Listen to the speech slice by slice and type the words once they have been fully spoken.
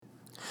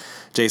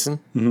Jason.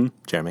 Mm-hmm.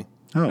 Jeremy.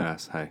 Oh.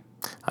 Yes, hi.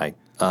 Hi.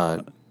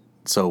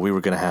 So we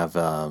were going to have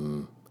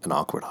an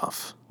awkward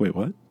off. Wait,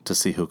 what? To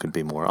see who could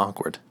be more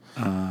awkward.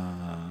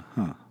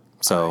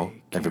 So,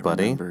 I can't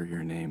remember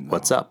your name, though.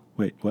 What's up?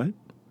 Wait, what?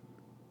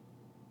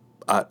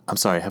 I'm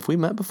sorry, have we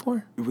met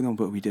before? No,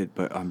 but we did.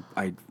 But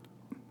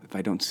if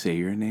I don't say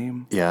your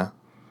name... Yeah.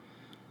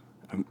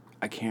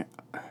 I can't...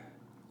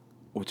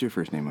 What's your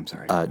first name? I'm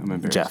sorry. I'm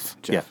embarrassed. Jeff.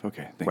 Jeff. Yeah.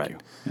 Okay, thank you.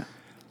 Yeah.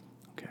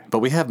 Okay. But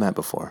we have met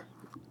before.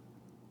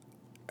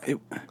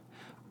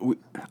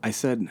 I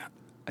said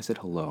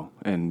hello,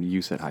 and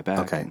you said hi back.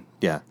 Okay,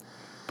 yeah.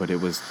 But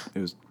it was...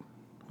 Wait,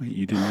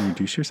 you didn't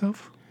introduce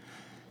yourself?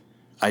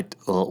 I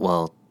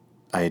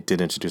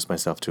did introduce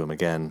myself to him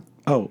again.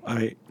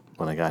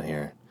 When I got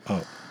here.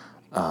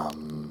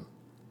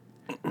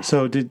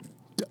 So did...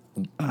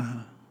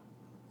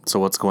 So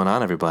what's going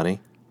on, everybody?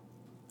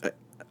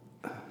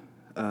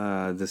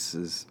 This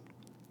is...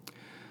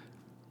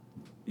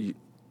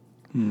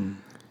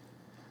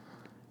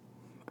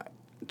 I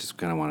just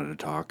kind of wanted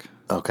to talk.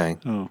 Okay.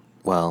 Oh.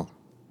 Well.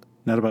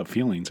 Not about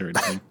feelings or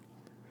anything.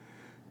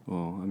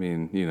 Well, I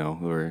mean,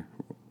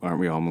 aren't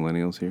we all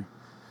millennials here?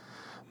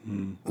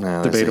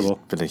 No, Debatable.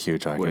 There's been a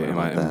huge argument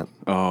about that.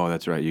 Oh,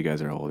 that's right. You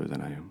guys are older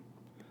than I am.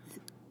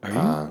 Are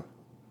you?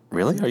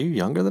 Really? Are you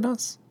younger than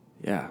us?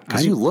 Yeah.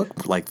 Because you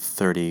look like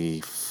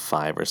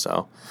 35 or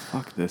so.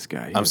 Fuck this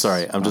guy. I'm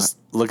sorry. I'm just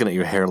looking at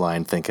your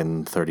hairline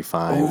thinking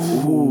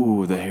 35.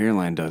 Ooh, the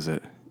hairline does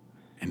it.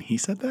 And he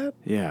said that?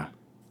 Yeah.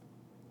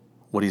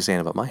 What are you saying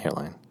about my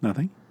hairline?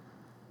 Nothing.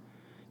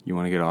 You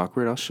want to get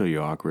awkward? I'll show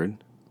you awkward.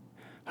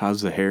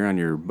 How's the hair on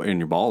your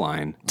ball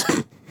line?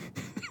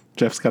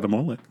 Jeff's got a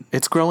mullet.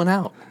 It's growing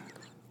out.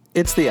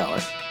 It's the hour.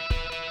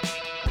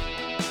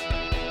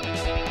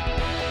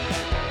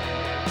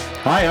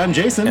 Hi, I'm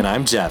Jason. And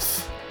I'm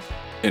Jeff.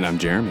 And I'm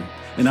Jeremy.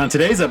 And on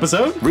today's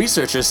episode,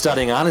 researchers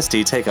studying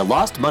honesty take a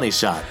lost money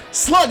shot.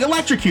 Slug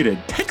electrocuted.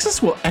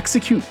 Texas will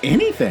execute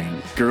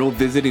anything. Girl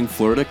visiting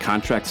Florida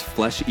contracts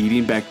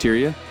flesh-eating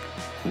bacteria.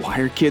 Why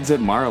are kids at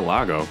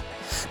Mar-A-Lago?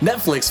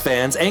 Netflix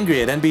fans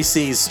angry at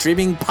NBC's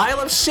streaming pile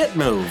of shit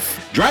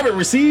move. Driver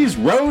receives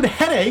road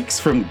headaches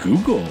from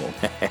Google.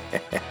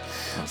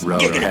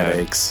 Road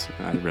headaches.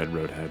 I read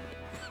Roadhead.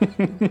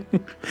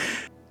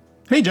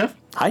 Hey, Jeff.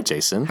 Hi,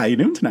 Jason. How you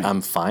doing tonight?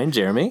 I'm fine,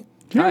 Jeremy.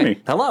 Jeremy.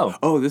 Hi. Hello.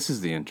 Oh, this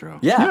is the intro.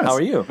 Yeah, Yes. How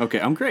are you? Okay,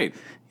 I'm great.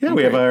 Yeah,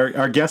 we have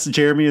our guest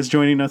Jeremy is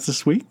joining us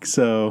this week,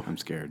 so... I'm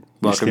scared.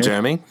 Welcome, scared?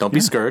 Jeremy. Don't be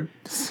scared.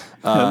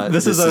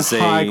 This is a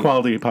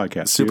high-quality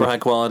podcast. Super high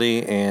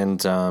quality,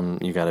 and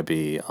you got to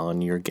be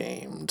on your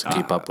game to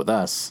keep up with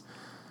us.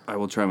 I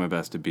will try my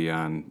best to be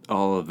on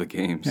all of the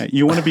games. Yeah,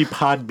 you want to be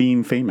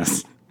Podbean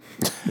famous.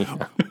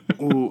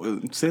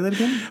 Ooh, say that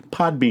again?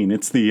 Podbean.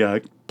 It's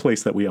the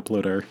place that we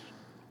upload our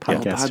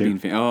podcast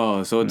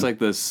to. So it's like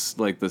this,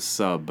 like the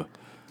sub,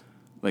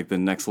 like the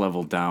next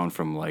level down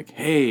from like,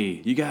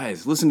 hey, you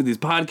guys, listen to these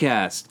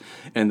podcasts,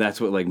 and that's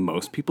what like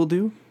most people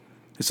do.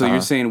 So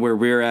you're saying where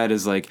we're at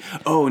is like,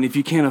 oh, and if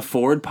you can't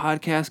afford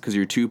podcasts because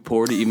you're too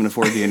poor to even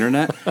afford the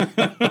internet,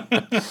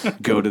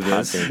 go to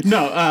this.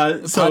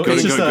 No, so Go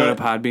it's to just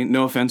Podbean.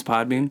 No offense,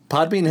 Podbean.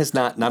 Podbean has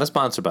not a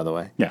sponsor, by the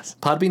way. Yes.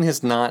 Podbean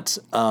has not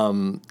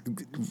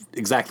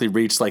exactly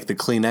reached like the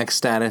Kleenex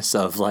status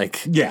of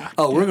like, Yeah.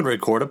 oh, we're going to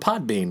record a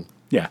Podbean.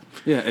 Yeah.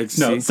 Yeah, it's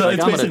No, so like,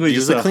 it's I'm gonna basically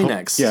use just a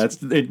Kleenex Yeah,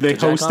 they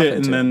host off it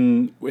into.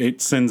 and then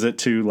it sends it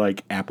to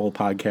like Apple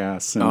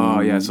Podcasts.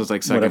 And so it's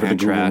like whatever the secondhand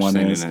Google trash one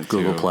sending is. it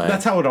Google to- Play.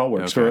 That's how it all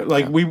works. Okay, For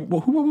like yeah.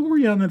 who were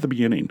we on at the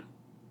beginning?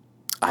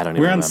 I don't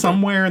even We were on remember.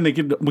 somewhere and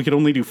we could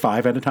only do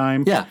 5 at a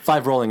time. Yeah,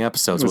 5 rolling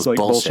episodes It was was like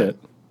bullshit.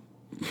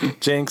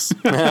 Jinx.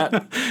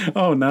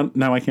 Oh,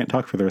 now I can't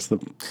talk for the rest of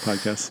the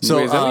podcast. So-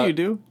 Wait, is that what you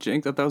do?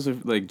 Jinx? I thought those are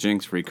like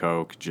Jinx, free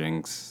Coke,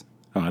 Jinx.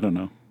 I don't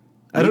know.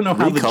 I don't know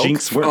how the Recoke?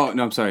 jinx work. Oh,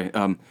 no, I'm sorry.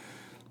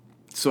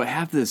 So I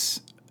have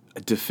this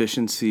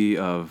deficiency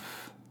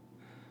of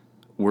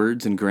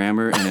words and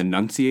grammar and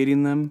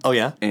enunciating them. Oh,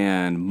 yeah?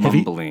 And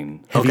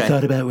mumbling. Have you Okay.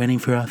 thought about running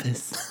for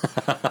office?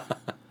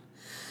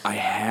 I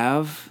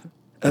have.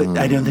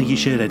 I don't think you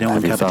should. I don't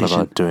Have want you thought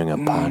competition. about doing a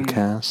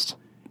podcast?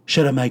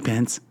 Shut up, Mike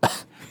Pence.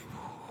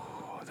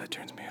 Oh, that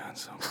turns me on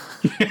so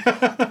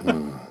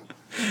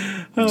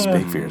much.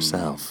 Speak for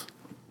yourself.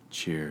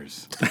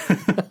 Cheers.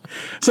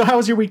 So how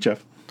was your week,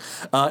 Jeff?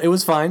 It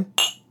was fine.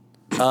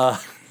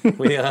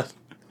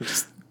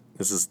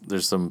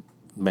 There's some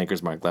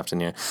maker's mark left in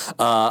here.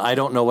 I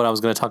don't know what I was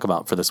going to talk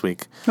about for this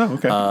week. Oh,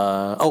 okay.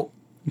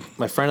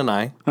 My friend and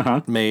I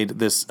made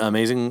this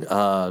amazing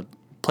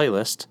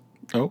playlist.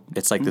 Oh.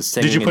 It's like this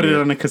singing. Did you put in it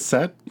your- on a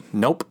cassette?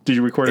 Nope. Did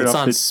you record it It's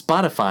off on the...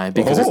 Spotify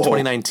because it's Oh.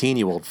 2019,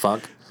 you old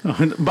fuck.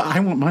 But I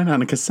want mine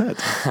on a cassette.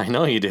 I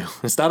know you do.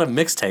 It's not a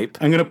mixtape.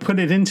 I'm going to put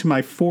it into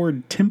my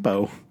Ford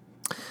Tempo.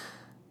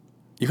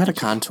 You had a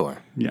Contour.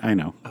 Yeah, I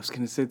know. I was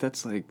going to say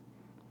that's like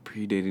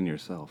predating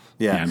yourself.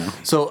 Yeah. Yeah, I know.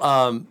 So,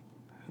 Are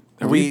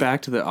we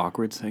back to the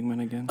awkward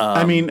segment again?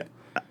 I mean,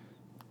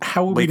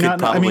 how would we could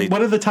not know? I probably- mean,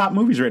 what are the top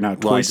movies right now?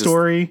 Toy just-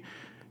 Story,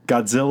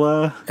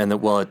 Godzilla. and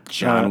then,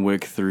 John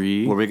Wick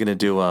 3. were we going to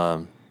do,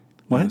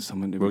 What?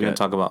 Someone we're going to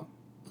talk about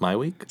my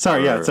week?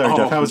 Sorry, Jeff.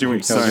 How was your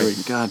week? Sorry.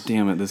 God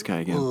damn it, this guy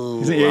again.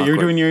 You're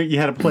doing you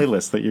had a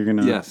playlist that you're going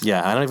to... Yes.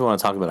 Yeah, I don't even want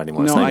to talk about it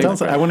anymore. No,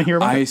 I want to hear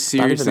about it. I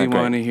seriously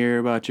want to hear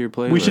about your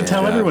playlist. We should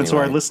tell everyone so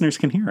our listeners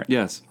can hear it.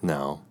 Yes.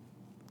 No.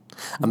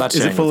 I'm not Is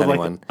sharing it full with of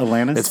anyone. like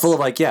Alanis? It's full of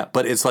like,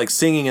 but it's like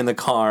singing in the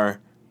car.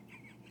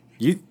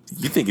 You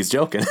think he's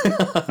joking.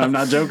 I'm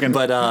not joking.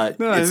 But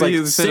it's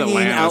like singing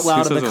out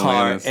loud in the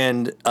car.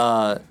 And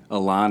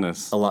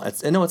Alanis.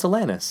 It's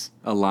Alanis.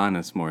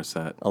 Alanis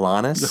Morissette.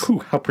 Alanis? Ooh,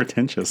 how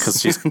pretentious.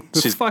 Because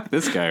she's Fuck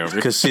this guy over here.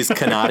 Because she's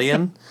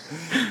Canadian.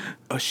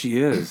 Oh,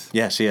 she is.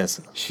 Yeah, she is.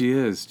 She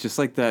is. Just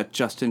like that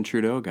Justin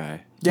Trudeau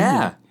guy.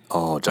 Yeah.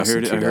 Oh,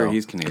 Justin Trudeau. I heard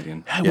he's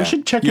Canadian. We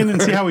should check in and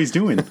see how he's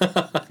doing.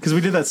 Because we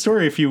did that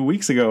story a few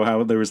weeks ago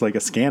how there was like a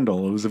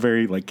scandal. It was a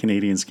very like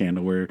Canadian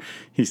scandal where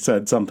he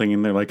said something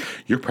and they're like,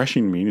 "You're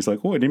pressuring me." And he's like,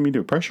 "Oh, I didn't mean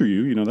to pressure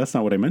you. You know, that's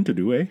not what I meant to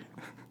do, eh?"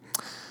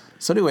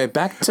 So anyway,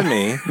 back to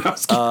me.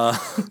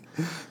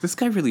 This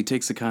guy really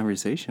takes the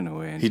conversation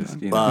away.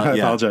 And I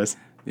apologize.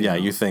 Yeah,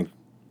 you think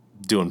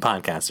doing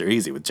podcasts are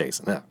easy with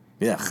Jason.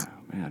 Yeah. Oh,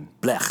 man.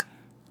 Blech.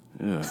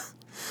 Yeah.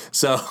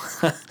 So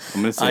I'm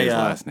going to say his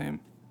last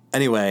name.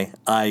 Anyway,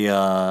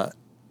 I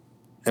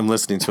am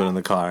listening to it in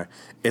the car.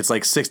 It's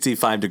like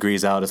 65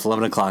 degrees out. It's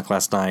 11 o'clock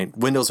last night.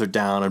 Windows are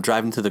down. I'm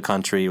driving through the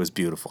country. It was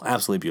beautiful.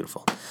 Absolutely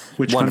beautiful.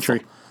 Which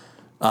country?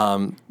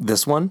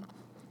 This one.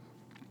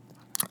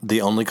 The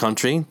only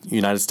country,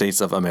 United States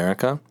of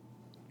America.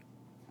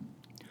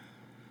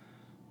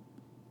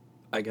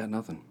 I got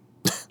nothing.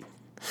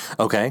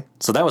 Okay,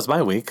 so that was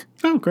my week.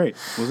 Oh, great.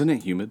 Wasn't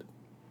it humid?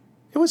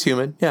 It was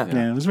humid, yeah.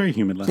 Yeah, it was very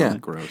humid last night.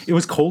 Gross. It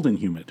was cold and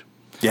humid.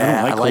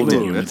 Yeah, I liked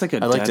it. That's like a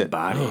dead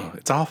body. Oh,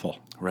 it's awful.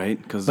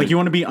 Right? Because Like you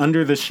want to be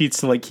under the sheets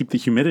to like keep the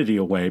humidity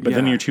away, but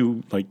then Yeah. you're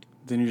too like...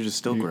 then you're just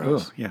still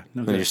gross. Ugh, yeah,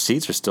 no And good. your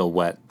seats are still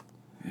wet.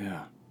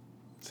 Yeah.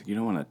 It's like you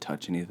don't want to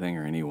touch anything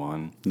or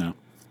anyone. No.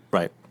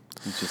 Right.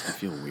 It's just to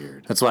feel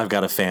weird. That's why I've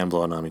got a fan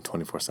blowing on me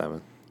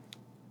 24/7.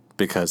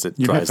 Because it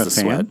You dries have a the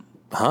fan? sweat.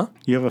 Huh?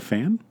 You have a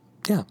fan?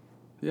 Yeah.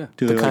 Yeah.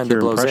 Do they like kind that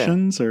your blows air.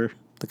 impressions or...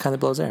 The kind that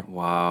blows air.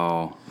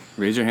 Wow.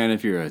 Raise your hand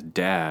if you're a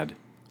dad.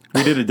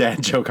 We did a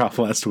dad joke off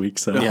last week,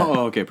 so... Yeah.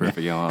 Oh, okay, perfect.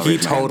 Yeah, I'll He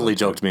raise my hand. totally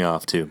joked me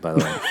off, too, by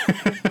the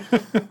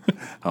way.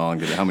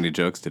 How many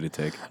jokes did it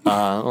take?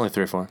 Only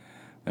 3 or 4.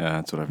 Yeah,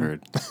 that's what I've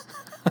heard.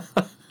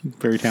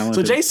 Very talented.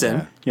 So,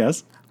 Jason,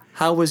 Yes?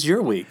 how was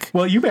your week?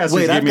 Well, you bastards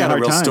Wait, gave I've me a got a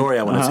hard real time. story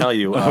I want to tell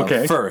you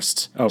Okay.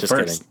 first. Oh, Just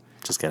first. kidding.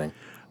 Just kidding.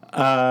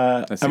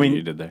 I see what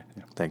you did there.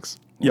 Yeah. Thanks.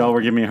 Y'all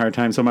were giving me a hard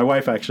time. So my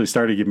wife actually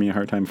started giving me a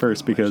hard time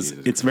first because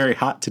Jesus it's very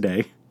hot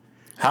today.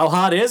 How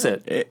hot is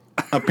it?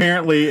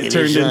 Apparently, it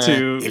turned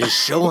into... It is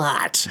so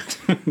hot.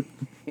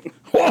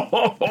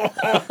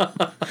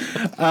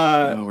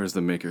 Oh, where's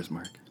the maker's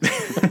mark?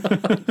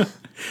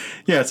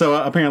 Yeah, so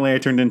apparently I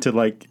turned into,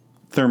 like,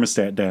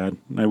 thermostat dad.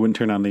 I wouldn't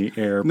turn on the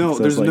air. No, because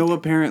I there's was like, no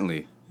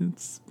apparently.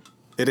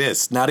 It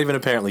is. Not even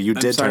apparently. You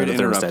I'm did sorry turn to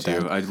the interrupt thermostat you.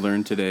 down. I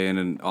learned today in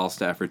an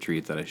all-staff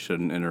retreat that I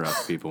shouldn't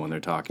interrupt people when they're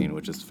talking,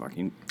 which is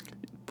fucking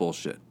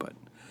bullshit. But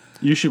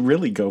You should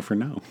really go for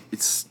no.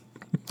 it's...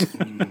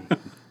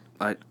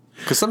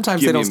 Because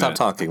sometimes Give they me don't a stop minute.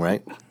 talking,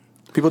 right?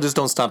 People just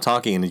don't stop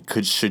talking,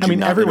 and should you I mean,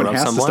 not everyone interrupt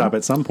has someone? to stop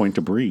at some point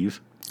to breathe.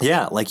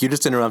 Yeah, like you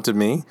just interrupted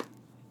me.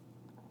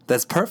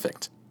 That's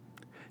perfect.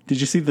 Did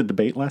you see the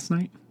debate last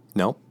night?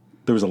 No?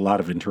 There was a lot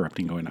of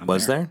interrupting going on.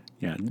 Was there?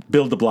 Yeah.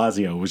 Bill de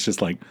Blasio was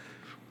just like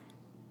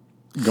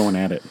going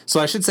at it. So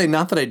I should say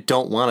not that I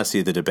don't want to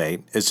see the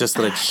debate. It's just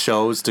that I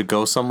chose to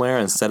go somewhere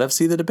instead of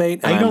see the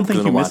debate. And I don't I'm think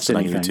gonna you watch missed it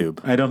anything. on YouTube.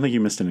 I don't think you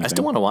missed anything. I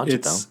still wanna watch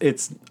it,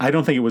 It's. I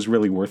don't think it was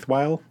really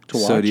worthwhile to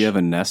watch. So do you have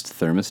a Nest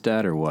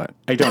thermostat or what?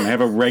 I don't. I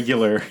have a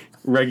regular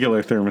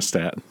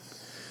thermostat.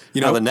 You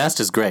know, the Nest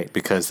is great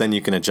because then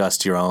you can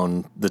adjust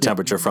the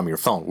temperature from your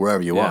phone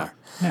wherever you Yeah. are.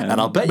 And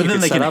I'll bet But you then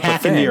can they set can up a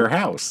hack thing. into your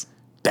house.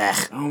 Bah.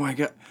 Oh my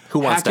god! Who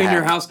wants hack to into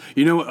your hack? house?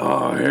 You know what?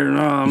 Oh, here, no,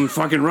 I'm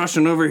fucking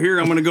rushing over here.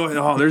 I'm gonna go.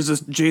 Oh, there's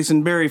this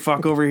Jason Berry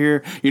fuck over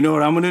here. You know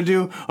what I'm gonna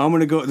do? I'm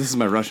gonna go. This is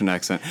my Russian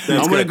accent. I'm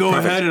gonna good. go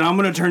Perfect. ahead and I'm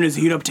gonna turn his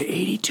heat up to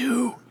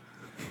 82.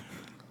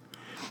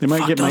 They might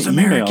Fuck get my those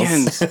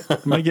Americans. emails.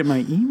 They might get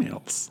my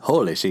emails.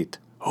 Holy shit.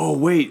 Oh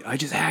wait, I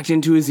just hacked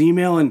into his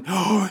email and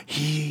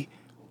he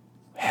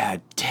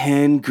had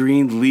 10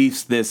 green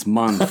leafs this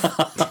month.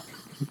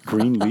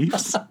 Green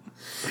leaves.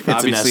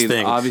 It's a Nest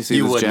thing. Obviously,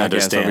 You this wouldn't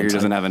jackass over here understand.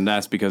 doesn't have a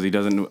Nest because he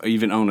doesn't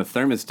even own a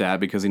thermostat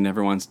because he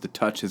never wants to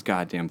touch his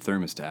goddamn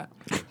thermostat.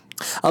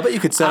 I'll bet you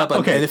could set up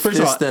okay, if first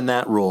of this all, then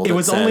that rule. it that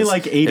was only says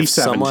like if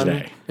 87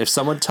 today. If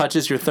someone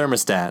touches your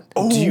thermostat,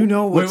 Do you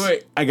know what's...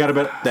 Wait. I got a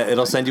bit. that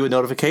it'll send you a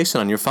notification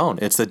on your phone.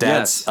 It's the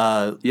dad's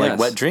Yes. like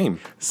wet dream.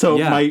 So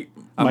Yeah, my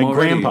I'm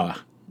already-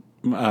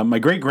 grandpa, my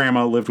great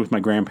grandma lived with my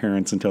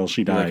grandparents until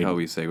she I died. like how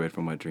we segue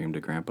from my dream to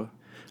grandpa.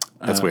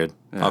 That's weird.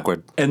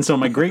 Awkward. And so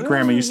my great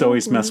grandma used to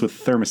always mess with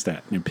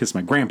thermostat and it pissed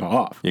my grandpa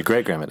off. Your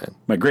great grandma did.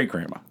 My great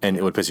grandma. And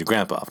it would piss your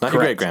grandpa off. Not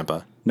your Correct. great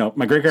grandpa. No,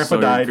 my great grandpa So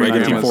your died in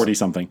great-grandma's- 1940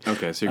 something.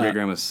 Okay, so your great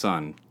grandma's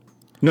son.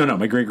 No,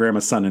 my great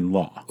grandma's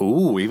son-in-law.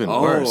 Ooh, even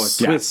worse.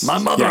 twist. My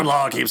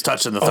mother-in-law keeps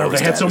touching the thermostat. Oh,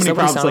 they had so Is many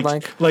that what he problems.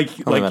 sounded Like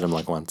I only met him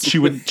like once. she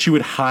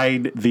would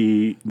hide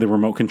the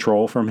remote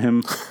control from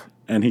him,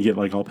 and he'd get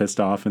like all pissed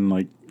off, and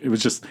like it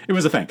was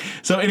a thing.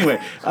 So anyway,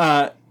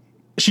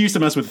 she used to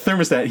mess with the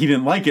thermostat. He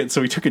didn't like it,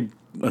 so he took a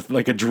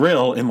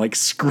drill and like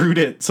screwed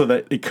it so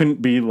that it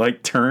couldn't be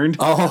like turned.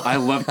 Oh, I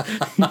love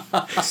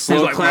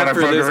slow like, clap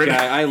for this "Motherfucker."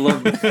 guy. I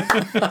love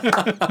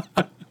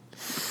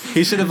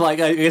he should have I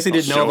guess he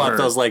didn't know show about her.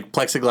 those like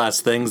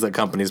plexiglass things that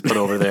companies put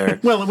over there.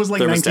 Well, it was like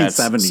thermostats,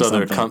 1970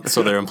 something.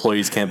 so their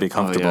employees can't be Oh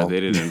comfortable. yeah, they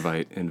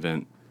didn't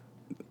invent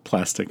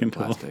Plastic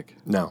until. plastic.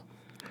 No.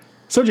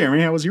 So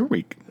Jeremy, how was your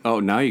week? Oh,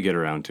 now you get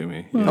around to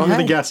me. You're hey.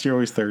 the guest. You're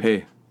always third.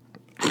 Hey.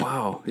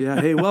 Wow.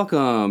 Yeah. Hey,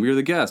 welcome. You're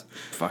the guest.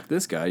 Fuck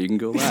this guy. You can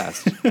go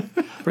last.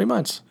 Pretty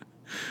much.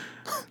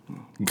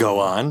 Go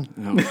on.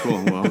 Oh,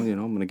 cool. Well,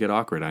 I'm gonna get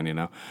awkward on you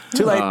now.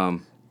 Too late.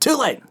 Too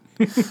late.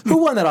 Who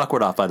won that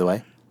awkward off, by the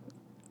way?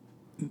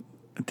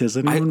 Does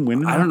anyone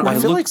win? I don't know. I I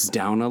feel looked like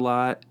down a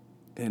lot,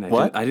 and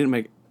What? I didn't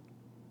make.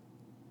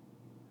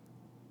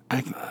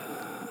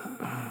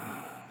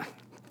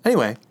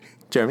 Anyway,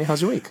 Jeremy,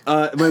 how's your week?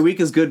 My week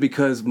is good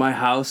because my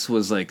house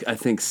was like I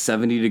think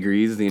 70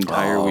 degrees the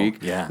entire Oh, week.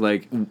 yeah.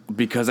 Like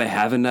because I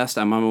have a nest,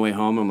 I'm on my way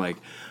home. I'm like,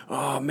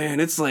 oh man,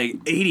 it's like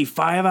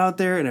 85 out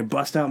there, and I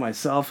bust out my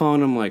cell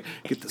phone. I'm like,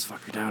 get this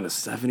fucker down to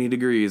 70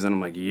 degrees, and I'm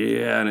like,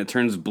 yeah, and it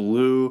turns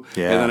blue.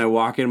 Yeah. And then I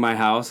walk in my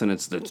house, and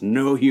there's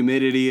no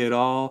humidity at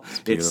all. It's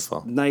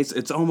beautiful. nice.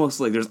 It's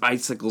almost like there's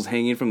icicles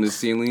hanging from the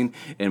ceiling,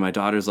 and my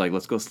daughter's like,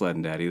 let's go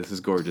sledding, Daddy. This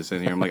is gorgeous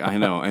in here. I'm like, I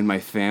know. And my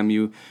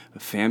famu.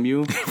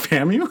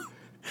 Famu?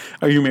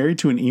 Are you married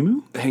to an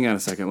emu? Hang on a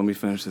second. Let me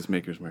finish this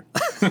Maker's Mark.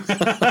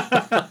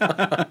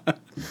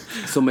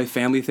 So my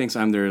family thinks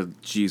I'm their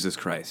Jesus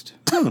Christ.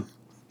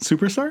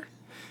 Superstar?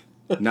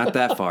 Not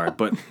that far,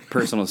 but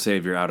personal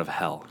savior out of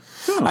hell.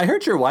 I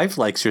heard your wife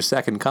likes your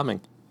second coming.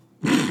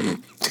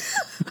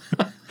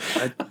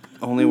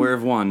 Only aware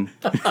of one.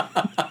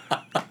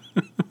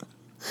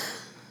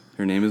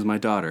 Her name is my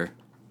daughter.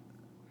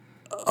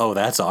 Oh,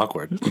 that's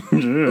awkward.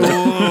 No,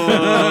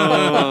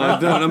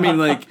 I mean,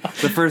 like,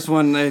 the first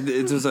one,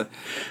 it's just a...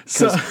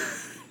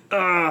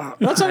 I'm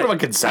not talking about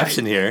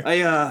conception here.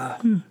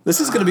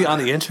 This is going to be on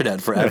the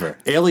internet forever.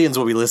 Aliens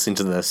will be listening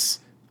to this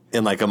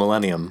in like a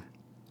millennium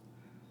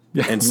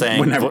and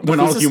saying, when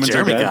all "Who's this humans are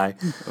Jeremy dead?"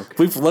 guy?"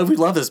 We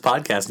love this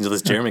podcast until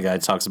this Jeremy guy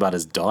talks about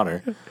his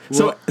daughter.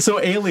 So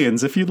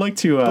aliens, if you'd like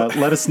to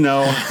let us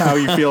know how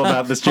you feel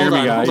about this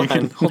Jeremy guy, you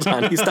can. Hold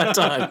on. He's not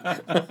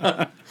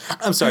done.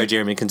 I'm sorry,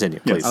 Jeremy. Continue,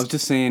 please. I was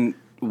just saying,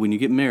 when you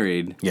get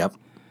married, Yep.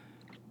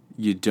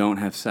 you don't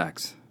have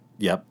sex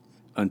Yep.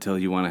 until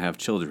you want to have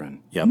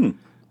children. Yep.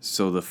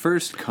 So the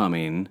first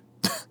coming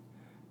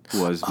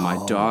was my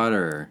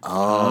daughter.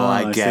 Oh,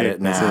 I get see, it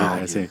now.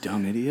 I see. You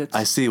dumb idiot.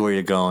 I see where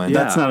you're going.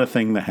 Yeah. That's not a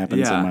thing that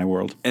happens in my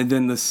world. And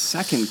then the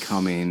second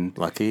coming,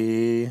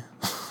 Lucky.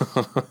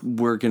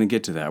 we're going to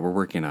get to that. We're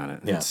working on it.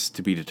 Yeah. It's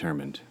to be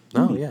determined.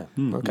 Oh, yeah.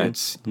 Okay.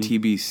 It's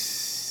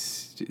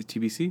TBC?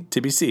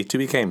 TBC, to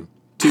became.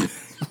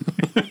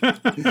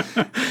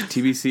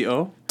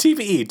 TBCO?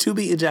 TBE, to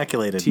be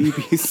ejaculated.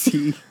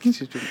 TBC.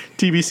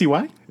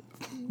 TBCY?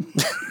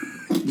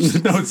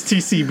 No, it's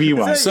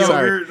TCBY. Is that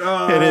Sorry. yogurt?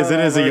 Oh, it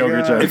is a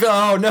yogurt joke.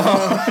 Oh, no.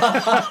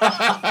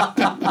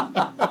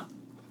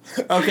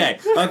 Okay.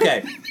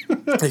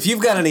 If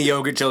you've got any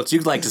yogurt jokes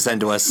you'd like to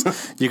send to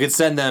us, you can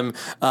send them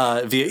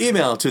via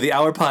email to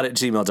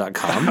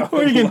thehourpod@gmail.com.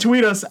 Or you can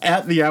tweet us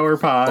at the Hour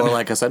Pod. Or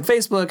like us on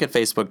Facebook at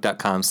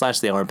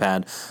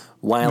facebook.com/thehourpad.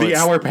 While The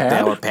Hour Pad? The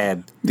Hour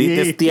Pad.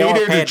 The The Hour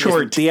Gator Pad.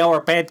 Chort. The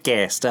Hour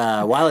Podcast.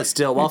 While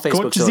Facebook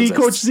Coach still Z,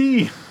 exists. Coach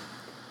Z.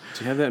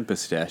 Do you have that in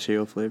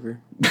pistachio flavor?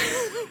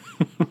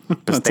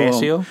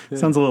 Pistachio?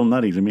 Sounds a little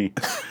nutty to me.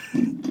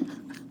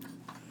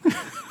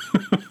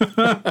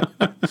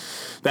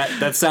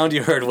 That sound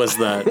you heard was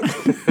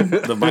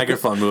the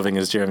microphone moving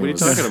as Jeremy What are you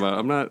was. talking about?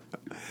 I'm not...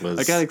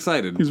 I got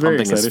excited. He's very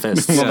Pumping his excited.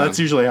 fists. Well, Yeah. that's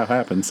usually how it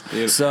happens.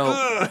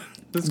 So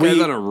This guy's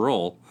on a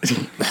roll.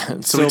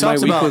 so we my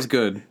talked week about was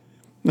good.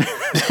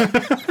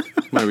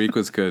 My week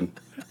was good.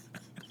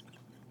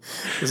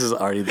 this is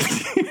already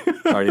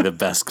the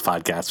best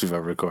podcast we've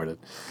ever recorded.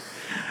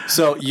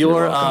 So you're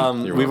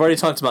welcome. You're we've welcome. already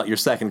talked about your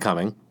second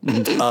coming.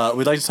 We'd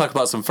like to talk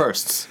about some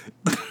firsts,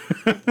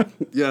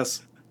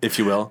 Yes. if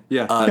you will.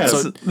 Yeah. Yeah,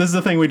 So this is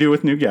the thing we do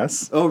with new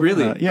guests. Oh,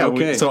 really? Yeah.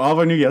 Okay. So all of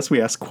our new guests,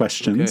 we ask Okay.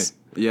 questions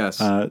Yes.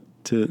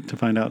 to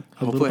find out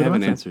a little Hopefully bit I have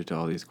an about them. answer to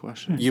all these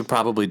questions. you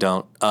probably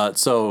don't.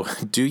 So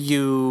do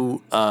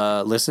you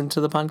listen to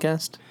the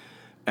podcast?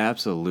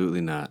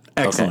 Absolutely not.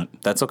 Excellent. Okay,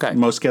 that's okay.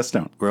 Most guests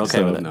don't. We're okay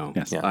So, with it. No.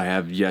 Yes. Yeah. I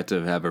have yet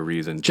to have a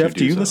reason Jeff, to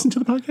do you so. listen to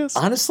the podcast?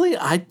 Honestly,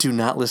 I do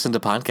not listen to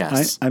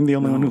podcasts. I'm the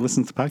only one who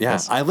listens to Yeah,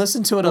 podcasts. I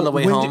listened to it on the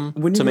way when home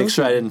when to you make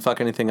sure I listen- didn't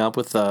fuck anything up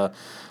with the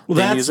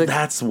Well, music.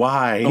 that's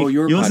why. Oh,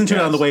 your you listen to it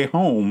podcast. on the way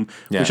home,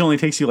 Yeah. which only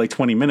takes you like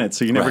 20 minutes,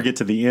 so you never Right. get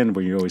to the end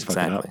where you always fuck it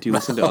Exactly. up. Do you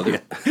listen to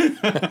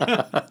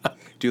other?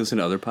 Do you listen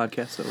to other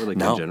podcasts though, like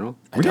No. in general?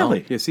 I don't.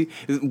 Really? Yeah. See,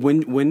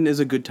 when is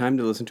a good time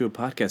to listen to a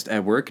podcast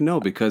at work? No,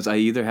 because I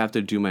either have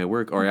to do my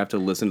work or I have to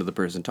listen to the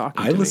person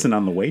talking. I to listen Me.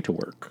 on the way to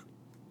work.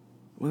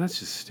 Well, that's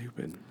just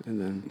stupid.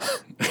 And then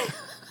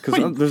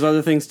because there's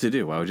other things to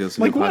do. Why would you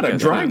listen Like to a what? podcast? I'm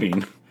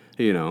driving.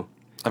 You know.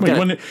 I've Wait,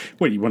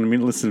 got, you want me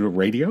to listen to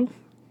radio?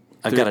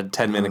 I've got a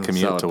 10-minute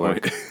commute Solid to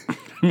work. point.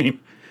 I mean,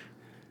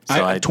 So I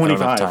don't have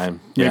 25, time.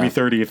 maybe Yeah.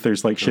 30 if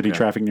there's like shitty Okay.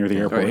 traffic near the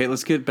All airport. right, hey,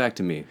 let's get back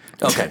to me.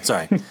 Okay,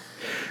 sorry.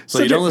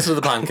 So you don't listen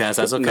to the podcast.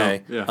 That's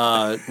okay. No,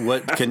 yeah.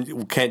 What can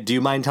do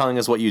you mind telling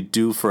us what you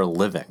do for a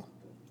living?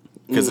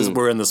 Because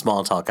we're in the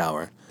small talk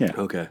hour. Yeah.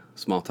 Okay,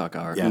 small talk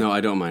hour. Yeah. No,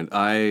 I don't mind.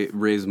 I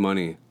raise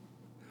money.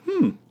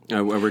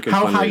 I work in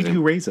How high fundraising. do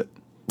you raise it?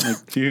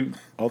 Like, do you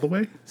all the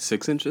way?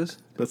 6 inches?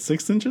 That's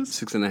 6 inches?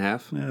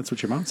 6.5? Yeah, that's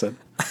what your mom said.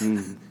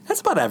 That's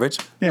about average.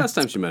 Yeah. Last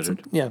time she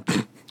measured. Yeah.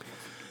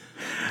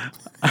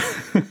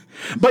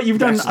 But you've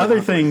done other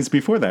things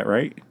before that,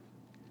 right?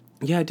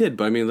 Yeah, I did,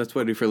 but I mean, that's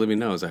what I do for a living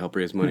now is I help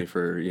raise money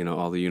for,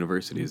 all the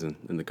universities in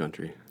the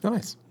country.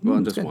 Nice.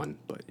 Well, just one,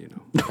 but,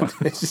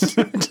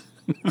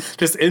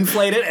 Just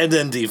inflate it and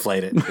then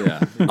deflate it.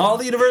 Yeah. All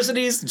the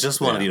universities,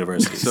 just one of the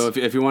universities. So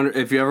if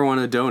you ever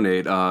want to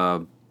donate,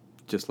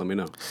 just let me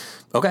know.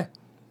 Okay.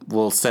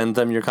 We'll send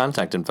them your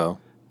contact info.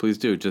 Please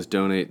do. Just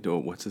donate. Oh,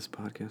 what's this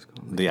podcast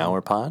called? The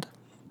Hour Pod?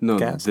 No,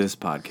 Cast? this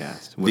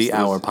podcast. What's The this?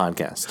 Hour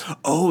Podcast.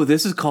 Oh,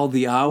 this is called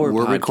The Hour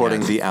We're Podcast.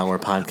 recording The Hour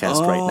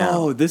Podcast right now.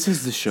 Oh, this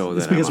is the show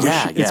that Because I'm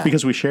on. it's yeah.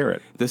 because we share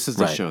it. This is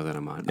the Right. show that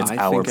I'm on. It's I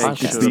our think I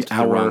podcast. It's showed the up to the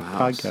Hour wrong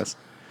house. podcast.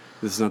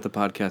 This is not the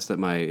podcast that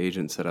my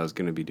agent said I was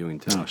going to be doing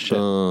today. Oh,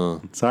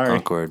 shit. Sorry.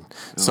 Awkward.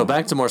 So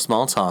back to more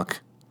small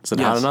talk. Is it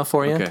hot Yes. enough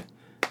for you? Okay.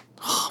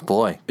 Oh,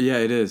 boy. Yeah,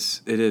 it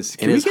is. It is.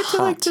 Can It we is get to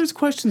hot. there's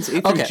questions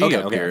A through G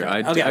up here.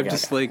 I'm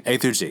just like, A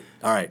through G.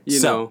 All right. you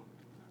so, know.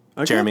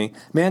 Okay. Jeremy.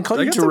 Man, call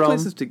I you got some Jerome.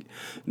 places to.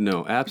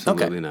 No,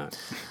 absolutely not.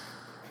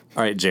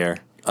 All right, Jer.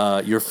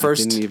 Your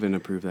first. Didn't even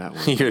approve that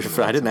one.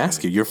 I didn't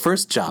ask you. Your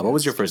first job. What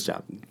was your first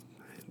job?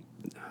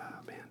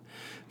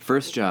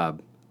 First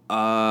job.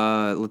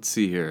 Let's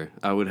see here.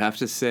 I would have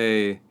to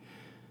say.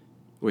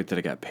 Wait, that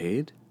I got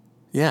paid?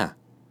 Yeah.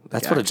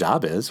 That's what a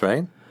job is,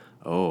 right?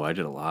 Oh, I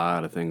did a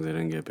lot of things I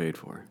didn't get paid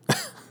for.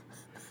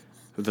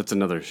 But that's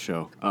another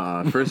show.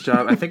 First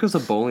job, I think it was a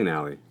bowling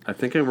alley. I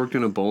think I worked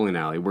in a bowling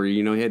alley where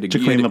you had to To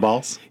clean the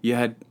balls? You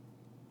had.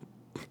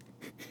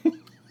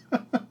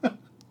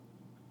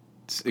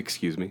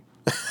 Excuse me.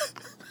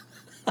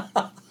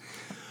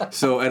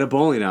 So at a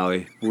bowling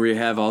alley where you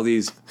have all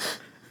these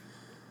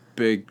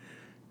big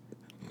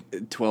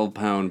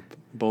 12-pound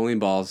bowling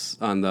balls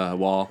on the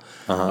wall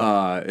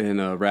in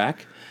a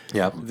rack.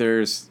 Yep.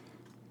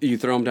 You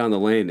throw them down the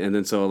lane, and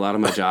then so a lot of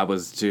my job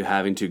was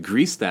having to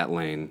grease that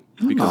lane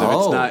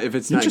because if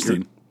it's not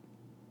Interesting.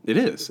 it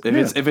is.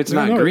 If it's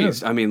not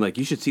greased, I mean, like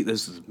you should see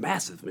this is a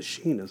massive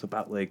machine. It's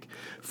about like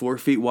 4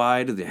 feet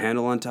wide with the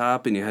handle on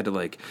top, and you had to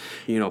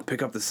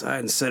pick up the side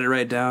and set it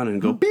right down and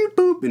go beep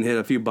boop and hit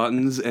a few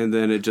buttons, and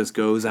then it just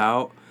goes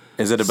out.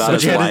 Is it about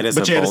as wide as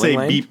a But you had to bowling say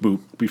lane? beep boop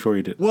before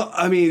you did. Well,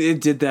 I mean,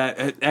 it did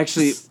that.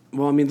 Actually,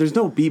 there's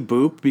no beep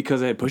boop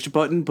because I had pushed a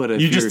button, but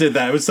if You just did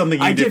that. It was something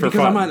you I did did for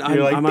because fun. I'm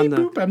You're on like, beep the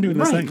boop, I'm doing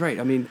this thing. Right.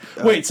 I mean,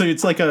 Wait, so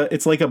it's like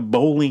a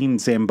bowling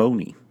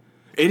Zamboni.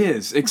 it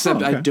is,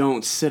 except Oh, okay. I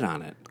don't sit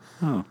on it.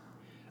 Oh.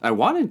 I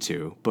wanted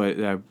to, but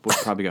I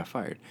probably got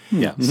fired.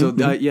 Yeah. So so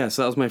that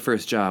was my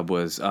first job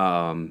was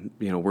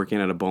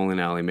working at a bowling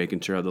alley,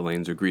 making sure the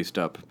lanes are greased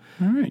up.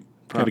 All right.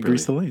 Got to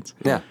grease the lanes.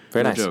 Yeah.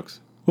 Very No nice. jokes.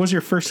 What was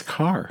your first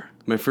car?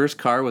 My first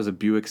car was a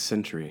Buick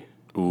Century.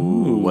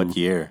 Ooh, what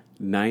year?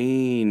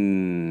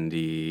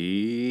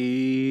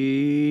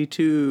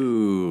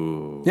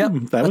 92. Yeah,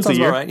 That was sounds a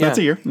year. about right. That's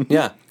a year.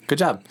 Yeah, good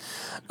job.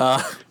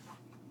 What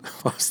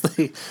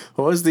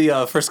was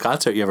the first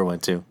concert you ever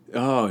went to?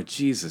 Oh,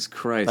 Jesus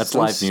Christ. That's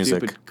Some live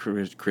music.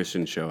 Stupid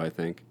Christian show, I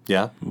think.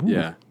 Yeah,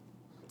 Yeah.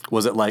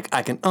 was it like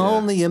I can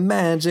only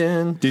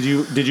imagine? Did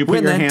you put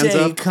When your that hands day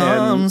up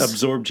comes, and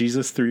absorb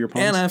Jesus through your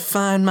palms? And I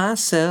find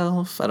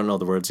myself, I don't know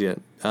the words yet,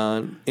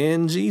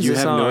 in Jesus' You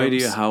have no arms.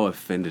 idea how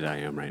offended I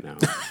am right now.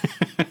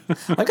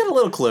 I got a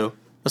little clue,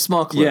 a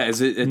small clue. Yeah,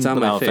 it's on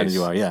But how my offended face.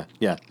 you are.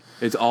 Yeah.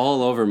 It's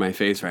all over my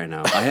face right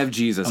now. I have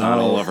Jesus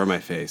all over my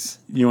face.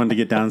 You wanted to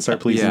get down and start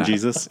pleasing Yeah.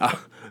 Jesus?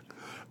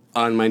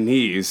 On my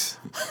knees.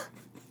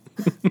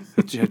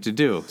 What you have to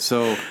do.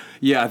 So,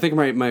 yeah, I think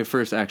my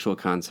first actual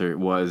concert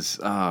was,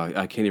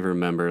 I can't even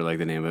remember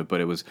the name of it,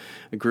 but it was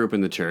a group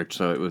in the church.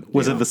 So it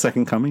Was it the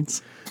Second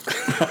Comings?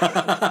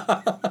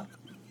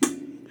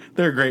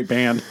 They're a great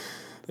band.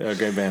 They're a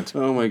great band.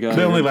 Oh my God.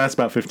 They only last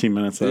about 15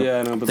 minutes, though.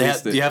 Yeah, no, but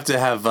You have to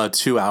have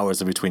 2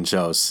 hours in between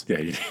shows, Yeah,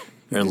 you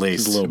or at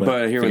least. a little bit.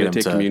 But here when Get they 'em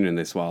take to- communion,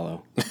 they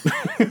swallow.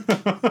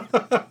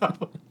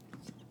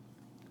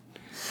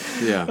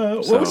 Yeah.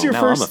 What was your Now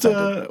I'm first?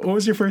 offended. What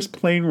was your first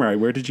plane ride?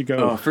 Where did you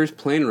go? First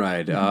plane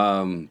ride.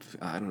 I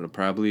don't know.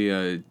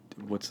 Probably.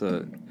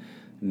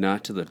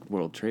 Not to the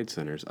World Trade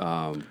Centers.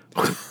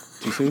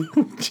 Too soon.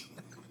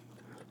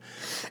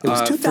 It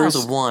was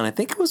 2001. I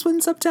think it was in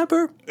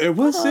September. It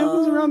was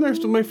around there.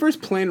 So my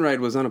first plane ride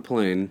was on a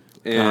plane.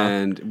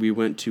 and we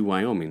went to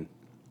Wyoming.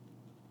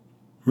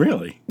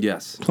 Really?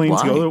 Yes.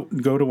 Planes Why?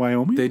 go to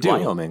Wyoming? They do.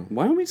 Wyoming.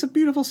 Wyoming's a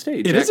beautiful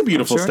state. It is a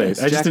beautiful I'm sure it state. is.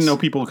 I just didn't Jackson- know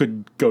people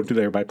could go to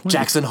there by plane.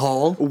 Jackson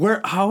Hole.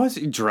 Where? How is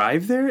it?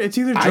 Drive there? It's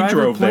either I drive or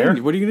drove plane.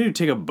 there. What are you gonna do?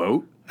 Take a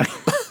boat?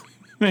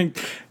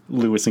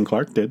 Lewis and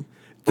Clark did.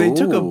 They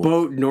took a Ooh.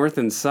 boat north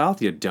and south.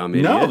 You dumb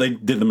idiot. No, they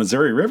did the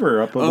Missouri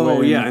River up all the way.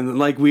 Oh yeah, and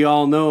like we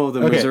all know, the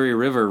Okay. Missouri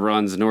River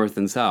runs north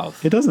and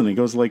south. It doesn't. It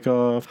goes like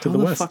off to How the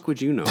the west. fuck would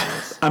you know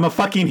this? I'm a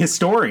fucking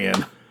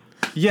historian.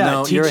 Yeah,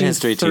 No, you're a teaching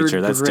history third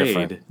teacher. That's grade.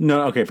 different.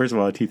 No, okay. First of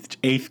all, I teach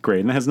 8th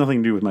grade, and that has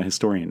nothing to do with my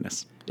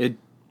historianness. It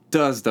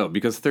does though,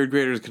 because third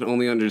graders can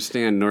only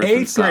understand north and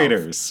 8th south.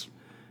 graders.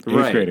 8th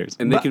Right. graders.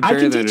 And they But can I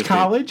barely can teach understand.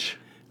 college.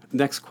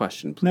 Next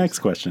question, please. Next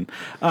question.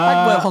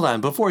 Well, hold on.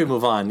 Before we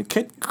move on,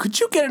 could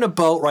you get in a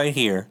boat right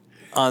here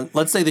on,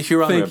 let's say, the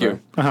Huron Thank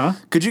River? you.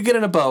 Could you get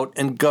in a boat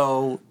and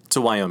go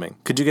to Wyoming?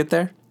 Could you get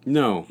there?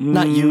 No.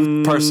 Not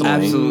you personally.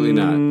 Absolutely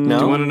not. No?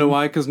 Do you want to know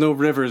why? Because no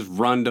rivers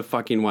run to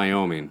fucking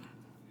Wyoming.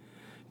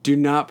 Do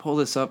not pull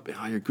this up.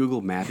 Oh, you're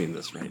Google mapping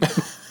this right now.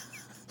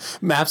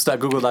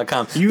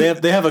 Maps.google.com.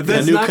 They have a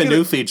that's new not canoe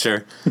gonna-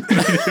 feature. You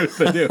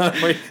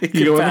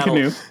go in the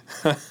canoe.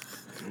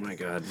 Oh my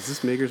god, is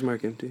this Maker's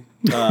Mark empty?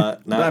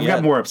 Not I've yet.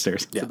 got more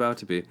upstairs. It's about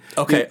to be.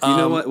 Okay, You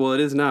know um, what? Well, it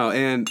is now.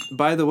 And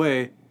by the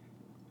way,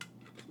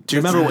 Do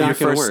you remember not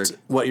gonna work.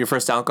 what your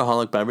first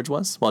alcoholic beverage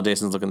was? While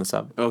Jason's looking this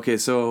up. okay,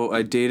 so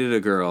I dated a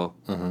girl.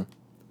 Her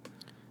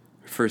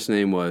first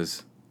name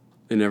was,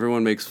 and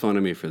everyone makes fun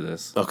of me for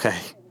this. Okay.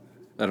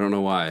 I don't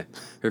know why.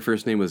 Her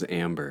first name was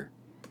Amber.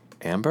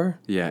 Amber?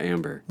 Yeah,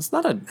 Amber. It's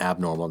not an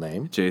abnormal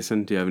name.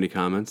 Jason, do you have any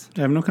comments?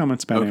 I have no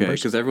comments about Okay,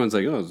 Ambers. because everyone's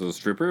like, oh, is it a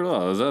stripper?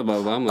 Oh, is that blah,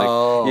 blah. I'm like,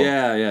 Oh.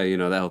 yeah, you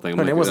know, that whole thing. I'm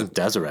Her like, name wasn't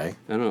Desiree.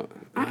 I don't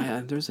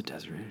know. There's a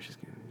Desiree. She's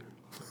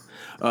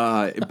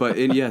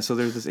so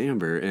there's this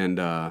Amber,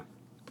 and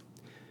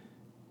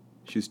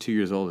she was 2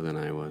 years older than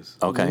I was.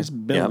 Okay. There's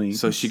Billy. Yep.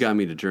 So she got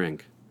me to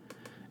drink.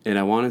 And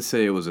I want to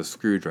say it was a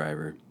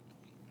screwdriver,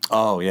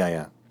 Oh,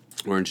 yeah.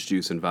 orange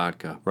juice and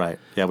vodka. Right.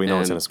 Yeah, we know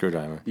it's in And- a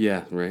screwdriver.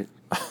 Yeah, right.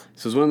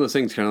 So it's one of those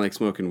things kind of like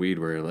smoking weed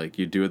where like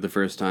you do it the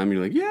first time and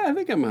you're like, yeah, I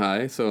think I'm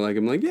high. So like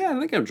I'm like, yeah, I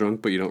think I'm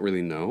drunk, but you don't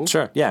really know.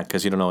 Sure. Yeah,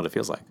 because you don't know what it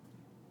feels like.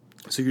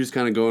 So you're just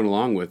kind of going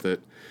along with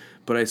it.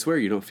 But I swear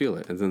you don't feel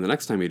it. And then the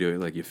next time you do it,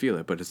 like you feel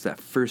it. But it's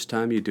that first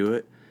time you do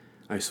it,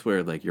 I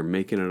swear, like you're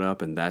making it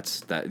up and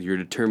that's you're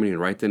determining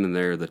right then and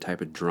there the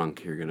type of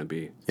drunk you're going to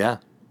be. Yeah.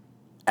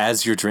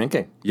 As you're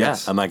drinking.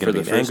 Yes. Yeah. Am I going to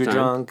For be the an first angry time.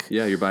 drunk?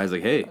 Yeah, your body's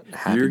like, hey,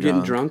 Happy you're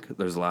getting drunk. drunk.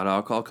 There's a lot of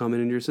alcohol coming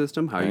into your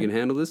system. How are you going to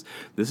handle this?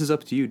 This is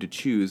up to you to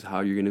choose how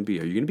you're going to be.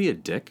 Are you going to be a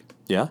dick?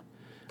 Yeah.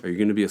 Are you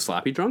going to be a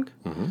sloppy drunk?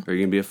 Mm-hmm. Are you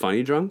going to be a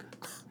funny drunk?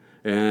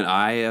 And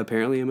I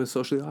apparently am a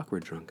socially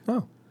awkward drunk.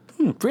 Oh.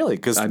 Really?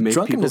 Because I make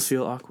people drunkenness.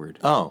 feel awkward.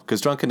 Oh, because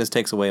drunkenness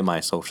takes away my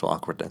social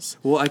awkwardness.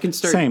 Well, I can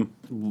start Same.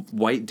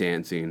 white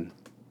dancing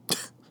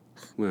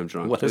when I'm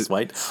drunk. What is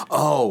white?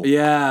 Oh.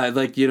 Yeah,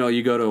 like, you know,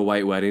 you go to a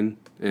white wedding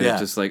and Yeah. it's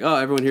just like, oh,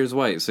 everyone here's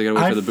white, so you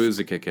gotta wait for the booze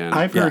to kick in.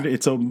 I've Yeah. heard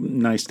it's a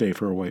nice day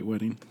for a white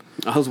wedding.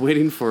 I was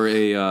waiting for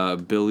a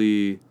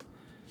Billy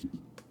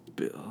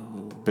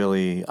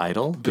Billy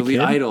Idol? kid?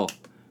 Idol,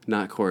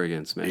 not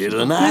Corrigan Smash. It's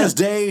a nice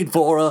day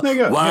for There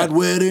you a go. white Yeah.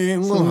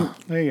 wedding.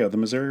 There you go. The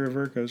Missouri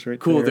River goes right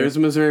Cool, there. there's the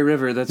Missouri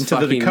River. That's to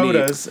the fucking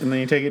Dakotas, and then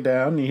you take it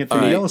down, and you hit the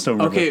right. Yellowstone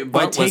River. Okay, by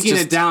Well, let's taking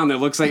just- it down, it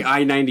looks like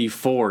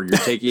I-94. You're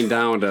taking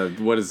down to,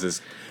 what is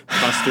this,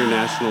 Custer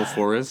National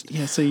Forest?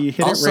 Yeah, so you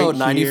hit Also, it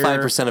right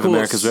 95% of Cool.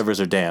 America's rivers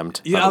are dammed.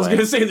 by Yeah, the I was way.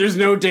 going to say, there's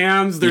no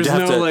dams, there's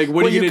have no, to- like, what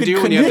well, are you you going to could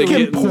do when you have You to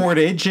can get...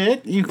 portage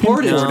it. You can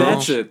Portage, portage.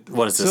 that's it.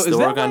 What is this? So the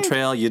that Oregon why-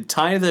 Trail? You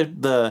tie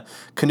the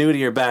canoe to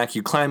your back,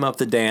 you climb up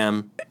the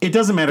dam. It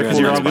doesn't matter because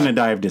Yeah, you're that's all going to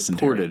die of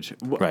dysentery. Portage.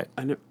 Right.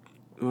 I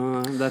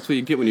know. That's what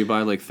you get when you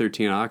buy like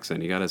 13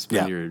 oxen. You got to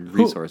spend Yeah. your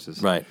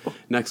resources. Right.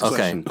 Next Okay.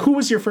 question. Who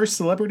was your first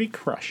celebrity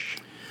crush?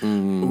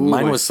 Mine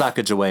my- was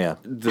Sacagawea.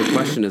 The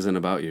question isn't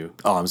about you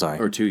Oh, I'm sorry.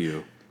 or to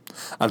you.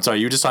 I'm sorry.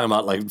 You were just talking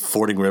about like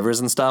fording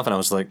rivers and stuff, and I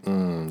was like,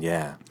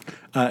 yeah.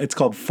 It's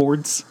called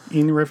Ford's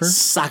in River.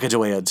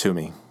 Sacagawea to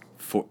me.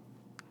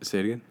 Say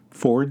it again.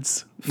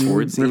 Ford's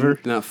Ford's River.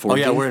 Not Oh Ford.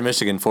 yeah, we're in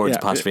Michigan. Ford's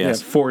apostrophe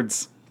S.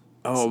 Ford's.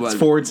 Oh, It's but,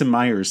 Ford's and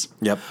Myers.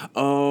 Yep.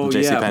 oh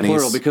JC yeah, Penney's.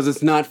 plural because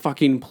it's not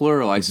fucking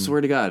plural. I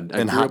swear to God, I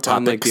And grew Hot up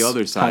on like the Topics.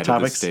 other side of the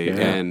Topics, state, yeah.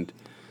 and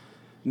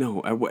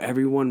no,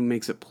 everyone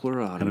makes it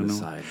plural out of the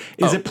side.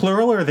 Is it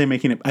plural or are they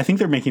making it? I think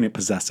they're making it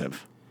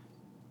possessive.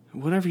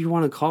 Whatever you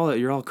want to call it,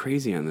 you're all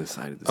crazy on this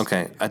side of the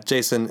Okay, state.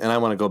 Jason, and I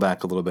want to go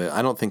back a little bit.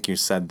 I don't think you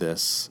said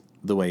this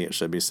the way it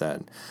should be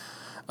said.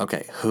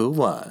 Okay, who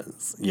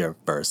was your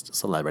first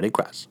celebrity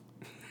crush?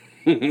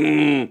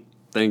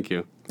 Thank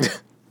you.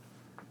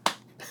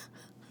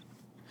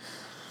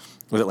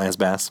 Was it Lance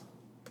Bass?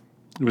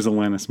 It was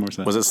Alanis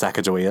Morissette. Was it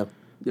Sacagawea?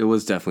 It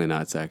was definitely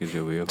not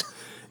Sacagawea.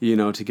 You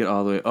know, to get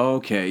all the way.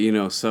 Okay, you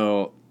know,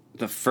 so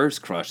the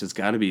first crush has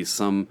got to be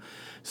some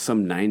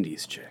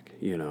 '90s chick.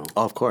 You know,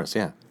 Oh, of course,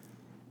 yeah.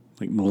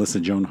 Like Melissa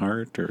Joan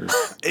Hart or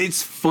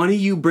It's funny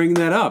you bring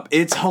that up.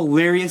 It's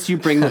hilarious you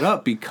bring that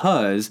up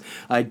because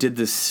I did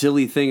this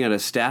silly thing at a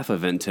staff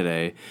event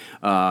today,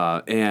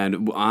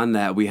 and on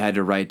that we had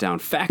to write down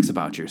facts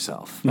about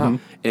yourself.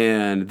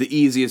 And the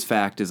easiest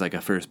fact is like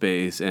a first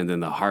base, and then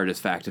the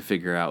hardest fact to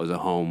figure out was a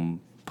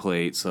home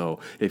plate. So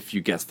if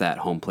you guess that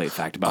home plate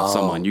fact about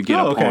someone, you get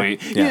a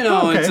point. Yeah. You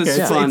know, Okay, it's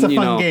okay. fun. It's a you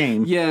fun know,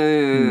 game.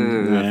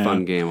 Yeah,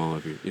 fun game all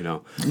over you. You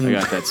know, I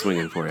got that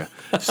swinging for you.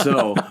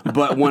 So,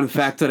 but one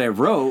fact that I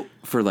wrote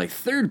for like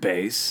third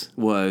base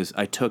was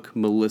I took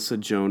Melissa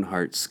Joan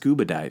Hart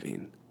scuba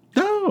diving,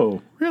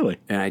 oh, really?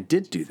 and I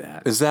did do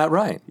that. Is that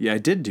right? Yeah, I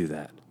did do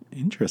that.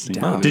 Interesting.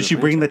 Down in Did she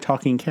bring Atlanta. the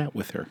talking cat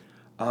with her?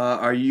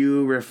 Are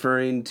you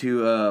referring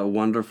to a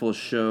wonderful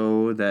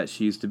show that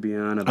she used to be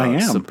on about I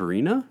am.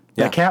 Sabrina?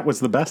 Yeah. That cat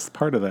was the best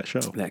part of that show.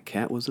 That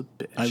cat was a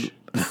bitch.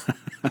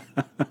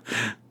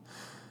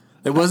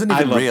 It wasn't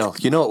even loved- real.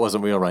 You know it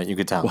wasn't real, right? You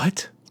could tell.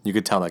 What? You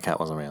could tell that cat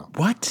wasn't real.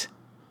 What?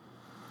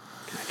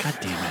 God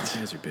damn it. You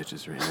guys are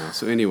bitches right now.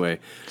 So anyway,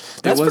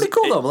 That's it was, pretty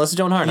cool, though. Melissa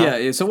Joan Hart.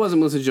 Yeah, so it wasn't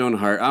Melissa Joan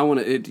Hart. I want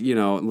to, you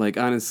know, like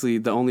honestly,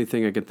 the only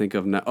thing I could think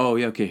of now. Oh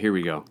yeah, okay, here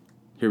we go.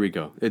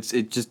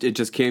 It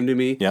just came to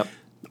me. Yep.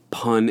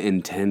 Pun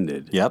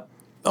intended. Yep.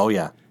 Oh,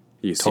 yeah.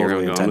 You see where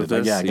Totally I'm going with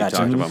intended. this? Yeah, I You got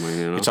talked you. about my,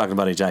 you know. You're talking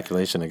about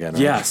ejaculation again,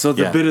 right? Yeah, so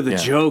the bit of the yeah.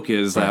 joke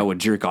is that I Right. would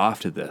jerk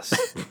off to this.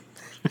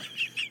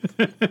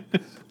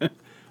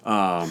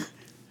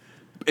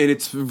 And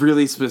it's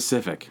really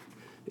specific.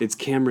 It's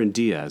Cameron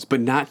Diaz, but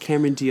not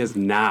Cameron Diaz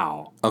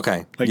now.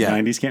 Okay. Like yeah.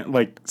 90s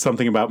like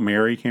something about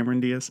Mary Cameron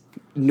Diaz?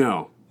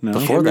 No.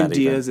 Before Cameron that,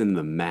 even. Diaz in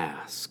The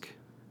Mask.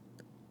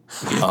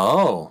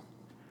 Oh.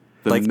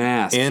 The Like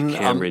Mask, in,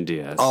 Cameron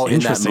Diaz. Oh, in that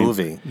Interesting.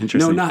 movie. Interesting.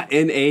 No, not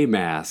in a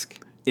mask.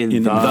 In the,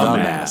 The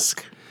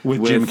mask.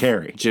 With Jim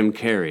Carrey. Jim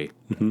Carrey.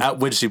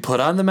 When she put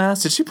on the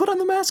mask? Did she put on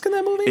the mask in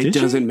that movie? It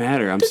doesn't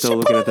matter. I'm still she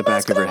looking put at the on the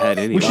back of her head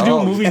anyway. We should do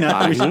a movie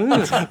now.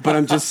 But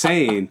I'm just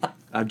saying,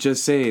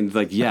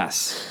 like,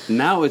 yes.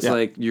 Now it's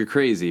like, you're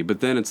crazy. But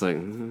then it's like,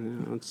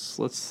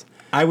 let's.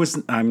 I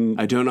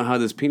don't know how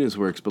this penis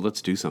works, but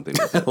let's do something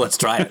with it. Let's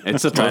try it. It's Try it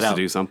supposed to out.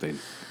 do something.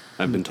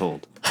 I've been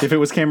told. If it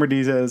was Cameron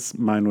Diaz,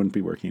 mine wouldn't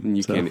be working.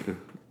 You so. can't.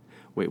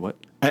 Wait, what?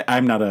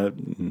 I'm not a.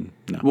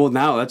 No. Well,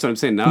 now that's what I'm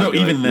saying. Now No, I'd be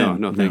even like,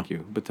 then, No, thank no.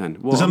 you. But then,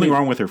 well, There's something I mean,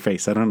 wrong with her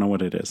face. I don't know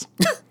what it is.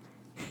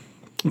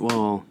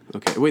 Well,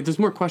 okay. Wait, there's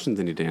more questions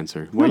I need to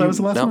answer. No, that was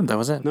the last No, one. that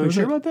was it. No, you was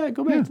sure it. about that?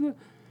 Go back to that.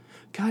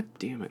 God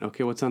damn it.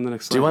 Okay, what's on the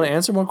next slide? Do you want to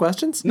answer more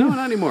questions? No,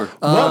 not anymore.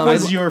 What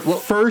was your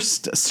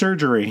first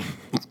surgery?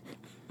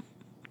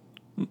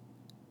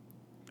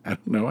 I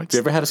don't know. Have you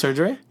ever had a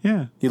surgery?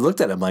 Yeah. You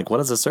looked at him like, what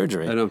is a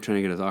surgery? I know I'm trying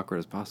to get as awkward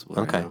as possible.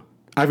 right Okay. now.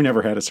 I've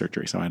never had a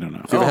surgery, so I don't know.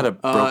 Have you ever had a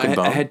broken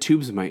bone? I had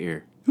tubes in my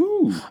ear.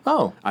 Ooh.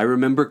 Oh. I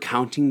remember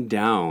counting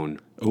down.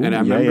 Ooh, and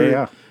I yeah, remember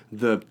yeah.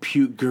 the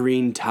puke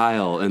green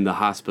tile in the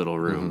hospital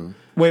room.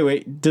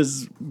 Wait.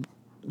 Does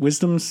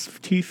wisdom's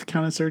teeth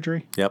count as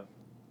surgery? Yep.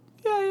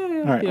 Yeah.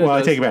 All right. well,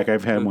 I take it back.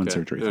 I've had one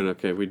surgery.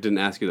 Okay, we didn't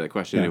ask you that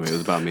question anyway. It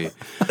was about me.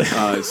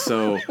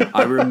 So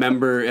I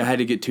remember I had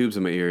to get tubes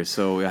in my ears,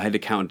 so I had to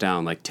count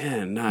down like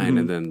 10, 9,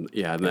 and then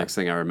the next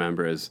thing I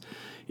remember is,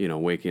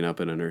 waking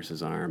up in a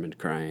nurse's arm and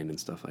crying and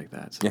stuff like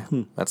that. So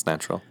Yeah, that's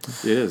natural.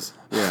 it is.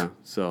 Yeah.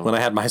 So When I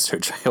had my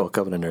surgery, I woke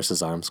up in a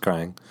nurse's arms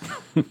crying.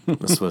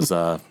 This was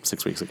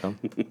 6 weeks ago.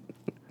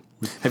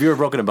 Have you ever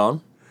broken a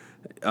bone?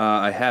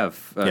 I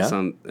have. Yeah?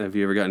 Have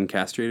you ever gotten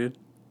castrated?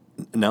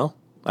 No,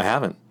 I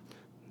haven't.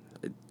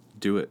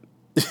 Do it.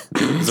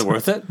 Is it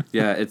worth it?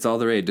 Yeah, it's all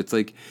the rage. It's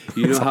like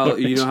you know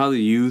how the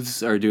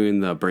youths are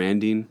doing the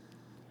branding.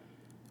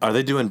 Are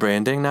they doing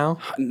branding now?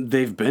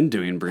 They've been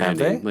doing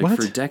branding they? like What?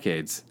 for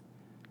decades.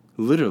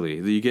 Literally,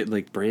 you get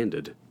like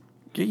branded.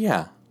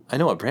 Yeah, I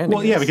know what branding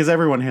Well, is. yeah, because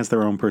everyone has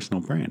their own personal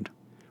brand.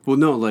 Well,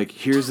 no, like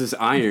here's this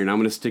iron. I'm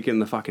gonna stick it in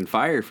the fucking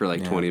fire for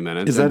like 20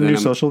 minutes. Is that a and new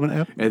then social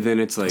app? And then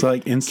it's like, So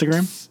like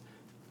Instagram?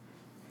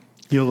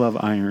 You'll love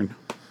iron.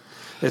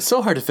 It's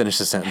so hard to finish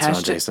a sentence now,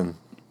 Hashtag- Jason.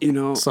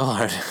 so So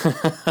hard.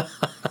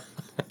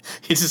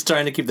 He's just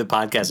trying to keep the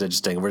podcast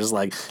interesting. We're just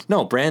like,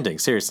 no, branding,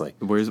 seriously.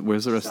 where's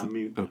the rest? on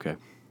mute. Okay,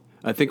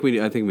 I think we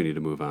need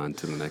to move on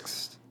to the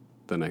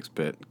next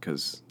bit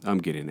because I'm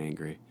getting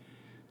angry.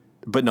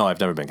 But no, I've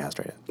never been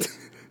castrated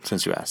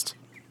since you asked.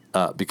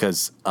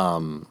 Because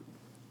once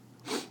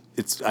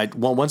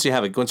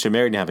you're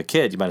married and you have a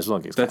kid, you might as well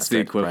get That's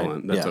the castrated,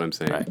 equivalent. right? That's what I'm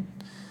saying. Right.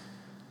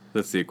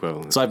 That's the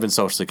equivalent. So I've been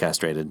socially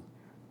castrated.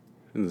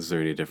 Is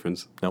there any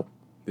difference? Nope.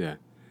 Yeah.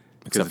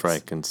 Except for I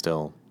it's- can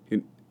still,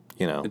 it-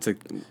 you It's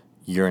like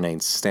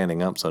urinate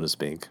standing up, so to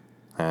speak.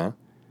 Huh?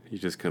 you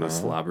just kind of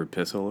slobber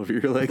piss all over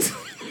your legs.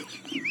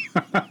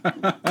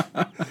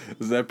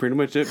 Is that pretty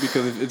much it?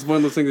 Because it's one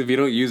of those things. If you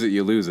don't use it,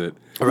 you lose it.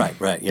 Right,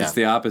 yeah. It's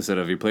the opposite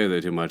of you play with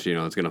it too much.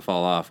 It's going to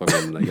fall off. I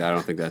mean, like I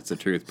don't think that's the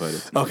truth, but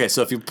it's, Okay,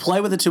 so if you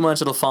play with it too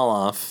much, it'll fall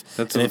off.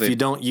 That's and what if they- you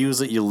don't use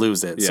it, you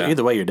lose it. So Yeah.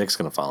 either way, your dick's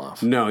going to fall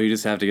off. no, you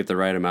just have to get the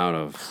right amount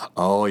of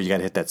Oh, you got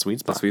to hit that sweet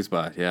spot. sweet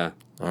spot. Yeah.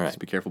 All right. Just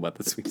be careful about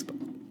the sweet spot.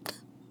 I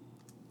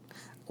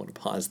want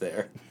to pause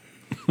there.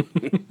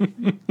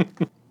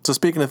 So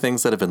speaking of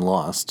things that have been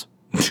lost,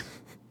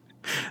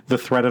 the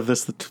thread of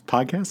this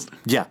podcast?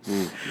 Yeah.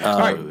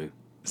 Absolutely.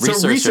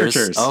 So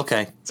researchers.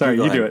 Okay. Sorry,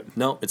 go you do ahead. it.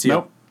 No, it's you.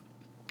 Nope.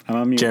 I'm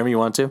on mute. Jeremy, you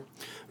want to?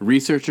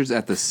 Researchers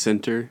at the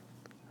Center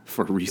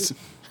for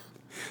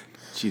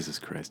Jesus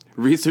Christ.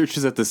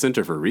 Researchers at the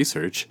Center for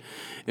Research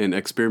in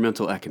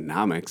Experimental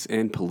Economics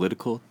and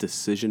Political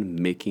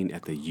Decision Making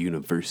at the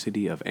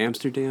University of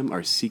Amsterdam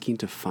are seeking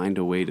to find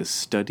a way to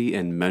study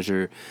and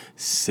measure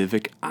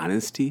civic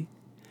honesty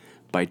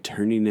by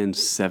turning in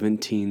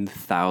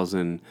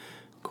 17,000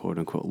 quote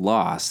unquote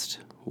lost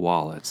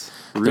wallets.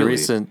 Really? The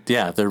recent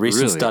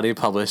Really? study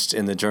published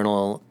in the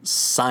journal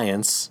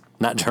Science,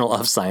 not Journal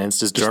of Science,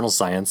 just Journal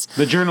Science.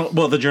 The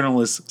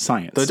journal is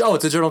Science.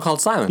 It's a journal called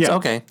Science. Yeah.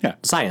 Okay. Yeah.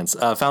 Science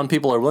found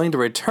people are willing to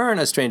return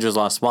a stranger's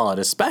lost wallet,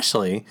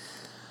 especially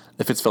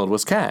if it's filled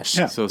with cash.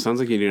 Yeah. So it sounds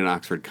like you need an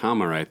Oxford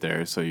comma right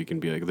there so you can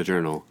be like the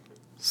journal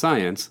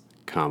Science,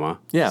 comma.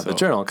 Yeah, So the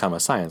journal,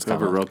 Science,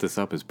 whoever wrote this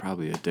up is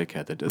probably a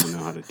dickhead that doesn't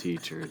know how to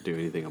teach or do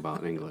anything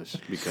about English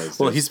because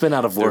Well, he's been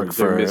out of work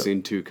they're for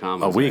missing two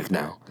commas a week right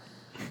there. now.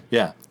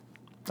 Yeah.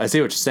 I see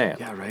what you're saying.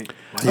 Yeah, right.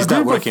 He's a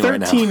not group working of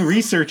right 13 now.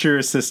 research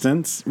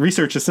assistants,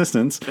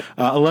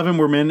 11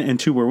 were men and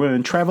 2 were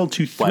women, traveled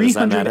to Why does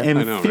that matter? 350.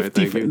 I know, right?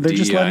 Thank you,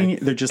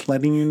 They're just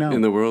letting you know.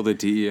 In the world of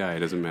DEI, it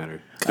doesn't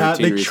matter.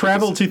 They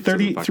traveled to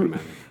 30.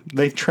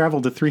 They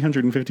traveled to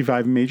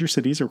 355 major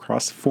cities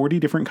across 40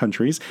 different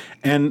countries,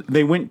 and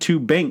they went to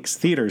banks,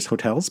 theaters,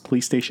 hotels,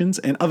 police stations,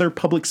 and other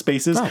public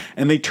spaces,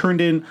 and they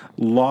turned in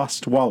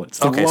lost wallets.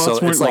 The Okay, wallets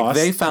so weren't it's like lost.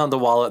 they found the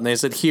wallet and they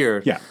said,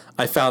 "Here, Yeah.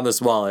 I found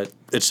this wallet.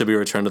 It should be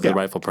returned to the Yeah.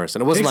 rightful person."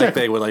 It wasn't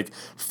Exactly. like they would like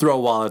throw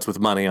wallets with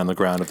money on the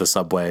ground at the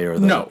subway or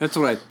the No. That's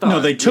what I thought.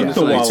 No, they took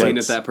the like, wallets. saying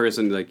that that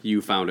person, like,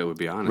 you found it would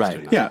be honest. Right.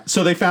 Or not. Yeah,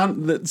 so they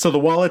found the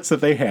wallets that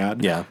they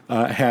had Yeah.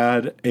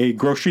 had a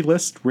grocery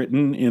list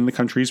written in the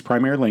country's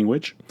primary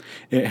language.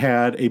 It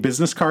had a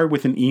business card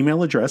with an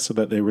email address so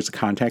that there was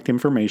contact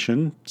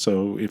information.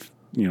 So if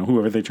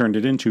whoever they turned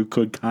it into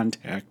could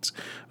contact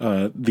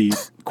the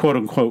quote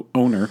unquote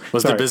owner.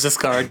 Was Sorry. the business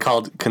card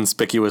called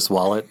Conspicuous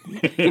Wallet?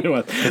 It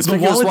was. The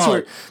Conspicuous wallets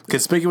Wallet. were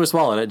Conspicuous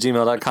Wallet at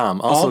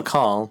gmail.com. Also All-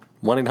 call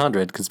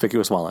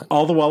 1-800-Conspicuous Wallet.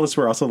 all the wallets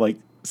were also like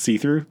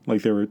see-through,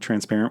 like they were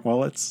transparent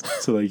wallets,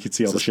 so that you could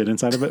see all the shit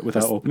inside of it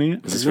without opening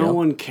it. this No real?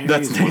 one carries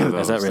That's- one of is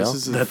those. that real?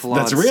 This is a That's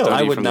flawed real. study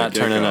I would from not the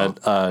turn in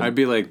get-go. a- I'd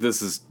be like,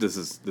 this is a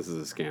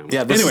scam.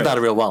 Yeah, this Anyway. is not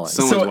a real wallet.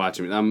 Someone's So-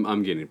 watching me.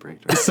 I'm getting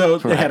pranked. Right? So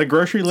they had a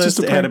grocery list, just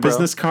a it had a prank, bro.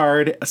 business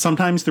card.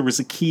 Sometimes there was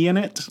a key in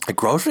it. A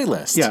grocery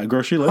list. Yeah, a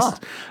grocery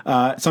list.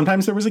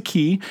 Sometimes there was a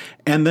key,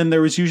 and then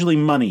there was usually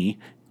money.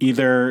 They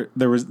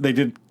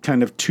did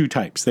kind of 2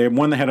 types. They had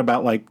one that had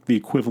about like the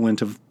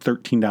equivalent of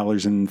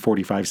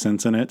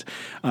 $13.45 in it,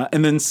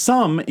 and then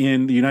some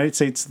in the United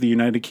States, the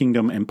United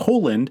Kingdom, and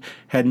Poland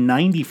had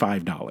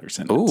 $95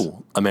 in it.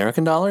 Ooh,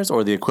 American dollars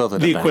or the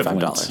equivalent The of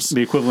equivalent. $95?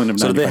 The equivalent of $95.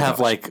 So do they have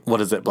like,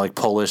 what is it, like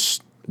Polish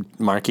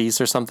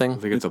markies or something? I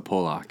think it's a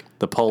Polak.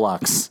 The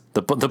Polacks.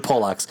 The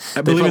Polacks.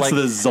 I believe it's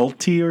the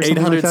Zolty or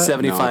something like that.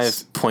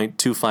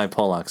 875.25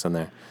 Polacks in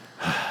there.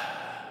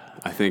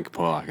 I think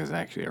Polak is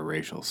actually a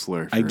racial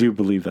slur. I do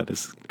believe that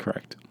is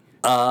correct.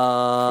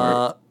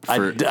 I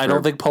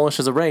don't think Polish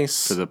is a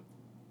race. For the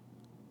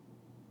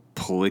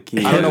Policky.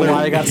 I don't know Hitler-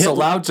 why I got so Hitler-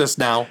 loud just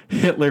now.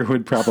 Hitler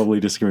would probably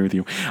disagree with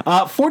you.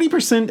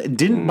 40%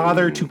 didn't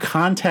bother to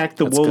contact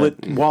the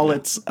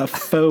wallet's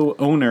faux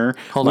owner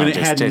Hold when on, it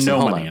had Jason, no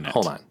hold money on, in it.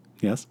 hold on.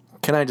 Yes.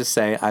 Can I just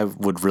say I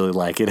would really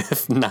like it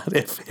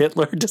if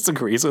Hitler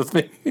disagrees with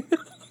me?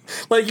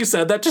 Like you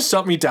said, that just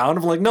shut me down.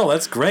 I'm like, no,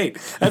 that's great.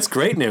 That's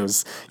great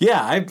news. Yeah,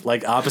 I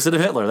like opposite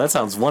of Hitler. That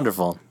sounds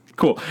wonderful.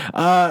 Cool.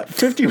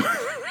 50.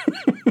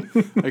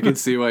 I can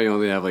see why you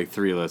only have like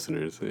 3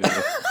 listeners.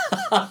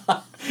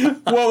 Yeah.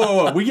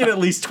 Whoa. We get at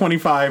least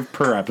 25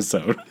 per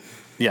episode.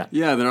 Yeah.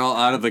 Yeah, they're all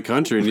out of the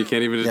country, and you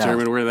can't even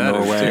determine where that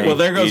is. Norway, too. Well,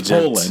 there goes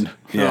Egypt. Poland.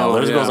 Yeah, Oh,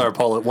 there goes yeah. our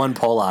one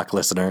Polak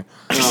listener.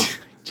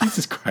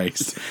 Jesus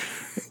Christ.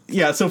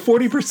 Yeah, so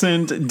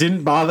 40%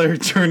 didn't bother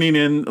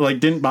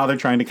didn't bother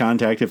trying to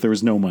contact if there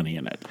was no money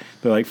in it.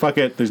 They're like, fuck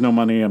it, there's no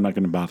money, I'm not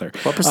going to bother.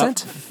 What percent?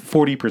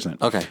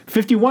 40%. Okay.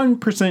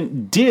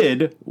 51%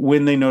 did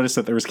when they noticed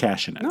that there was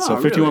cash in it. So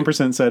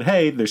 51% said,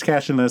 hey, there's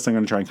cash in this, I'm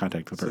going to try and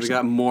contact the person. They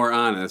got more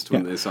honest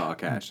when they saw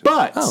cash.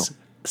 But Oh.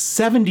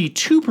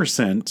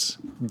 72%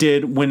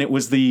 did when it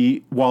was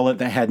the wallet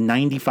that had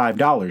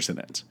 $95 in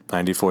it.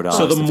 $94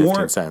 So the and more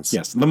 15 cents.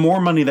 yes, the more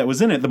money that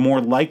was in it, the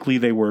more likely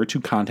they were to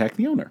contact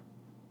the owner.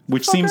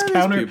 Which seems are these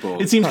counter.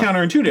 people? It seems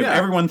counterintuitive. Yeah.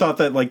 Everyone thought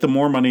that like the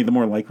more money, the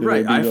more likely.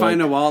 Right, they'd be I find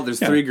like, a wallet,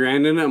 there's $3,000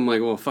 in it, I'm like,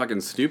 well,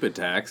 fucking stupid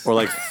tax. Or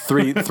like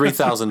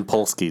 3,000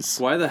 Polskis.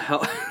 Why the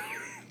hell?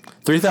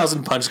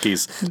 3,000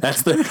 punchkis.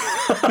 That's the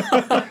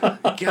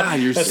God,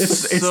 you're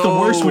It's the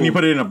worst when you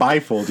put it in a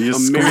bifold. You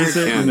just squeeze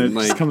it and it American,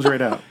 just like- comes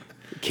right out.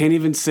 Can't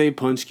even say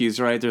punchkis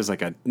right. There's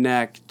like a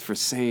neck for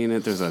saying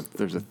it. There's a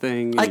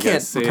thing. I You gotta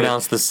can't say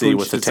pronounce it. the C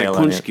with the It's like tail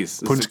on it.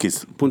 punchkis.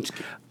 Punchkis.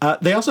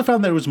 Punchki. They also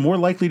found that it was more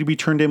likely to be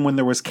turned in when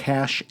there was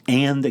cash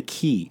and a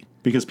key.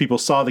 Because people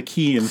saw the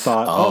key and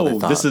thought, they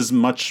thought, this is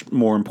much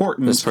more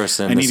important. this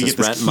person, I need this to is get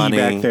this rent key money."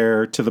 back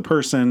there to the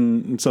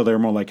person. And so they're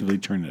more likely to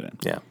turn it in.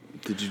 Yeah.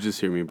 Did you just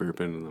hear me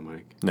burping in the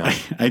mic? No.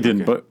 I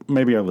didn't, but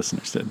maybe our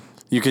listeners did.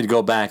 You could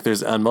go back.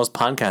 There's on most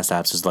podcast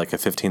apps. There's like a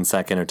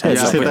 15-second or 10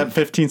 Just hit second.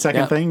 that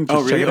 15-second thing.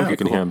 Just check it out. You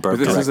can hear him burp But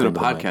this directly isn't a into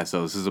the mic. podcast,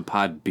 though. This is a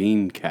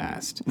Podbean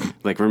cast.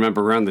 Like,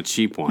 remember, we're on the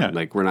cheap one. Yeah.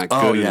 Like, we're not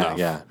Oh good yeah, enough.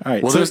 yeah. All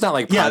right. Well, there's not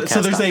like podcast.com.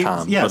 so there's a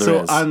or there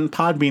so is. on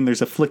Podbean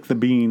there's a flick the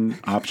bean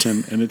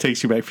option, and it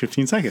takes you back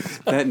 15 seconds.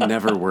 That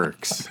never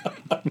works.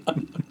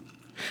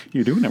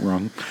 You're doing it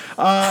wrong.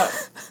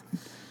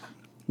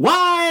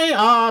 Why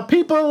are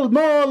people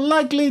more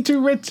likely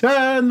to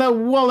return the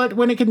wallet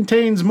when it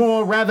contains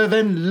more rather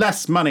than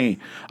less money?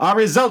 Our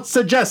results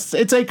suggest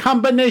it's a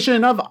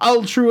combination of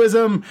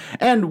altruism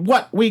and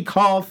what we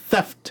call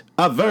theft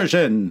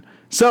aversion.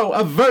 So,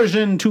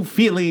 aversion to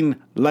feeling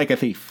like a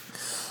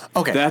thief.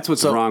 Okay, That's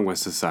what's wrong with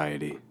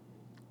society.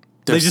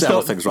 There's just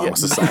several don't- things wrong with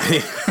society,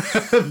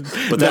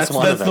 but that's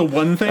one of the them.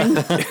 one thing.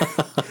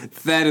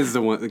 That is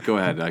the one. Go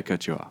ahead. I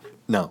cut you off.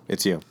 No,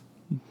 it's you.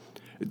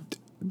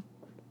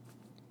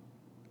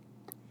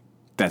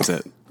 That's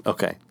it.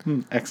 Okay.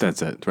 Excellent.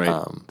 That's it.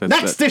 Right.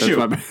 Next issue.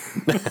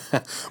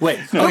 Wait.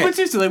 No, Okay. but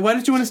seriously, like, why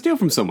did you want to steal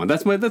from someone?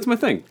 That's my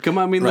thing. Come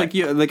on, I mean, Right.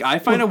 like I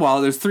find a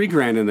wallet. There's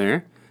 $3,000 in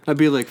there. I'd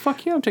be like,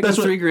 fuck yeah, I'm taking That's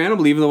the what- $3,000. I'm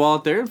leaving the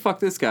wallet there.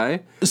 Fuck this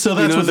guy. So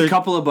that's you know, what there's a they're-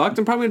 couple of bucks.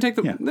 I'm probably gonna take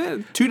the Yeah.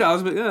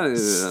 $2, but I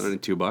don't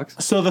need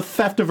 $2. So the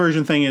theft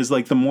aversion thing is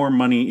like the more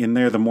money in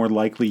there, the more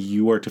likely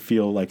you are to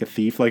feel like a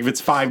thief. Like if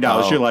it's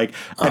 $5, you're like,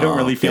 I don't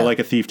really feel yeah. like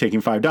a thief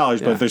taking $5.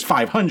 But Yeah. if there's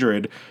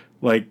 500,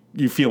 like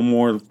you feel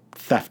more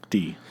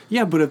thefty.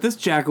 Yeah, but if this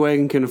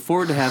jackwagon can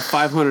afford to have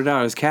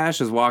 $500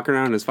 cash is walking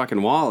around in his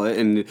fucking wallet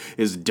and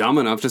is dumb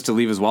enough just to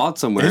leave his wallet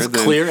somewhere, His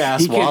then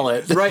clear-ass he can-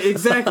 wallet. right?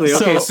 Exactly.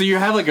 Okay, So- so you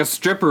have like a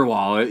stripper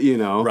wallet, you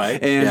know,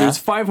 Right, And yeah. there's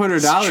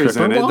 $500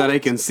 Stripper in it that wallet? I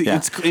can see. Yeah.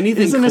 It's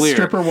anything Isn't clear. a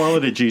stripper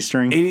wallet a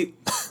G-string? Any-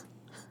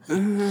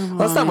 Well,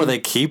 that's not where they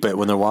keep it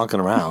when they're walking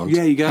around.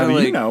 yeah, you gotta How do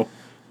like. you know?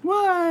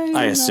 Why?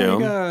 I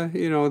assume.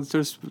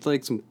 There's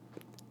like some.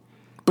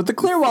 But the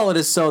clear wallet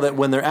is so that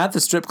when they're at the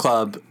strip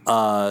club,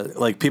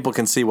 like people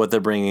can see what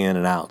they're bringing in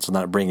and out, so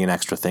not bringing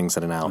extra things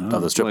in and out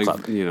of the strip Like, club.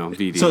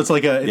 VD. So it's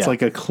like Yeah.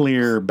 a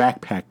clear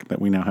backpack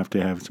that we now have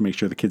to make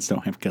sure the kids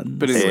don't have guns.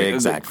 But anyway,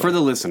 Exactly. for the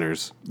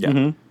listeners,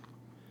 Yeah.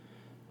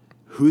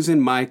 who's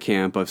in my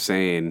camp of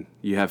saying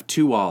you have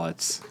 2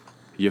 wallets,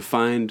 you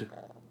find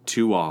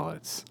 2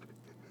 wallets.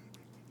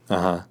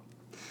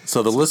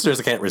 So the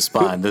listeners can't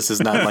respond. This is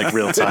not like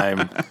real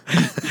time.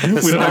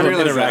 This is don't not have an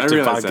I interactive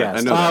realize that. podcast.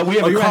 I know that. we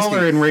have a you're caller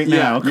asking- in right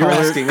now. you're Caller,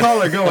 asking-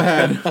 caller, go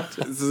ahead.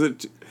 This is a-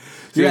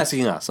 You're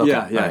asking us. Okay.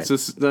 yeah, yeah. all right.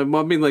 So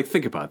I mean, like,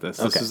 think about this.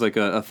 This Okay. is like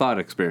a thought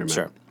experiment.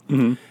 Sure.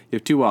 You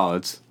have 2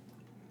 wallets.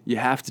 You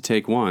have to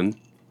take one.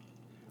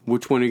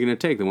 Which one are you going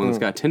to take? The one that's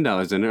got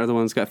 $10 in it, or the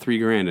one that's got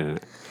 $3,000 in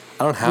it?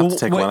 I don't have to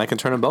take wait. one. I can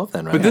turn them both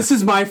in, right? But this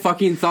is my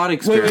fucking thought Wait,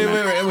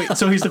 experiment. wait.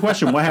 So here's the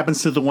question: what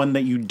happens to the one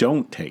that you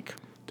don't take?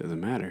 Doesn't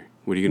matter.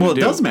 What are you going Well, to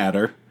it do? does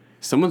matter.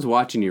 Someone's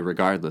watching you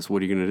regardless.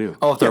 What are you going to do?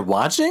 Oh, if they're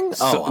watching?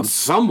 Oh,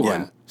 Someone.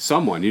 yeah.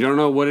 Someone. You don't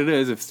know what it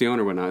is, if it's the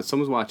owner or whatnot.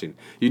 Someone's watching.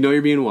 You know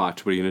you're being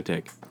watched. What are you going to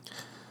take?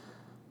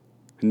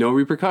 No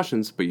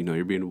repercussions, but you know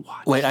you're being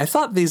watched. Wait, I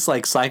thought these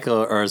like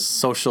psycho or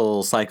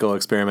social psycho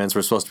experiments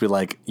were supposed to be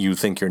like you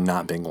think you're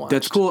not being watched.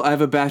 That's cool. I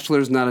have a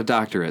bachelor's, not a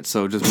doctorate,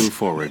 so just move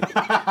forward.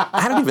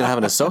 I don't even have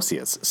an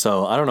associate's,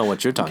 so I don't know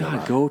what you're talking God,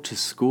 about. go to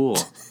school.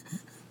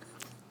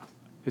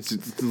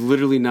 It's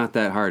literally not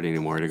that hard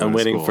anymore to go I'm to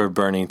waiting school. for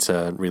Bernie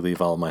to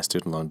relieve all of my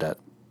student loan debt.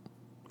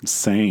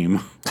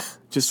 Same.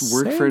 Just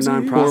work for a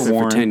Samesies. nonprofit Or for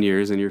Warren. 10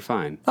 years and you're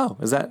fine. Oh,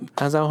 is that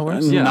how it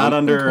works? Yeah, Not I'm-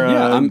 under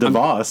I'm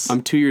DeVos.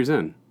 I'm 2 years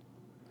in.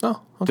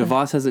 Oh, okay.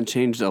 DeVos hasn't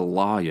changed a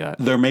law yet.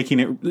 They're making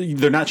it.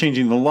 They're not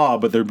changing the law,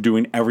 but they're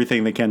doing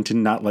everything they can to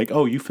not like.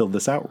 Oh, you filled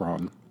this out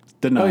wrong.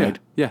 Denied.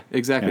 Yeah,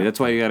 exactly. Yeah. That's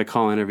why you got to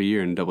call in every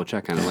year and double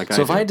check on it. Like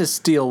So if do. I had to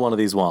steal one of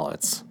these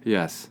wallets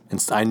yes,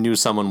 and I knew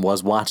someone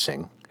was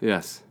watching,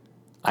 yes,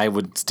 I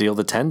would steal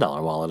the $10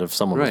 wallet if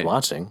someone was Right.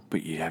 watching.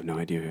 but you have no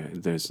idea.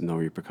 There's no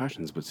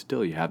repercussions, but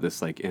still, you have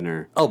this like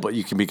inner. Oh, but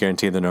you can be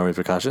guaranteed there are no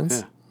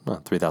repercussions? Yeah.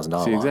 Oh,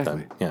 $3,000 See, wallet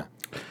exactly. then. Yeah.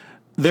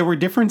 There were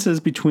differences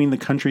between the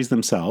countries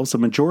themselves. A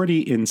majority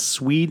in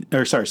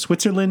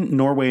Switzerland,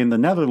 Norway, and the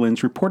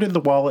Netherlands reported the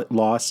wallet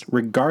lost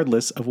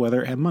regardless of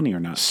whether it had money or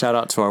not. Shout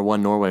out to our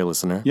one Norway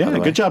listener. by Yeah, the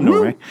way. good job,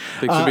 Norway.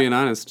 Thanks for being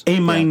honest. A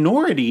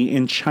minority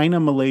in China,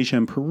 Malaysia,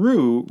 and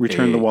Peru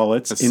returned A- the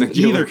wallets a in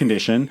singular. either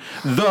condition,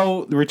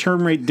 though the return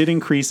rate did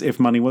increase if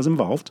money was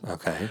involved.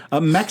 Okay.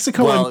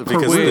 Mexico Well, and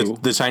because Peru.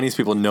 the Chinese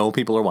people know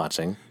people are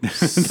watching.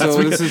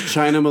 So this is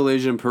China,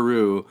 Malaysia, and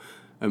Peru.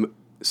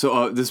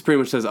 This pretty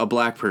much says a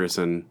black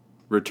person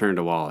returned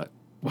a wallet.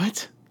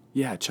 What?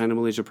 Yeah, China,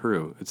 Malaysia,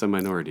 Peru. It's a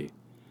minority.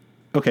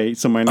 Okay,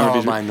 so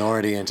minorities.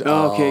 Minority. And,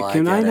 Okay,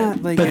 can I get it.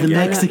 not like? But the can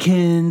I not-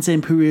 Mexicans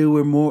and Peru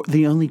were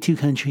the only 2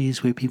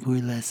 countries where people were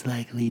less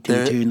likely to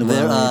return the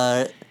There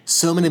wallet. are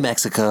so many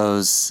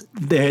Mexicos,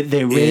 They're in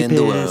the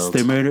rapists, world.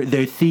 they're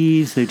they're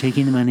thieves, they're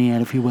taking the money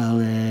out of your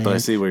wallet. but I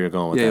see where you're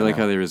going with Yeah, that. like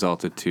now. how they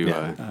resulted to.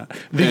 The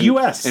and-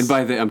 U.S. And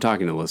by I'm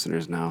talking to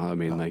listeners now. I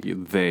mean, like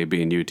they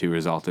being you two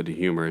resulted to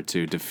humor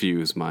to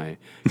diffuse my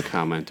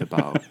comment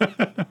about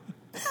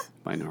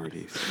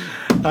minorities.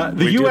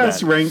 The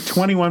U.S. ranked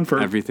 21 for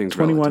Everything's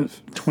 21st.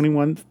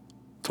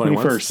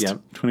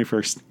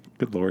 21st.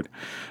 Good Lord.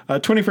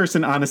 21st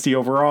in honesty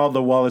overall.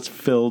 The wallets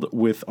filled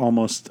with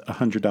almost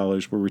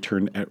 $100 were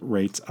returned at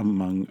rates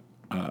among...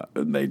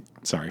 The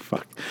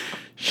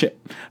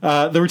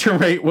return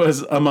rate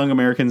was among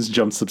Americans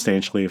jumped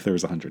substantially if there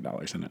was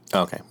 $100 in it.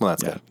 Okay, well,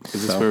 that's good.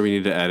 Is this where we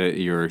need to edit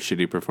your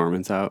shitty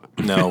performance out?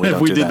 No, we don't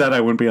If we do did that, I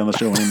wouldn't be on the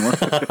show anymore.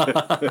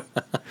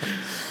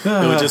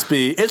 It would just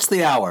be, it's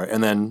the hour,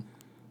 and then,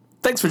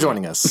 thanks for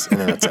joining us, and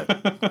then that's it.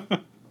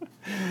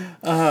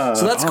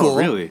 So that's cool.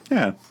 Really?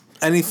 Yeah.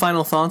 Any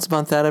final thoughts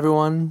about that,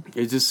 everyone?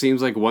 It just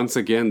seems like once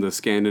again the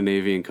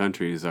Scandinavian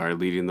countries are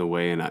leading the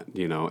way in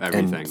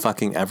everything. And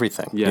fucking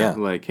everything. Yeah,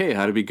 like, hey,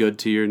 how to be good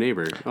to your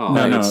neighbor. Oh,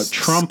 No.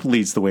 Trump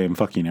leads the way in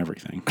fucking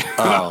everything.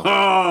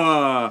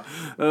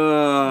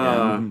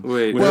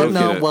 Wait.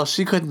 Well,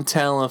 she couldn't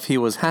tell if he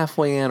was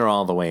halfway in or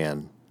all the way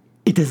in.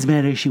 It doesn't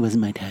matter. She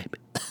wasn't my type.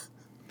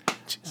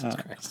 Jesus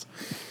Christ.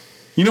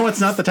 You know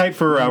what's not the type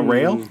for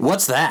rail?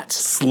 What's that?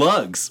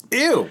 Slugs.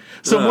 Ew.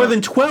 So more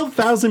than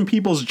 12,000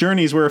 people's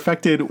journeys were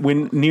affected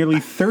when nearly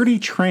 30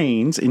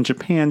 trains in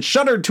Japan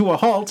shuddered to a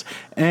halt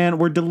and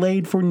were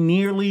delayed for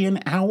nearly an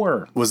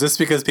hour. Was this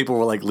because people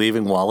were like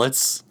leaving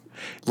wallets?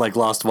 Like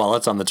lost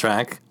wallets on the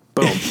track?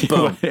 Boom,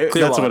 boom. Clear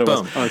That's wallet, what it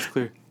was. boom. Oh, it's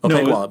clear.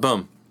 Opaque No, wallet,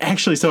 boom.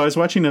 Actually, so I was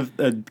watching a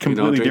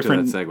completely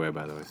different... that segue,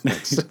 by the way.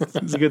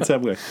 It's a good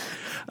segue.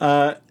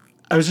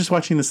 I was just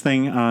watching this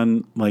thing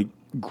on like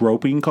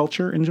groping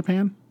culture in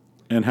Japan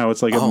and how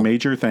it's like a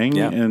major thing.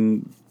 Yeah.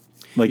 And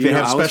like they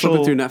have I was special...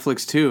 flipping through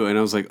Netflix too, and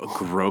I was like,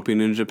 groping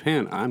in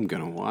Japan. I'm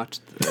going to watch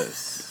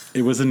this.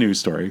 It was a news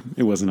story.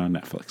 It wasn't on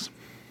Netflix.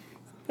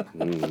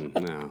 No,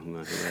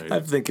 not right. I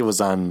think it was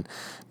on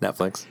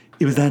Netflix.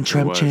 It was on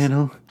Trump was.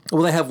 Channel.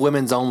 Well, they have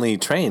women's only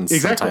trains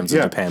sometimes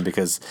in Japan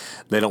because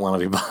they don't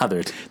want to be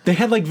bothered. They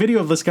had like video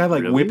of this guy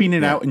like Really? whipping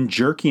it out and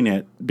jerking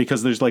it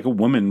because there's like a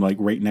woman like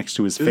right next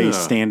to his face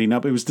Ugh. standing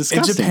up. It was In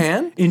disgusting.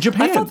 Japan? In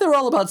Japan. I thought they were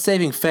all about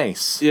saving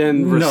face.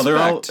 In No, they're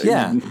all... respect.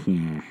 Yeah.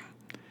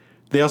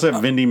 They also have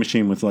a vending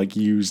machine with like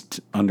used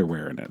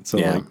underwear in it. So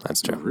Yeah, like,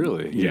 that's true.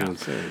 Really? You Yeah. don't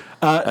say.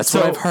 That's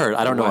what I've heard.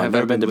 I don't know. Why I've have I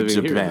never been to living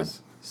here Japan. this so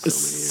many years?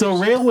 So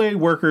railway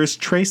workers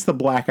traced the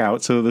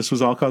blackout. So this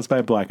was all caused by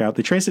a blackout.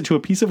 They traced it to a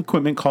piece of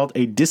equipment called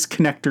a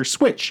disconnector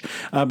switch.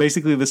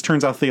 Basically, this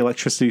turns off the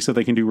electricity so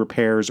they can do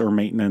repairs or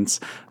maintenance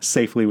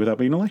safely without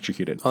being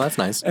electrocuted. Oh, that's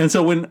nice. And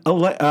so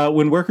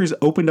when workers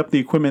opened up the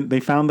equipment, they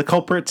found the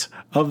culprit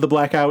of the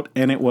blackout,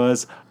 and it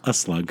was a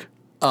slug.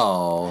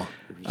 Oh.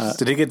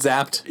 Did he get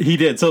zapped? He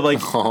did. So like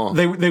Oh.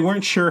 they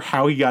weren't sure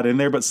how he got in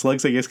there, but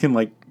slugs I guess can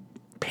like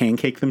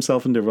pancake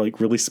themselves into like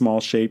really small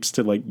shapes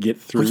to like get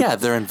through. Well, yeah,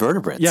 they're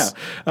invertebrates.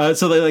 Yeah.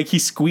 So they like he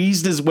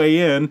squeezed his way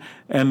in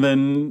and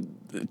then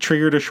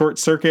triggered a short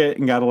circuit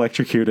and got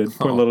electrocuted.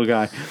 Poor little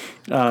guy.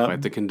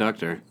 Quite the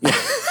conductor.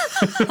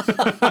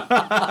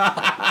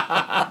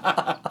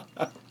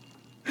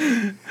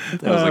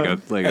 That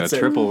was like a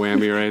triple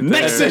whammy right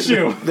there. Next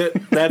issue.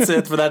 That's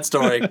it for that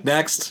story.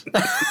 Next.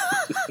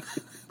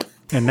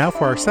 And now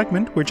for our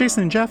segment where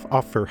Jason and Jeff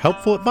offer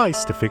helpful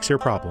advice to fix your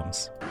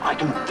problems. I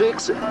can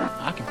fix it.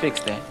 I can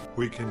fix that.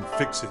 We can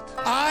fix it.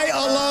 I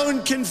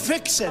alone can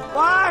fix it.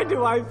 Why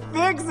do I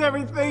fix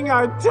everything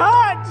I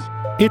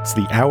touch? It's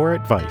the Hour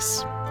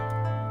Advice.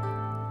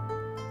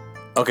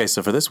 Okay,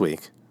 so for this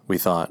week, we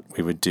thought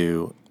we would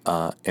do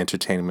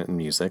entertainment and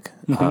music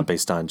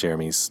based on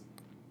Jeremy's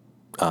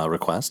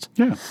request.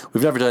 Yeah.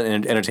 We've never done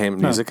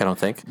entertainment music, I don't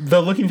think. Though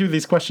looking through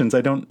these questions,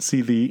 I don't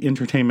see the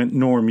entertainment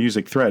nor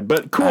music thread.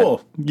 But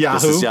cool. Yahoo.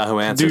 This is Yahoo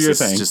Answers. Do your This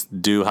thing. is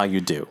just do how you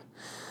do.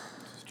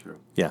 It's true.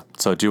 Yeah.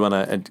 So do you want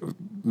to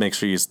make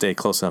sure you stay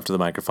close enough to the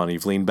microphone?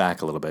 You've leaned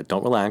back a little bit.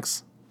 Don't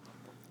relax.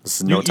 This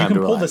is no you time can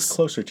to pull relax. this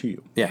closer to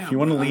you. Yeah. If you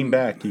want to lean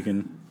back, you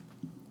can.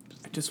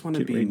 I just want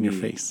to Get be right in your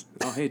me. face.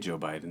 Oh, hey, Joe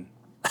Biden.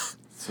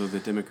 So the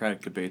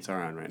Democratic debates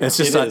are on right now. It's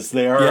just It is.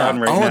 They are on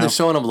right oh, now. they're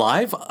showing them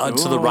live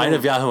to the right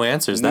of Yahoo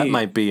Answers. That Neat.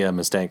 might be a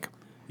mistake.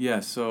 Yeah,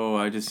 so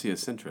I just see a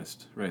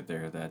centrist right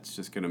there that's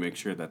just going to make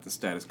sure that the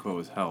status quo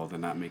is held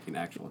and not making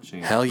actual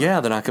changes. Hell yeah,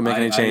 they're not going to make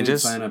any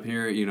changes. I didn't sign up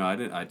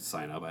here. I'd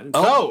sign up. I didn't.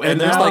 Oh,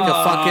 and there's like a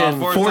fucking...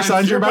 Four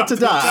signs you're about to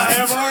die.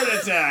 have a heart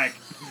attack.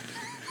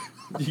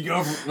 You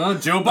go. Well,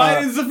 Joe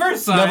Biden's the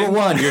first sign. Number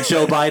one, you're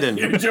Joe Biden.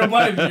 You're Joe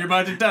Biden. You're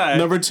about to die.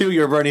 Number two,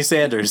 you're Bernie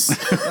Sanders.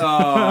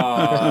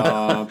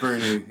 Oh,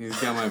 Bernie, he's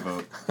got my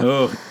vote.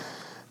 Oh,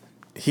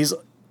 He's...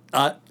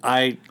 I'm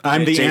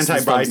the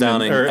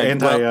anti-Biden or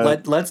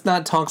anti. let's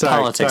not talk Sorry,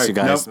 politics, you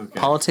guys. nope. Okay.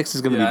 Politics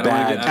is going to Yeah, I be don't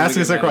wanna bad. get- I don't Ask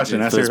wanna us a get question.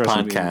 mad Ask at us a this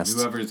question. podcast.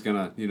 Whoever's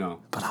gonna,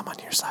 But I'm on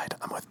your side.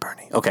 I'm with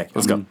Bernie. Okay,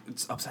 let's go.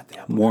 it's upset the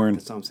apple. cart. Warren.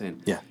 That's all I'm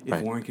saying. Yeah, If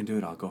right. Warren can do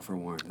it, I'll go for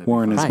Warren. That'd be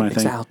Warren fine. is my Right,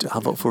 thing. exactly. I'll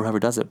vote for whoever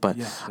does it. But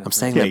Yeah, I'm that's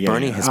saying right. that Yeah,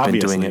 Bernie yeah, has been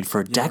doing obviously. it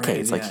for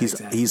decades. Yeah, Like he's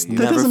exactly.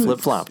 never doesn't-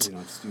 flip flopped.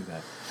 Just do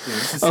that. Yeah,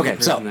 this is the Okay,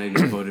 same so- person I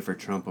just voted for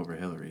Trump over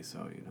Hillary,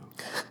 so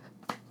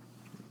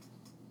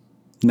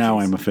Now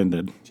I'm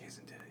offended.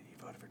 Jason did it. He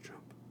voted for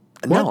Trump.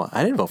 No,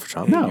 I didn't vote for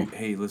Trump. No.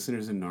 Hey,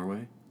 listeners in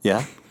Norway,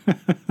 Yeah.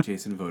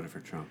 Jason voted for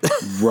Trump.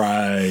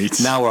 Right.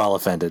 Now we're all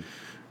offended.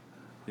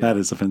 That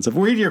is offensive.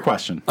 Read your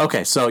question.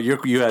 Okay, so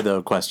you had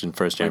the question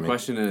first, My Jeremy.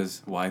 question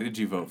is, why did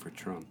you vote for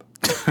Trump?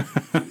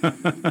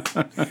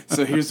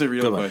 So here's the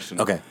real question.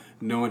 Okay.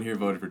 No one here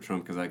voted for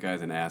Trump because that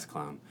guy's an ass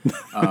clown.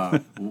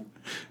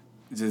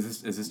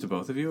 Is this to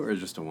both of you or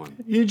just to one?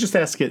 You just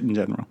ask it in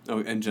general. Oh,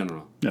 in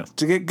general. Yes.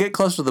 To get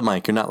closer to the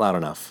mic, you're not loud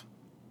enough.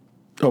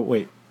 Oh,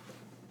 wait.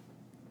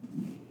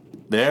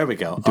 There we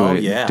go. Do I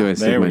There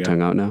stick we my go.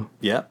 tongue out now?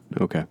 Yep.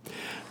 Okay.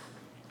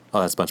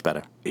 Oh, that's much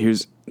better.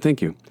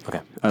 Thank you.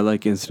 Okay. I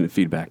like instant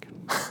feedback.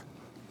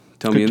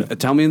 Tell me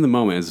in the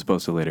moment as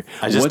opposed to later.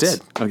 I just did.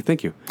 Okay,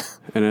 thank you.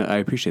 And I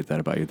appreciate that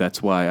about you.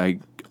 That's why I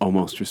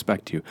almost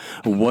respect you.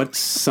 What's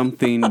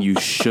something you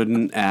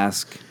shouldn't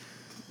ask?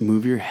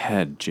 Move your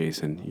head,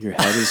 Jason. Your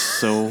head is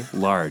so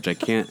large. I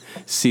can't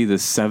see the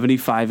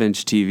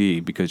 75-inch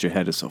TV because your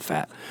head is so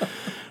fat.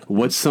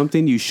 What's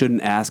something you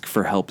shouldn't ask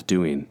for help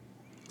doing?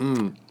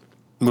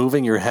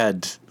 Moving your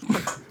head.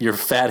 Your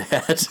fat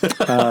head.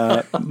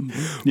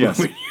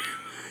 Yes.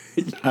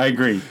 I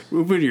agree.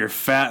 Moving your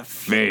fat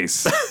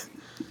face.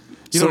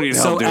 You don't need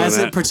help so doing as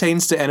that. it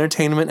pertains to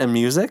entertainment and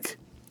music,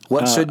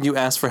 what shouldn't you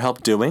ask for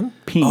help doing?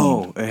 Peen.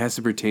 Oh, it has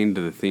to pertain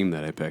to the theme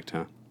that I picked,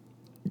 huh?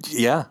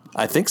 Yeah,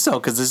 I think so,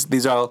 because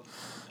these are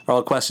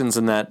all questions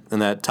in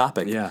that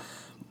topic. Yeah.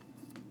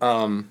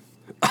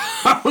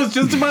 I was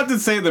just about to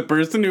say the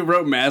person who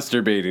wrote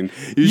masturbating.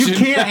 You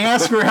can't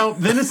ask for help.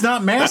 Then it's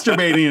not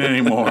masturbating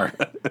anymore.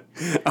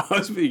 I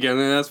was beginning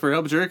to ask for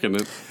help jerking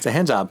it. It's a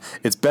hand job.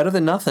 It's better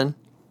than nothing,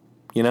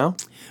 you know?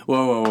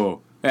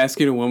 Whoa.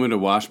 Asking a woman to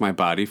wash my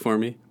body for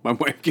me. My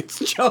wife gets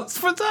jealous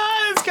for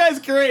that. This guy's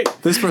great.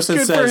 This person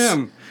Good says for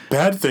him.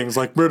 bad things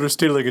like murder,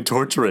 stealing, and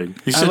torturing.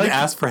 You shouldn't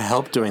ask for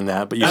help doing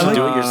that, but you should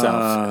do it yourself.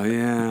 Oh,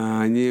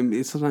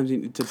 yeah. Sometimes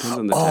it depends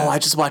on the task. I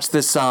just watched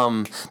this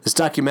this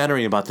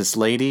documentary about this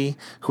lady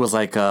who was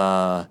like, okay,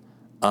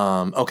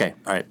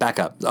 all right, back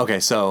up.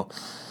 Okay, so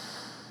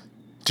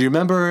do you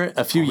remember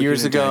a few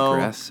years ago?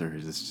 Digress, or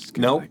is this just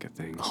kind Nope. of like a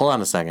thing? Hold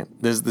on a second.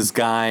 There's this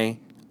guy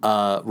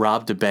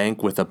robbed a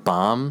bank with a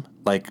bomb,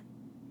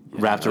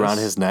 wrapped around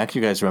his neck.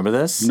 You guys remember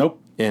this? Nope.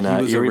 In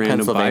He was a Erie, random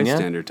Pennsylvania.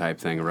 bystander type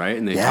thing, right?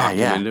 And they Yeah, talked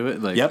yeah. him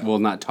into it. Yep. Well,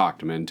 not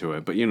talked him into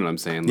it, but you know what I'm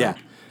saying. Yeah,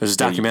 there's a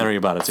documentary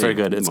about it. It's very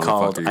good. It's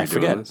called, I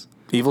forget,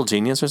 Evil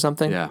Genius or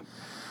something. Yeah.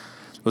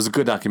 It was a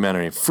good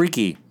documentary.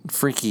 Freaky.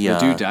 The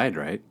dude died,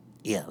 right?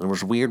 Yeah, there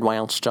was weird,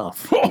 wild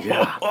stuff.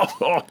 Yeah.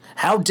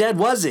 How dead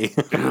was he?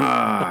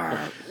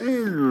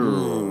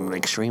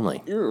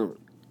 Extremely.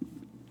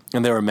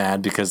 And they were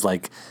mad because,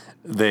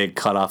 they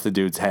cut off the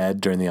dude's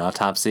head during the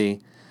autopsy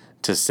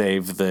to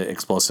save the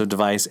explosive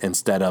device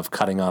instead of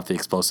cutting off the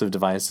explosive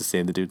device to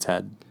save the dude's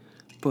head.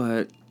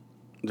 But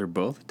they're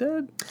both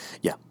dead?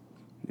 Yeah,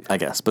 I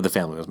guess. But the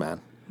family was mad.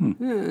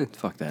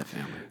 Fuck that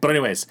family. But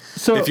anyways,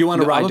 So- if you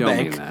want to rob I a don't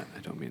bank, mean that. I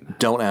don't mean that.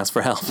 don't ask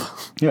for help.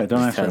 Yeah, don't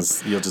ask for help.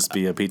 Because you'll just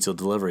be a pizza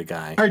delivery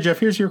guy. All right, Jeff,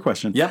 here's your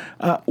question.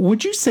 Yep.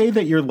 Would you say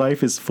that your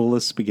life is full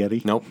of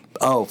spaghetti? Nope.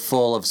 Oh,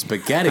 full of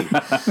spaghetti.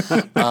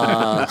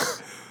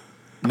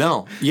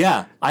 No.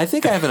 Yeah. I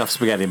think I have enough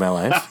spaghetti in my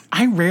life.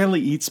 I rarely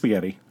eat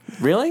spaghetti.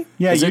 Really?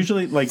 Yeah, Is it-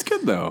 usually It's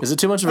good, though. Is it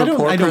too much of I a don't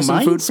poor person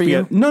mind food for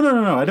you? spaghetti.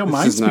 No. I don't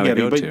mind is not a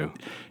spaghetti, but go-to.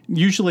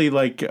 usually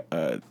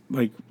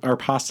our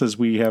pastas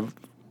we have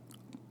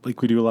we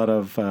do a lot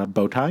of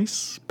bow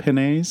ties,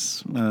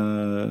 pennes,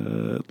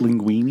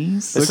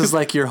 linguinis. This is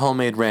like your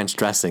homemade ranch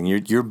dressing.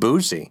 You're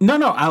bougie. No,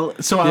 I'll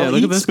Yeah, look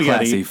eat at this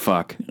spaghetti. classy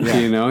fuck.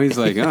 You know, he's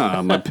like,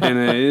 my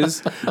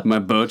pennies, my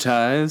bow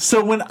ties.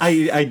 So when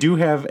I do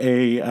have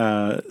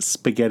a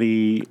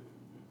spaghetti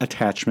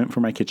attachment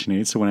for my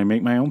KitchenAid, so when I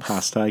make my own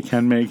pasta, I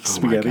can make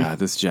spaghetti. Oh my God,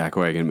 this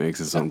jackwagon makes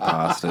his own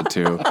pasta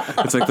too.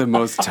 It's like the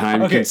most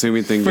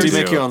time-consuming thing to Do do.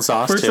 you make your own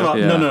sauce First too? of all,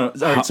 Yeah. no.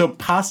 All right, so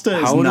pasta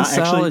is How old not is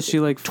Sal? actually... Is she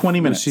like 20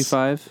 minutes. Is she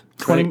 5?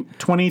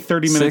 20,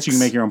 30 minutes, you can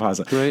make your own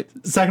pasta. Right.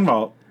 Second of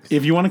all,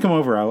 if you want to come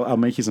over, I'll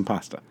make you some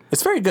pasta.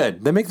 It's very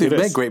good. They make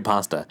is. great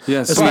pasta.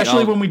 Yes.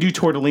 Especially when we do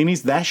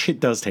tortellinis, that shit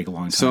does take a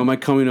long time. So am I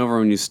coming over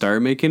when you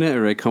start making it,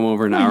 or I come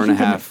over an hour and a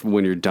half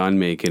when you're done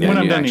making it? when and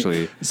I'm you done,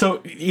 actually, so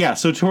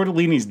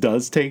tortellinis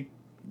does take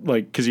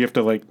because you have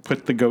to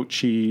put the goat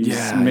cheese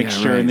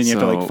mixture right. and then you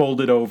have to So- fold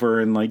it over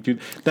and do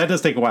that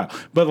does take a while.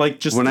 But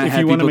just when I if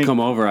have you want to people make come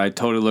over, I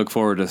totally look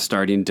forward to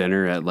starting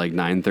dinner at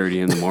 9:30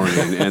 in the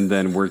morning and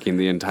then working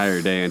the entire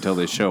day until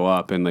they show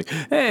up and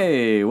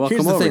hey, welcome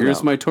Here's the over. thing, Here's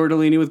though. my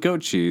tortellini with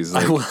goat cheese.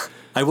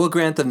 I will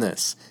grant them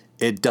this.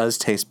 It does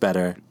taste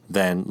better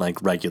than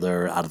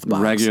regular out of the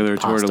box Regular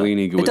pasta.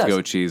 tortellini It with does.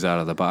 goat cheese out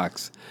of the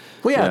box.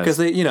 Well, yeah, Yes, because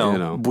they, you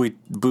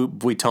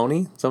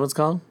buitoni, is that what it's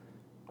called?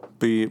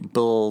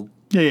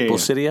 Yeah.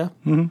 Bullshitia?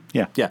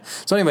 Yeah. Yeah.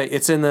 So anyway,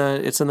 it's in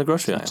the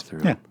grocery aisle.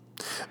 Yeah.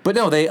 But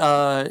no, they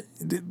have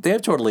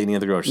tortellini at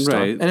the grocery store,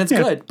 Right. and it's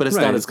Yeah. good, but it's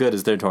Right. not as good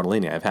as their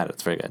tortellini. I've had it;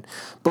 it's very good.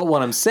 But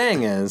what I'm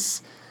saying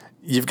is,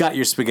 you've got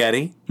your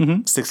spaghetti,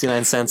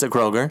 69 cents at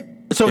Kroger.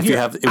 So if here, you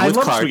have it I with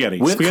love card, spaghetti.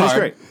 with Spaghetti's card,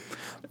 great.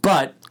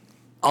 but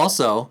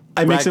also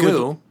I mix it with-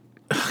 ragu.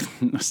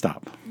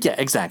 Stop. Yeah,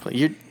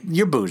 exactly.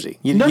 You're bougie.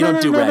 You No, don't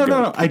do ragu.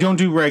 No. I don't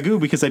do ragu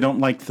because I don't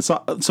like the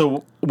sauce.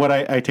 So what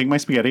I take my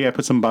spaghetti, I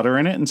put some butter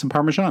in it and some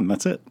Parmesan.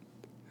 That's it.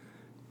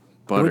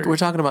 butter. We're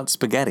talking about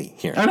spaghetti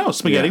here. I know,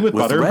 spaghetti with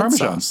With butter and red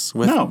Parmesan.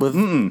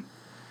 sauce.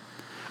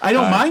 I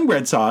don't mind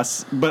red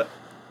sauce, but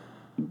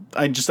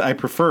I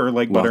prefer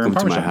like butter and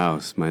Welcome to Parmesan. my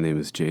house. My name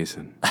is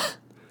Jason.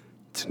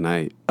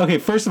 Tonight. Okay,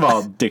 first of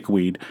all,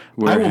 dickweed,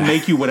 I will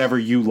make you whatever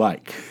you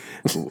like.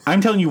 I'm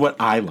telling you what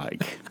I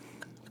like.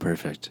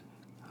 Perfect.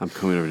 I'm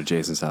coming over to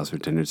Jason's house for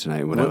dinner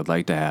tonight. What I would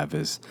like to have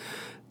is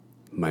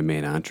my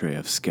main entree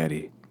of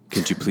sketty.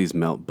 Could you please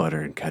melt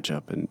butter and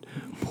ketchup and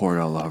pour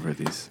it all over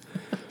these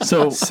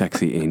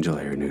sexy angel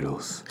hair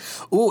noodles?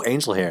 Ooh,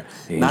 angel hair.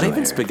 Not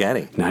even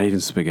spaghetti. Not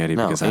even spaghetti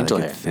No, because I angel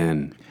like hair. it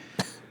thin.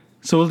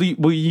 So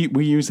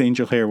we use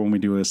angel hair when we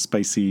do a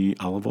spicy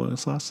olive oil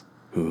sauce.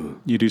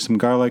 Ooh. You do some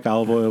garlic,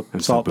 olive oil,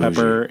 salt, so bougie.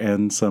 pepper,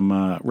 and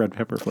some red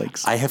pepper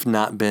flakes. I have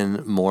not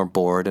been more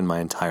bored in my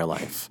entire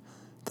life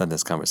than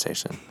this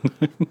conversation.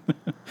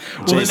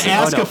 Well, then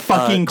ask a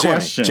fucking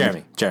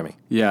question. Jeremy.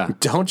 Yeah.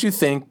 Don't you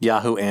think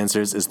Yahoo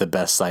Answers is the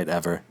best site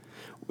ever?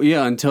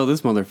 Yeah, until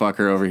this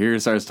motherfucker over here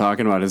starts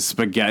talking about his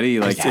spaghetti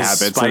His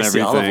habits and spicy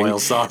everything. olive oil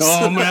sauce.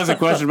 Oh, I'm gonna ask a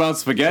question about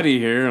spaghetti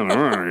here.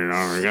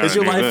 Is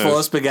your life full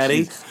of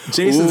spaghetti?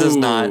 Jason's is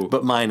not,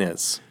 but mine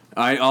is.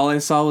 All I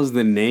saw was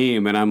the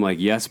name, and I'm like,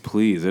 yes,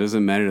 please. It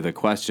doesn't matter the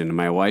question.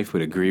 My wife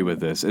would agree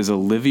with this. Is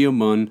Olivia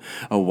Munn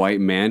a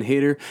white man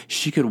hater?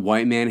 She could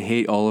white man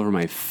hate all over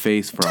my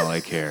face for all I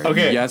care.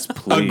 Okay, Yes,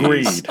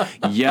 please. agreed.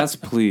 Yes,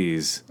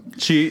 please.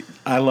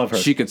 I love her.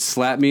 She could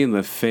slap me in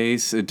the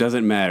face. It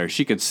doesn't matter.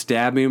 She could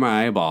stab me in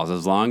my eyeballs.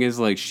 As long as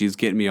like she's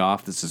getting me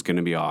off, this is going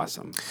to be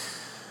awesome.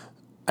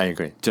 I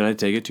agree. Did I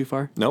take it too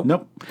far?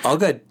 Nope. All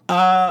good.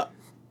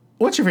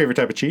 What's your favorite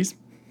type of cheese?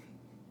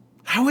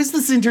 How is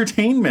this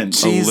entertainment?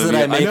 Cheese that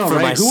I make know, for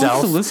right? Who wants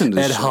myself to listen to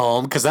this at shit?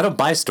 home because I don't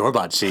buy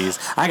store-bought cheese.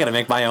 I got to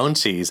make my own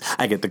cheese.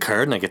 I get the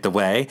curd and I get the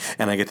whey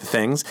and I get the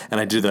things and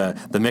I do the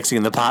mixing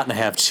in the pot and I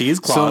have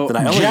cheesecloth So, and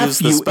I only Jeff, use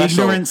the you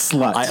special. ignorant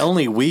slut. I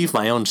only weave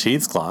my own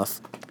cheesecloth.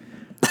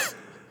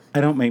 I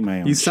don't make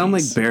my own. You sound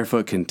like cheese.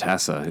 Barefoot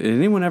Contessa. Did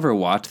anyone ever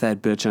watch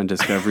that bitch on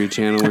Discovery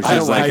Channel where I she's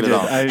don't like, like it at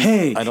all.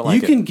 hey, I don't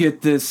like you it. can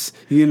get this,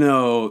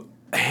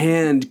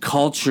 hand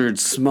cultured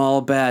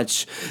small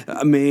batch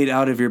made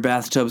out of your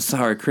bathtub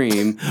sour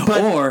cream,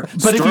 or but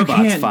if you store-bought's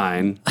can't-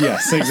 fine.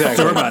 Yes, exactly.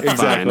 Store-bought's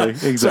exactly.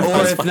 fine. Exactly.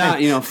 Or if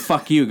not,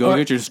 fuck you. Go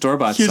get your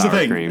store-bought Here's the sour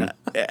thing.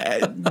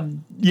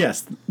 cream.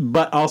 Yes,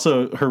 but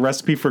also her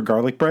recipe for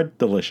garlic bread,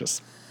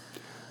 delicious.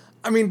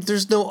 I mean,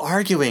 there's no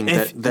arguing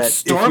that if you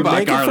Store-bought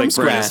make it from garlic bread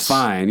scratch, is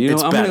fine.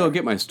 it's I'm going to better. go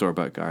get my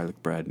store-bought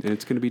garlic bread, and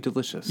it's going to be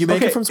delicious. You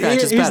make it from scratch,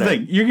 it's here's better. the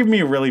thing. You're giving me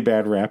a really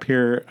bad rap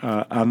here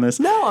on this.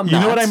 No, I'm You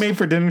know not. what I made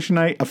for dinner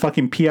tonight? A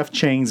fucking P.F.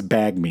 Chang's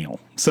bag meal.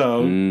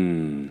 So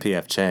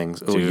P.F.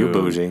 Chang's. Oh, you Dude.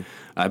 bougie.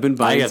 I've been I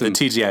buying got some... the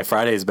TGI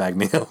Fridays bag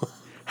meal.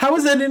 how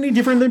is that any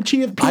different than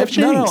P.F. Chang's?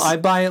 No, I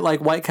buy it like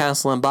White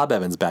Castle and Bob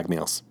Evans bag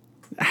meals.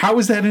 How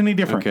is that any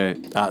different?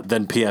 Okay.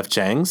 Than P.F.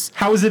 Chang's.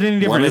 How is it any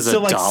different? One It's is still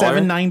like $1.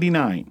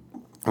 $7.99.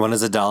 One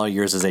is $1,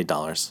 yours is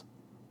 $8.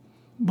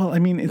 Well, I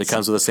mean, It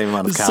comes with the same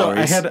amount of So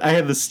calories I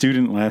had the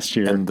student last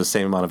year and the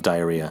same amount of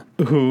diarrhea.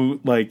 who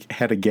like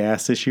had a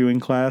gas issue in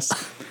class,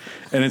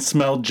 and it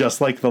smelled just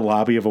like the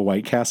lobby of a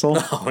White Castle.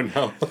 Oh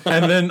no!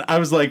 And then I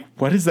was like,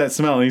 "What is that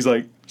smell?" And he's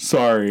like,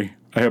 "Sorry,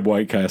 I had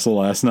White Castle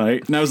last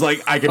night." And I was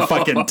like, "I can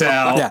fucking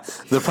tell." Yeah,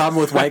 the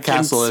problem with White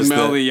Castle is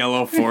smell the that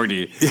yellow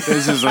 40.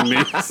 This is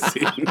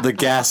amazing. the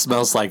gas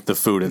smells like the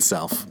food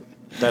itself.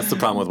 That's the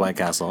problem with White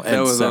Castle. That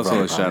was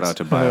also a shout out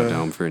to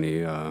Biodome for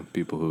any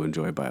people who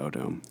enjoy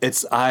Biodome.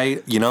 It's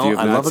I you have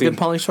love not a good seen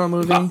Pauly Shore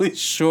movie. Pauly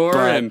Shore,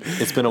 But and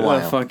it's been a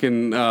while.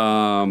 Fucking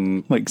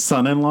Like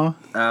son-in-law.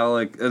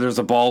 Alec. There's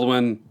a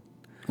Baldwin.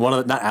 One of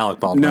the, not Alec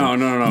Baldwin.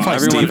 No. Fuck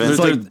Everyone, Steven. It's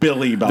like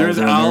Billy Baldwin. There's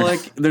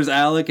Alec. There's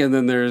Alec, and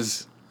then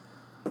there's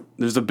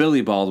a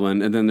Billy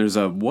Baldwin, and then there's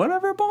a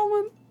whatever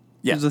Baldwin.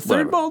 Yeah, There's a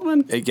third whatever.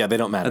 Baldwin. Yeah, they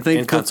don't matter. I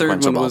think the third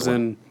Inconsequential one was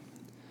Baldwin. in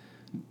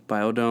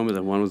Biodome, and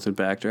then one was in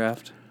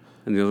Backdraft,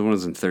 and the other one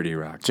was in 30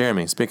 Rock.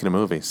 Jeremy, speaking of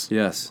movies,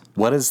 Yes.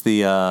 what is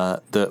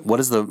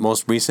the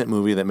most recent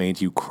movie that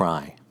made you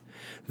cry?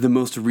 The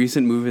most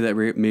recent movie that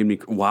made me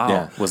wow.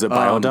 Yeah, was it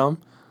Biodome?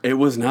 It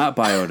was not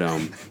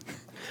Biodome.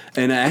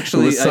 And It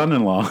actually, was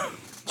son-in-law.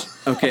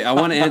 okay, I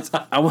want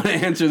to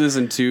answer this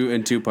in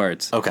two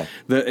parts. Okay.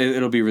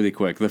 It'll be really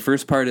quick. The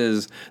first part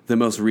is the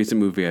most recent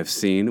movie I've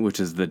seen, which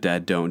is The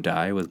Dead Don't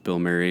Die with Bill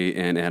Murray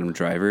and Adam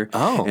Driver.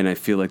 Oh. And I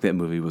feel like that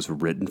movie was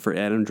written for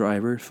Adam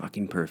Driver.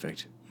 Fucking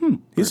perfect.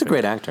 He's a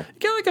great actor.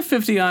 Get like a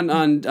 50 on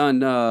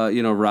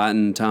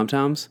Rotten Tom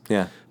Toms.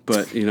 Yeah.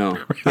 But Yeah,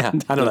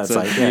 I know that it's a-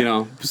 site.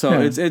 Yeah. So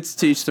it's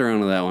to each their own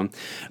with that one.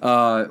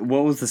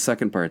 What was the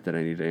second part that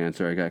I need to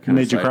answer? I got kind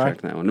of Made you cry?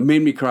 sidetracked on that one. It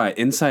made me cry.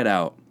 Inside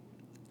Out.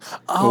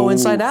 Oh,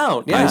 Inside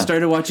Out. Yeah. I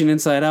started watching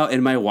Inside Out,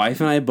 and my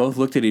wife and I both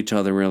looked at each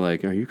other. And we were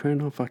like, "Are you crying?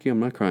 No, fuck you, I'm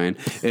not crying."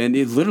 And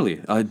it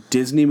literally a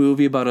Disney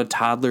movie about a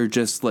toddler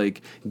just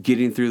like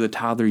getting through the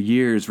toddler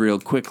years real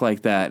quick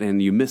like that,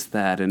 and you miss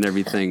that and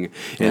everything.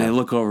 And I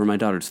look over, my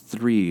daughter's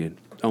 3.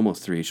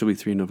 Almost 3. She'll be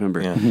 3 in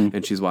November. Yeah.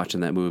 And she's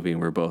watching that movie,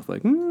 and we're both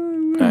like,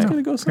 it's going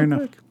to go so Fair enough.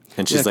 quick.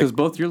 And Yeah, she's because like,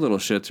 both your little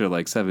shits are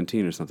like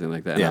 17 or something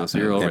like that Yeah, now. So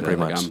you're yeah, over pretty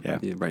there. Like,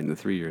 much. I'm right in the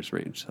 3 years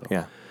range. So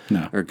yeah.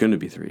 No, or going to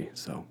be 3.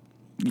 So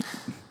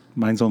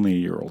mine's only a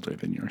year older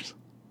than yours.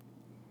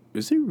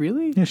 is it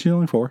really? Yeah, she's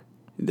only 4.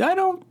 I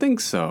don't think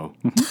so.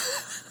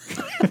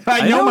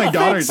 I know my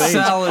daughter's age.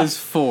 Sal is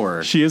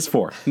 4. She is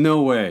 4.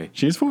 No way.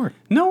 She is 4.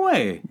 No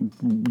way.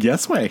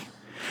 Yes way.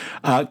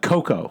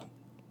 Coco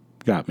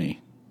got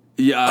me.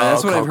 Yeah,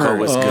 that's what I've Coco heard.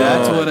 was good.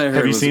 That's what I heard.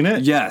 Have you seen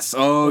it? Yes.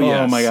 Oh, yes.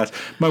 Oh my gosh.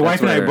 My wife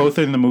and what I I are heard. both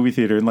in the movie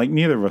theater, and like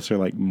neither of us are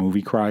like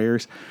movie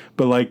criers,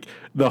 but like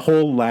the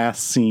whole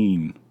last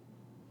scene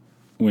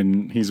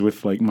when he's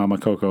with like Mama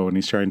Coco and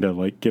he's trying to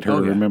like get her Oh,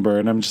 to yeah. remember,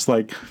 and I'm just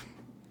like,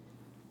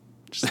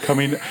 just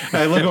coming. And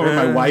I look over,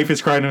 my wife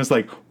is crying, and I was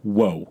like,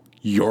 whoa.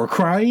 You're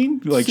crying?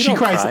 Like You she don't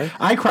cries. cry.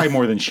 I cry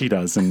more than she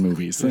does in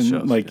movies. And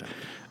shows, like,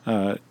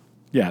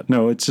 yeah,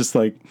 no, it's just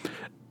like,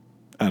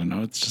 I don't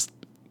know. It's just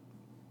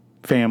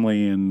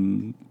family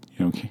and,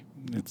 you know,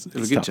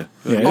 it'll get you.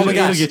 Yeah, Oh my it'll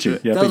gosh. get you.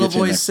 Yeah, The it'll little get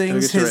you in boy there.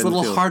 sings get you right his in the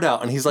little field. heart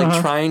out, and he's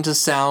like trying to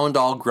sound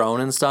all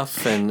grown and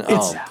stuff. And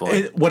oh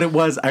boy, What it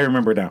was, I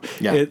remember now.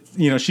 Yeah.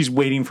 You know, she's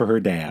waiting for her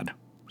dad.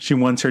 She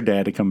wants her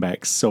dad to come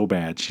back so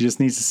bad. She just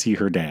needs to see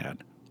her dad.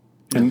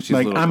 And she's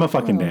like, little. I'm a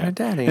fucking Oh, dad. her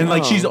daddy, and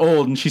like, oh. she's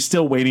old and she's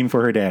still waiting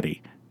for her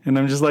daddy. And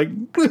I'm just like,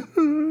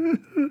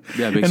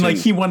 Yeah, and like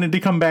he wanted to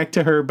come back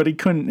to her, but he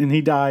couldn't, and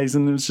he dies.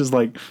 And it was just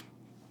like,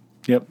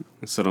 yep.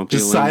 So don't be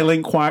Just a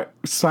limb.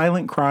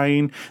 silent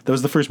crying. That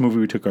was the first movie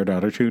we took our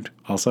daughter to.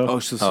 Also, Oh,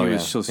 so she Oh, was. yeah.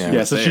 So she Yeah. was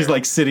yeah. So she's there.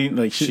 like sitting,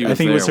 like She I was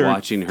think there it was her.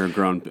 watching her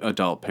grown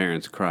adult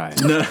parents cry.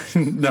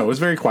 No, it was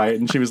very quiet,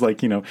 and she was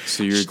like, you know,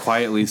 So you're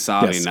quietly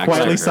sobbing yes, next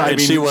quietly to her. sobbing.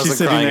 she wasn't she's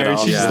sitting crying at there.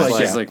 all. She's Yeah, just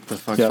like, she's yeah. like, the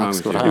fuck's Yeah. wrong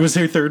with you? It was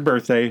her 3rd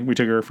birthday. We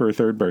took her for her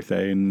 3rd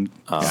birthday, and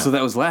So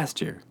that was last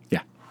year.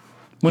 yeah.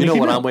 you it know came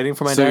what out. I'm waiting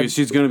for my So dad?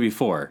 she's going to be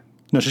 4.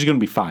 No, she's going to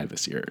be 5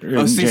 this year.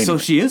 Oh, see, so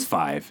she is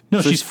 5. No,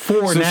 so she's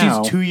 4 so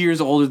now. she's 2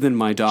 years older than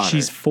my daughter.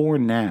 She's 4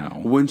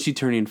 now. When's she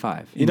turning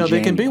 5? You know,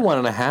 they can be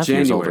January. 1.5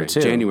 years older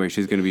too. January,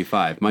 she's going to be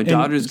 5. My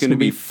daughter's it's going to gonna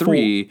be be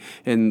 3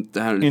 in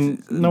the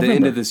end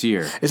November. of this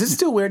year. Is it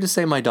still weird to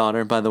say my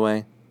daughter? By the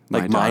way,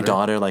 like My my daughter?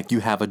 daughter, like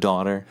you have a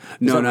daughter. Is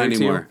No, that not weird to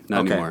you? anymore.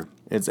 Not Okay. anymore.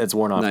 It's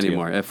worn off Not to you.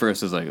 anymore. At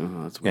first, it's like, oh,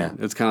 that's weird.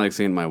 Yeah. It's kind of like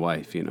saying my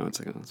wife. You know, it's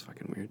like, oh, that's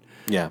fucking weird.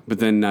 Yeah. But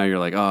then now you're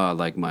like, oh,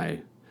 like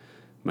my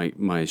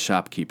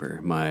shopkeeper,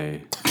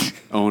 my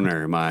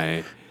owner,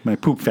 my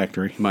poop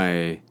factory.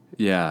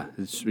 yeah.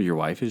 Your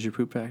wife is your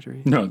poop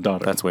factory. No,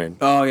 daughter. That's weird.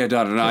 Oh yeah,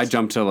 daughter. No, I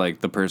jumped to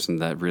like the person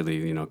that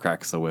really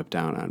cracks the whip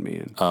down on me,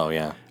 and Oh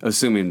yeah.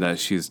 assuming that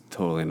she's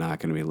totally not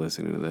going to be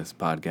listening to this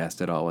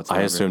podcast at all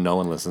whatsoever. I assume no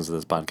one listens to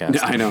this podcast.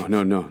 I know,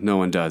 no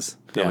one does.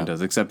 No Yeah. one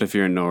does, except if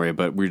you're in Norway.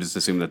 But we just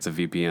assume that's a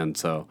VPN.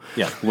 So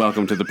Yeah.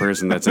 welcome to the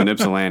person that's in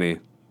Ypsilanti,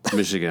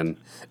 Michigan.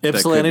 That could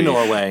Ypsilanti, be-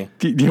 Norway.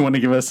 Do you want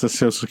to give us the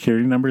social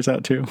security numbers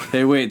out too?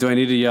 Hey, wait, do I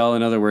need to yell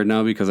another word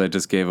now because I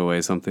just gave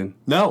away something?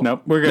 No.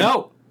 Nope, we're good.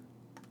 No.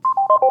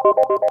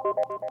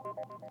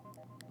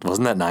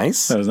 Wasn't that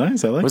nice? That was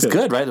nice. I liked It was it.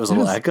 good, right? There was a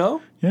little Yes.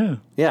 echo. Yeah.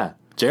 Yeah.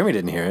 Jeremy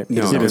didn't hear it. He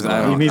No, just it did was- his I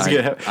own. don't- He needs to I-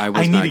 get. I was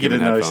I need not to get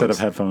given another set headphones. of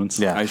headphones.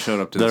 Yeah. I showed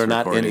up to They're this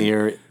not recording.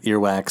 in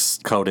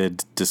earwax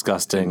coated,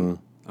 disgusting.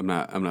 I'm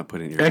not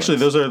putting earbuds. Actually,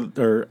 those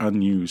are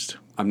unused.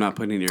 I'm not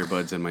putting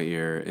earbuds in my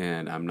ear,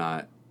 and I'm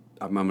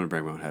going to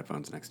bring my own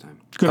headphones next time.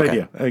 Good Okay.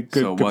 idea. Good,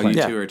 So good while plan. you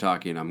Yeah. two are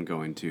talking, I'm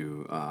going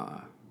to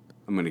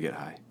get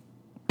high.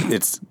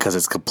 It's because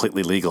it's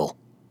completely legal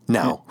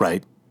now,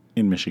 right?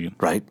 in Michigan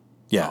Right?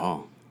 Yeah.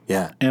 Oh,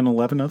 Yeah. and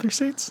 11 other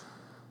states.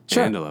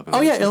 Sure. and 11.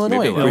 Oh, yeah, Maybe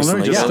Illinois 11.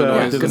 recently. just, yeah.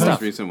 Illinois did is the the most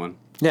stuff. recent one.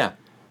 Yeah.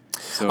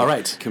 So, All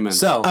right. commence.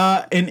 So,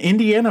 An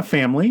Indiana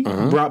family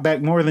brought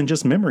back more than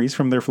just memories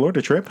from their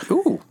Florida trip.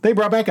 Ooh. They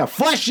brought back a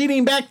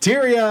flesh-eating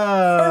bacteria.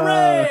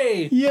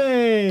 Hooray!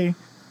 Yay!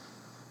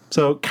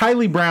 So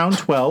Kylie Brown,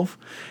 12,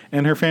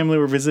 and her family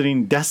were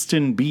visiting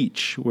Destin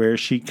Beach, where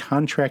she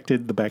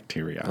contracted the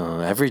bacteria.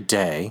 every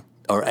day,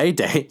 or a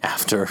day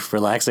after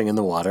relaxing in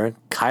the water,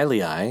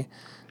 Kylie,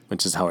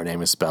 which is how her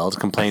name is spelled,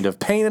 complained of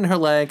pain in her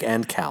leg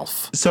and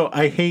calf. So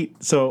I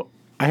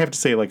have to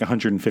say like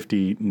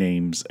 150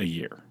 names a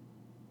year.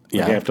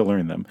 Yeah. I have to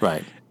learn them.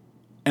 Right.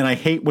 And I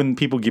hate when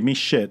people give me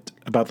shit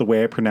about the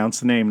way I pronounce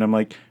the name, and I'm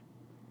like,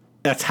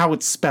 that's how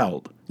it's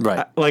spelled.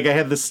 Right. I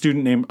had this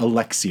student named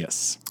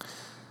Alexius.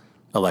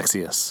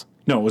 Alexius.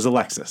 No, it was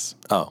Alexis.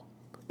 Oh.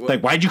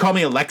 Like, why'd you call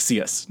me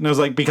Alexius? And I was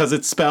like, because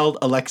it's spelled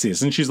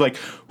Alexius. And she's like,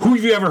 who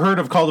have you ever heard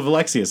of called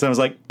Alexius? And I was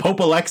like, Pope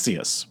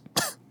Alexius.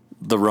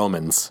 The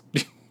Romans.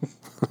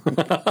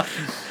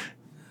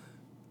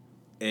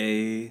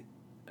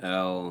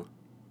 ALEXI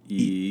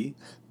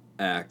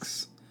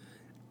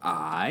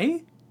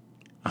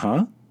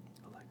Huh?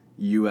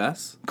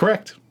 US.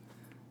 Correct.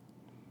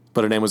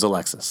 But her name was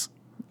Alexis.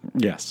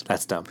 Yes.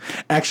 That's dumb.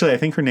 Actually, I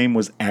think her name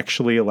was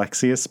actually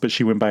Alexius, but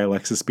she went by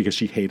Alexis because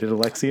she hated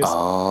Alexius.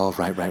 Oh,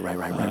 right.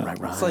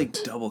 It's like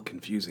double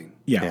confusing.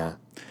 Yeah.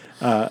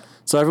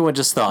 So everyone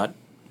just thought,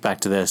 back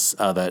to this,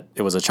 that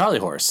it was a Charlie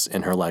horse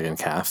in her leg and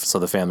calf. So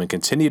the family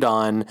continued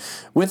on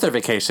with their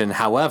vacation.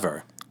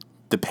 However,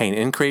 The pain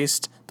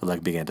increased, the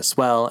leg began to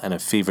swell, and a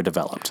fever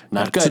developed.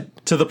 Not good.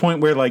 To the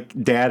point where like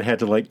Dad had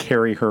to like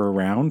carry her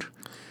around.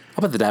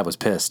 I bet the dad was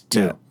pissed too,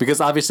 Yeah.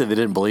 because obviously they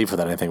didn't believe her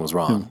that anything was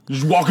wrong.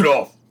 Just walk it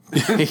off.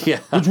 Yeah,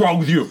 What's wrong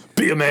with you?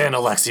 be a man,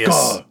 Alexius,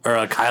 God. or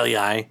Kylie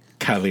I.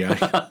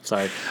 Kylie.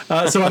 Sorry.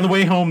 So on the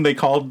way home, they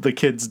called the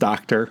kid's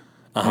doctor.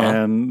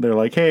 And they're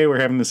like, hey, we're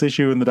having this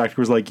issue. And the doctor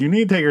was like, you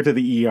need to take her to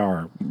the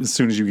ER as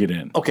soon as you get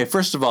in. Okay,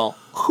 first of all,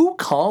 who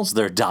calls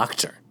their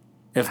doctor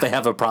if they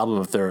have a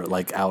problem if they're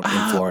like out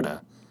in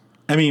Florida?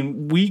 I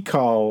mean, we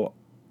call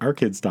our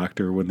kid's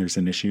doctor when there's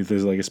an issue.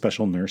 There's like a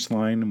special nurse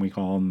line, and we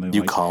call them.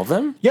 You call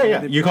them?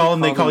 Yeah. You call them,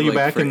 they call you like,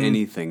 back. for and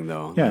anything,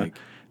 though. Yeah. Like,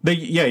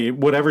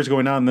 Whatever's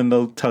going on, then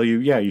they'll tell you,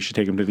 you should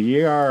take him to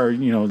the ER.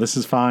 Or, this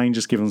is fine.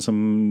 Just give him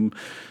some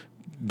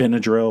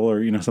Benadryl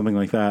or, something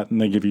like that. And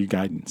they give you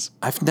guidance.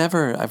 I've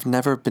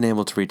never been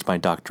able to reach my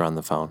doctor on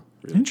the phone.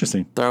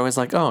 Interesting. They're always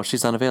like, oh,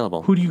 she's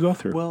unavailable. Who do you go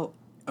through? well,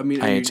 I mean,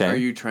 IHA. are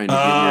you trying to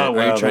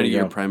get there you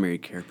your go. primary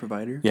care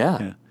provider?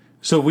 Yeah.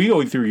 So we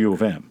go through U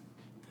of M.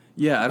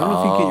 Yeah, I don't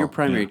know if you get your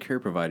primary care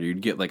provider.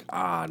 You'd get like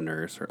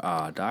nurse or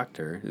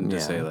doctor and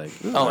just Yeah. say like,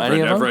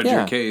 any of I've them? read Yeah.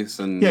 your case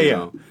and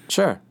Yeah.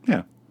 Sure.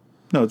 Yeah.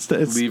 No, it's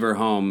leave her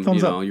home.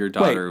 Thumbs up. Your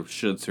daughter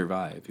should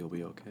survive. You'll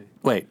be okay.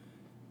 Wait.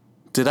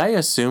 Did I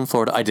assume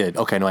Florida? I did.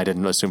 Okay, no, I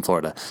didn't assume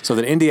Florida. So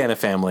the Indiana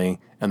family,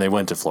 and they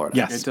went to Florida.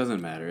 Yes. It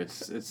doesn't matter.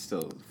 It's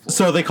still.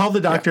 So they called the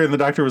doctor, and the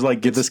doctor was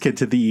like, get this kid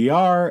to the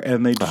ER,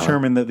 and they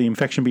determined that the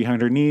infection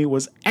behind her knee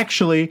was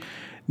actually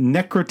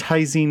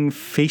necrotizing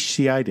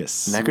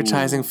fasciitis.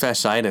 Necrotizing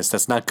fasciitis.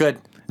 That's not good.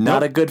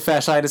 Not a good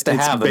fasciitis to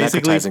have, the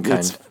necrotizing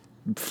it's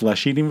kind.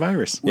 flesh-eating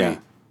virus. Yeah.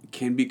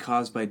 Can be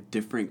caused by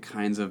different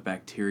kinds of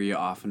bacteria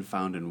often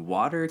found in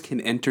water.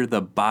 Can enter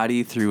the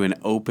body through an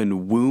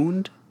open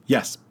wound.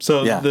 Yes.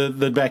 So Yeah.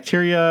 the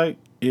bacteria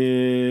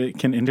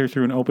can enter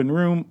through an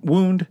open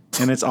wound,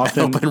 and it's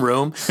often Open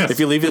room. If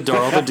you leave the door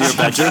open to your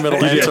bedroom,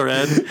 it'll enter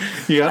in.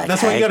 Yeah,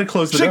 that's why you got to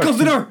close the door. Close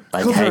the door.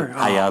 Like, Close the hey, door.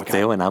 how y'all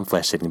doing? I'm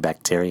flesh-eating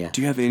bacteria.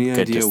 Do you have any Good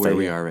to idea where stay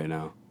we here. are right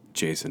now,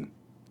 Jason?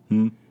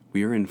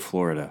 We are in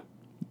Florida.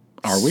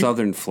 Are we?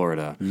 Southern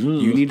Florida.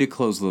 You need to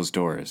close those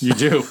doors. You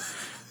do.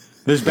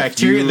 There's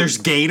bacteria. There's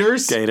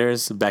gators.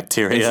 Gators,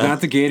 bacteria. It's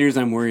not the gators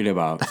I'm worried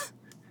about.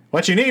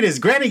 What you need is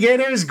Granny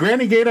Gators,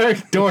 Granny Gator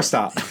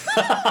doorstop.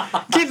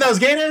 Keep those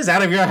gators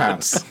out of your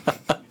house.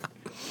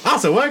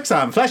 Also works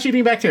on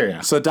flesh-eating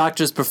bacteria. So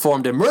doctors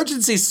performed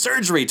emergency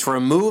surgery to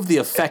remove the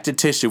affected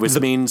tissue, which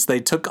means they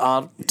took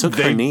her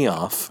knee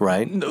off,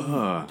 right?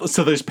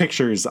 So there's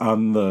pictures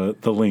on the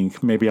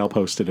link. Maybe I'll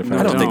post it if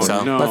I don't think No,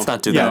 so. no. Let's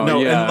not do Yeah, that. no,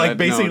 yeah, and like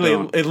basically no,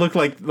 don't. it looked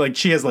like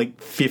she has like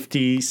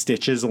 50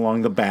 stitches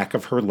along the back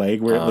of her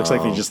leg where it looks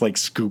like they just like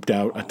scooped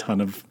out a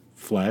ton of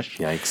flesh.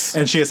 Yikes.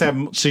 And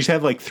she's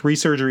had like 3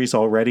 surgeries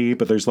already,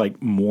 but there's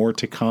like more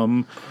to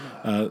come.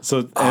 And she's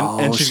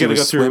Oh, she gonna was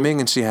go through swimming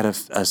and she had a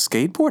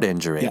skateboard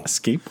injury. a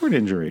skateboard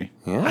injury.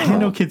 Yeah. I didn't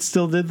know kids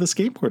still did the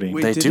skateboarding.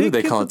 Wait, They did do. they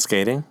They give call the- it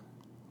skating.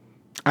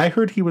 I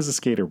heard he was a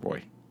skater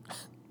boy.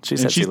 She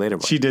And said, see you later,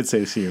 boy. She did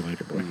say see you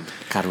later, boy.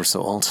 God, we're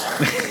so old.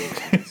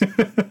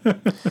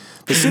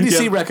 The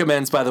CDC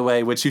recommends, by the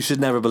way, which you should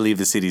never believe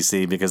the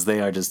CDC because they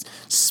are just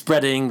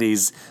spreading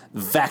these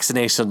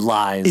vaccination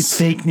lies. It's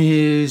fake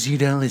news. You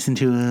don't listen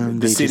to them.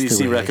 The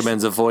CDC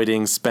recommends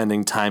avoiding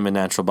spending time in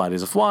natural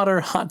bodies of water,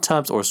 hot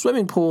tubs, or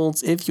swimming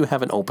pools if you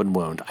have an open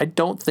wound. I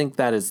don't think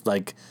that is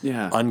like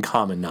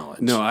uncommon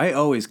knowledge. No, I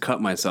always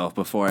cut myself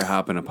before I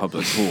hop in a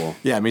public pool.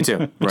 Yeah, me too.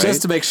 Right?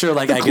 Just to make sure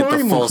like I get the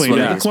chlorine full will clean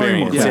swimming it. The chlorine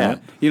will experience. clean Yeah. it.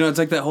 You know, it's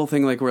like that whole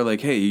thing like where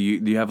like, hey,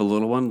 you have a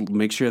little one,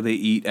 make sure they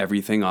eat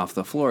everything off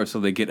the floor so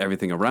they get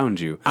everything around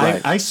you.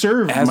 I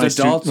serve As my,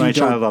 adults, my you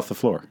don't- child off the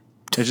floor.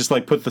 I just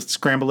like put the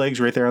scrambled eggs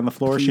right there on the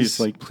floor. She's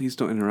like, please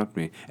don't interrupt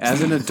me.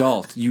 As an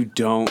adult, you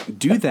don't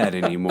do that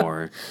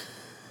anymore.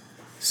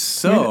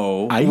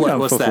 So I eat off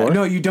what's the that? floor.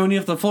 no, you don't eat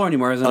off the floor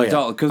anymore as an Oh, yeah.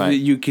 adult because Right.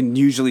 you can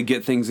usually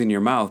get things in your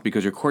mouth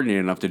because you're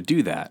coordinated enough to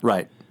do that.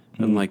 Right.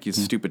 Unlike you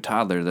stupid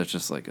toddler that's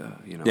just like,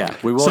 you know. Yeah.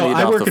 We won't So eat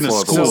I off work the in a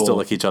floor, but we'll school. still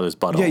lick each other's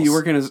buttholes. Yeah, you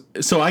work in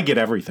a. So I get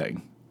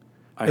everything.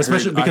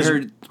 Especially because- I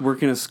heard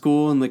work in a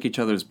school and lick each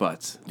other's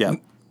butts. Yeah.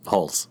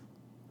 Holes.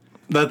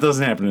 That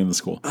doesn't happen in the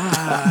school.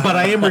 But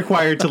I am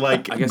required to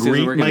like guess he doesn't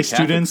greet work in my a Catholic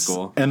students.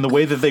 school. And the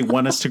way that they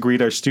want us to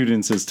greet our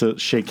students is to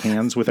shake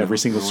hands with every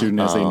single student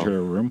as they enter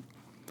a room.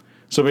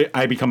 So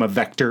I become a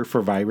vector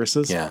for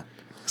viruses. Yeah.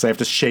 Because I have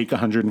to shake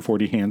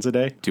 140 hands a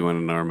day. Do you want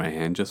to know where my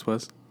hand just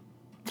was?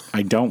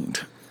 I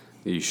don't.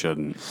 You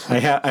shouldn't. I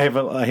have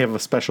a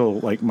special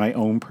like my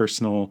own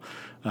personal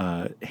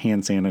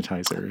hand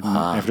sanitizer. And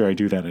after I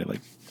do that, I like.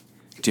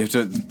 Do you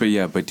have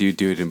to? But do you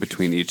do it in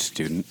between each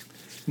student?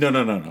 No.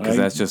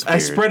 that's just I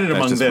weird. spread it That's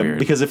among just them weird.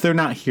 because if they're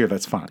not here,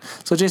 that's fine.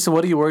 So, Jason,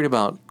 what are you worried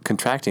about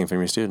contracting from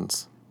your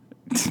students?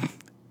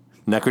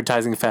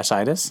 Necrotizing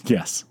fasciitis?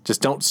 Yes. Just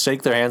don't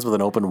shake their hands with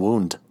an open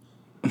wound.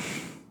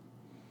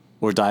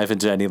 Or dive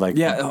into any like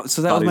Yeah.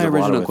 So that was bodies my of water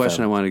original with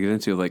question. them. I wanted to get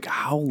into like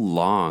how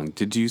long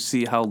did you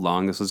see how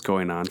long this was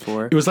going on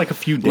for? It was like a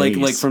few days.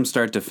 like from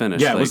start to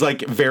finish. Yeah, it was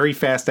like very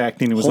fast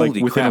acting. It was like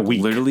holy within crap, a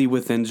week. Literally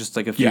within just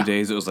like a few Yeah.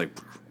 days, it was like.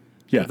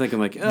 Yeah. I'm thinking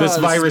like, this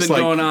virus has been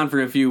like going on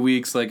for a few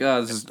weeks. Like,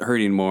 this is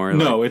hurting more.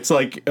 no, Like, it's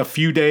like a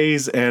few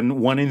days, and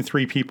 1 in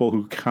 3 people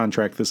who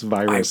contract this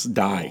virus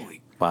die.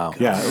 Wow.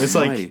 Yeah, it's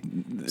like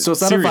So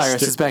it's not a serious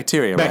virus, it's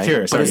bacteria, right?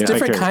 Bacteria, sorry, but it's yeah,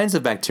 different bacteria. kinds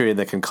of bacteria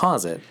that can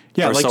cause it.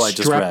 yeah, or like so I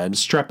just read.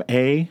 strep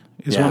A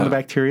is one of the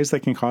bacteria that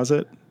can cause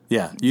it.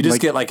 Yeah, you just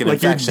get like an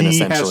infection your knee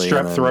essentially. has and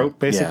strep then- throat,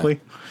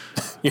 basically.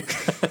 Yeah.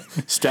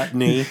 Strep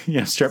knee.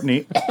 Yeah, strep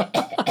knee.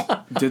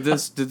 did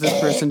this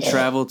person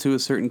travel to a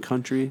certain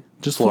country?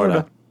 Just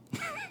Florida.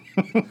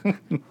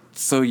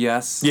 So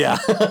yes. Yeah.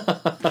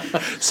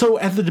 So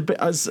at the debate,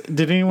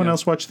 did anyone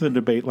else watch the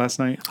debate last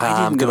night?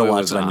 I'm Didn't going know to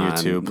watch was it on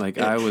YouTube. Like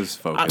I was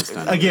focused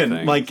on Again,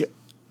 other like, things.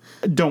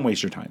 don't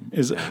waste your time.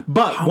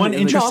 But one No,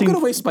 I'm interesting. going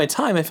to waste my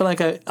time. I feel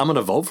like I'm going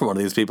to vote for one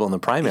of these people in the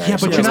primary. Yeah,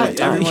 but Actually, you're that's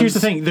not. my time. Here's the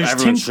thing. There's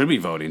everyone 10. should be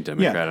voting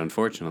Democrat, Yeah.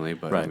 unfortunately.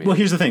 But Right. I mean, Well,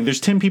 here's the thing.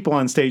 There's 10 people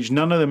on stage.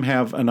 None of them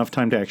have enough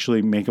time to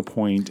actually make a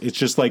point. It's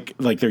just like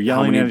they're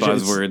yelling many at each other.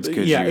 buzzwords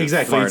could yeah, you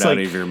exactly. fart It's out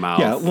like, of your mouth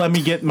Yeah, let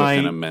me get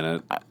within a my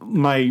minute?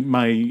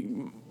 my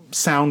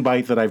sound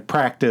bite that I've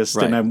practiced,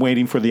 Right. and I'm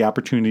waiting for the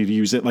opportunity to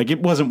use it. Like, it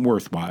wasn't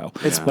worthwhile.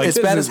 It's Yeah. as Business,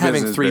 bad as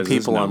having business, 3 business,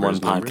 people on one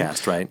numbers.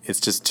 podcast, right? It's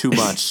just too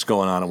much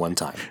going on at one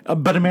time.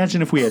 But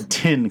imagine if we had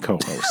 10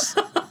 co-hosts.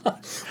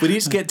 We'd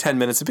each get 10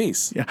 minutes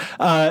apiece. Yeah.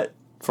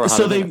 For 100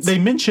 So minutes. they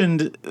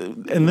mentioned,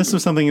 and this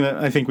was something that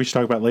I think we should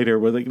talk about later,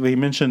 where they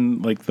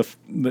mentioned like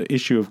the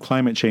issue of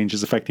climate change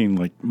is affecting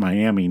like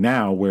Miami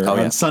now, where Oh,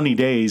 yeah. on sunny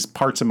days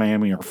parts of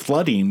Miami are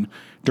flooding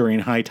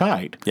during high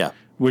tide. Yeah.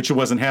 Which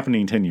wasn't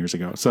happening 10 years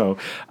ago. So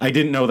I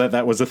didn't know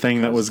that was a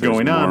thing that was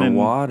going on. More And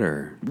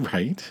water.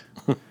 right.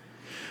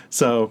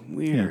 So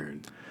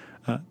Weird.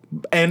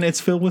 and it's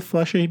filled with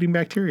flesh-eating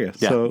bacteria.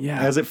 Yeah. So Yeah.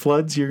 as it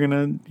floods, you're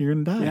gonna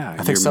die. Yeah,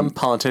 I think some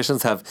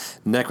politicians have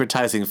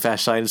necrotizing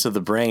fasciitis of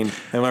the brain.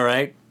 Am I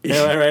right?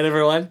 Am I right,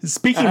 everyone?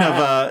 Speaking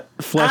of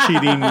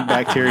flesh-eating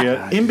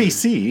bacteria,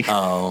 NBC.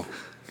 Oh,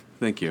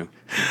 Thank you.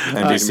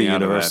 NBC Me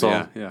out of that,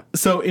 Universal. Yeah.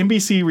 So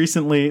NBC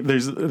recently,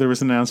 there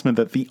was an announcement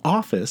that The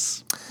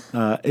Office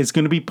is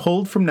going to be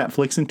pulled from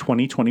Netflix in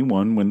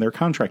 2021 when their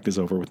contract is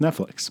over with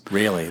Netflix.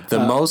 Really? The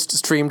most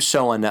streamed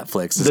show on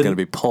Netflix is going to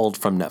be pulled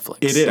from Netflix.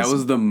 It is. That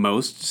was the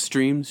most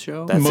streamed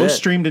show? That's most it.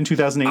 streamed in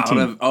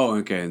 2018.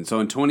 Okay. And so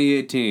in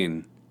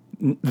 2018.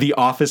 The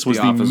Office was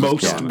The the Office was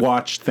most killing it.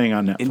 watched thing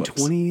on Netflix. In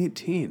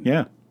 2018?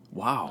 Yeah.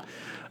 Wow.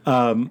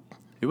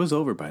 It was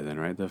over by then,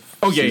 right? Yeah.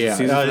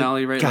 Season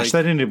finale, right? Gosh,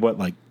 that ended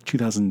like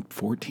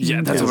 2014?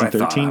 Yeah, that's what I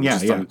thought.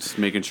 2013? I'm just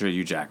making sure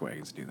you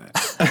jackwagons do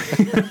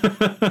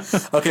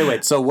that. Okay,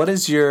 wait. So what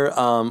is your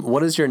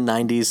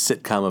 90s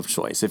sitcom of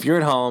choice? If you're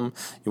at home,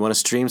 you want to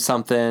stream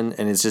something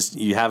and it's just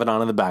you have it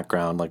on in the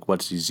background, like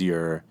what's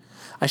your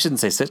I shouldn't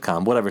say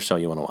sitcom, whatever show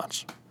you want to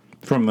watch.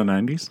 From the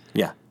 90s?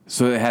 Yeah.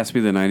 So it has to be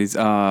the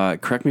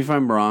 90s. Correct me if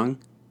I'm wrong.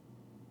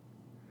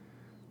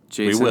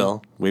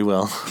 Jason? We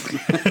will.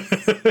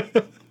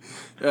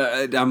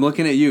 I'm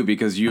looking at you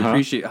because you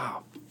appreciate.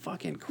 Oh,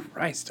 fucking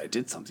Christ! I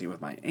did something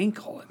with my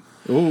ankle.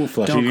 Ooh,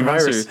 flesh-eating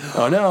cross virus.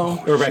 Oh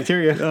no. Or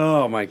bacteria.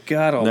 Oh my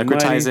God! Almighty.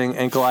 Necrotizing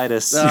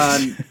ankleitis.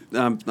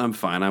 I'm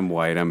fine. I'm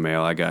white. I'm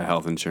male. I got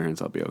health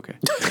insurance. I'll be okay.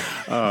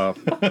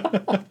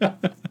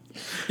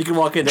 You can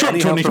walk into Trump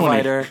any health 2020.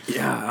 provider.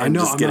 Yeah, I and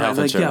know. just I'm get not, health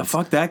like, yeah, insurance.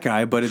 fuck that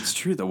guy. But it's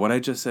true though. What I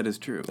just said is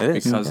true. It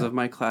is, Because yeah. of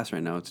my class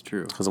right now. It's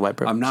true. Because of white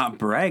privilege. I'm not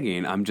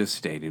bragging. I'm just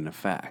stating a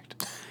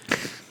fact.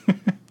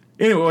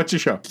 Anyway, what's your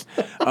show?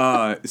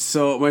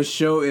 So my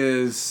show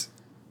is,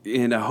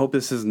 and I hope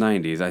this is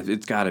 90s.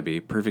 It's got to be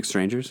Perfect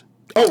Strangers.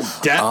 Oh,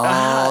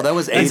 that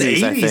was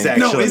 80s, I think. actually.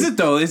 No, is it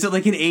though? Is it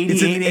like an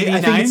 88,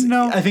 89?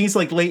 I think it's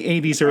like late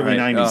 80s, early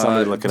 90s.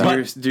 somebody look it up.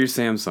 Dear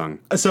Samsung.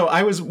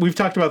 So we've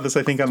talked about this,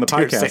 I think, on the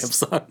podcast.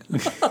 Samsung.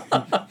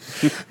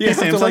 you, have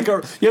to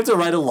Samsung? you have to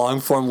write a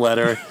long form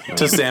letter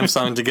to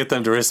Samsung to get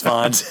them to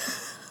respond.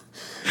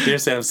 Dear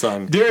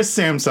Samsung, Dearest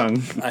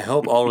Samsung, I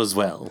hope all is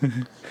well.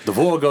 The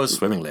war goes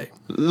swimmingly.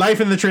 life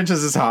in the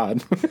trenches is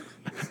hard.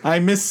 I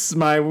miss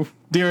my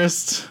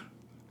dearest.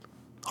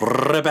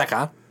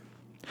 Rebecca.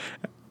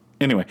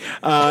 Anyway,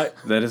 That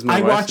is my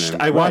I wife's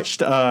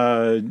watched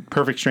name.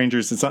 Perfect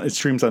Strangers. It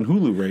streams on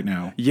Hulu right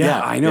now.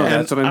 Yeah, I know. Yeah.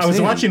 That's what I'm I saying.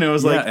 was watching it. I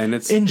was like, and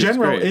it's in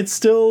general, great. it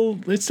still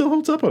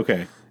holds up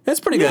okay. It's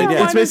pretty good.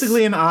 Yeah, It's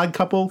basically an odd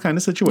couple kind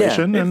of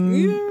situation, and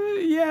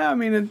yeah. I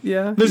mean,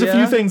 there's a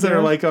few things that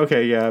are like,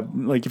 okay, yeah,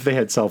 like if they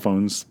had cell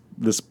phones,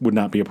 this would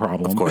not be a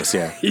problem. of course,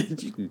 yeah.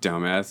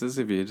 dumbasses.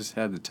 If you just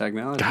had the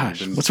technology.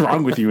 Gosh, then what's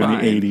wrong with you in the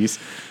fine.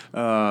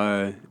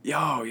 80s?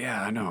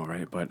 Yeah, I know,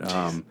 right? But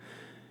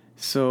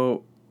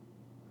so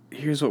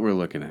here's what we're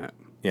looking at.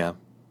 Yeah.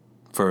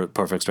 For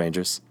Perfect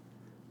Strangers.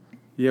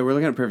 Yeah, we're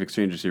looking at Perfect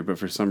Strangers here, but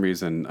for some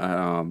reason,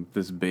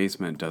 this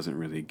basement doesn't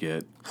really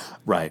get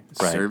Right.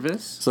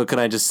 service. So can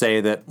I just say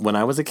that when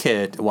I was a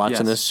kid watching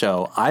Yes. this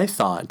show, I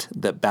thought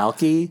that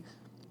Balky,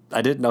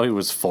 I didn't know he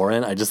was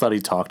foreign. I just thought he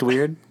talked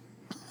weird.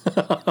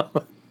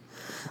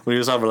 When he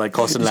was over like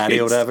Costa Laddie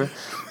or whatever.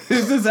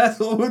 Is this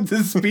asshole with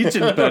the speech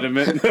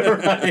impediment?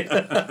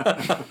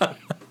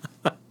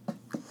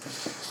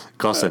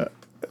 Costa.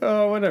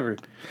 Oh, whatever.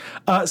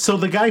 So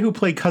the guy who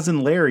played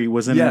Cousin Larry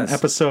was in an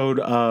episode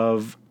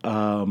of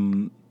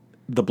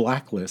The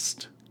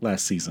Blacklist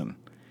last season.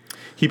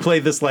 He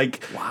played this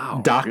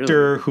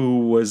doctor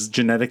who was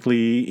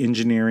genetically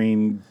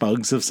engineering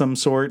bugs of some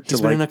sort He's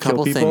to been in a kill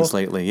couple people. things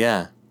lately,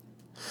 yeah.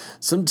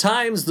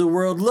 Sometimes the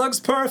world looks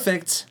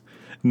perfect.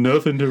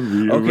 Nothing to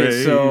rearrange.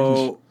 Okay,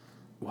 so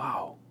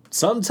wow.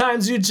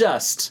 Sometimes you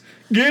just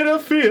Get a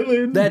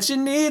feeling that you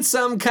need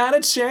some kind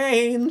of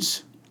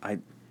change. they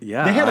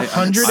had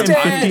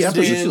 150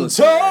 episodes.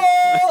 Tall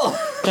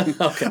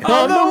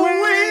On the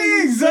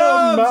wings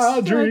of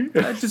my dream.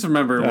 I just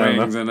remember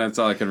wings, and that's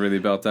all I could really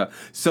belt out.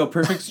 So,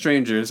 Perfect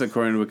Strangers,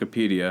 according to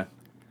Wikipedia.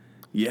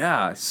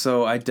 Yeah,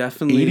 so I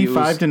definitely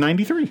 85 to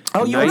 93.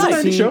 Oh, you're right.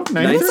 90 show.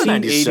 93.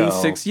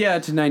 1986, yeah,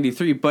 to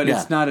 93, but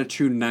Yeah. it's not a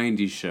true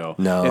 90s show.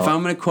 No. If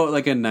I'm going to quote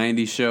like a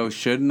 90s show,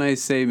 shouldn't I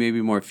say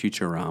maybe more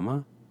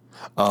Futurama?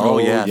 Oh,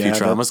 yeah, yeah,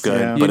 Futurama's that's- good.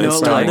 yeah. But You it know,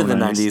 started in like-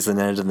 the 90s and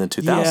ended in the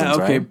 2000s, Yeah,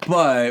 okay, right?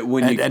 but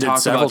when you And talk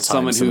several about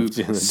someone who times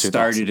in the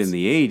started 2000s. in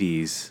the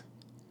 80s,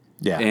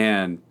 Yeah.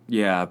 and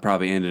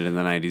probably ended in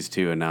the 90s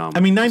too, and now I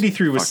mean,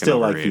 93 was fucking still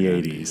like the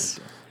overrated. 80s.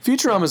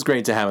 Futurama's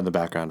great to have in the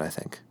background, I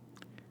think.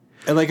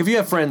 And like if you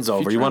have friends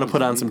over, you want to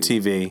put on some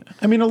TV.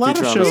 I mean, a lot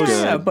of Futurama's shows.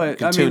 good. Yeah, You but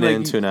can I tune mean,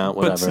 in, tune out,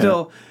 But whatever.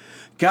 still,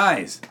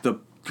 guys, the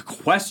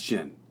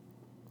question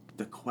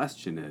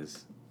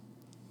is,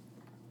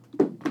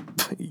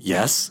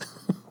 Yes.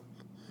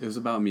 it was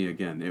about me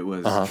again. It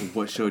was,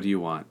 what show do you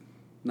want?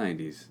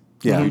 90s.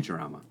 Yeah.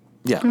 Futurama.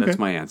 Yeah. That's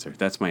my answer.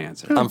 That's my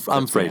answer. I'm That's my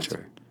Frasier.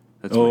 answer.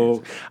 That's my Oh,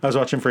 answer. I was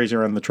watching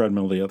Frasier on the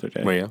treadmill the other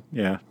day. Were you?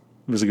 Yeah, it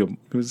was a good.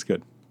 It was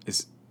good.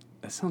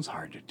 That sounds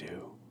hard to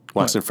do.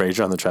 Watching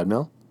Frasier on the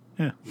treadmill.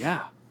 Yeah.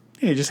 Yeah,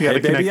 you just got to Hey,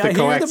 connect baby, the I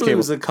hear coax the cable.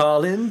 blues are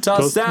calling.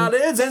 Tossed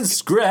salads and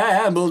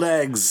scrambled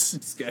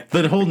eggs.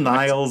 The whole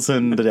Niles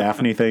and the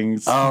Daphne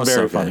things. Oh, very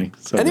so funny.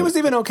 good. So And it good. was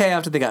even okay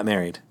after they got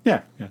married.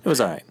 yeah. It was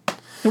all right.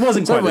 It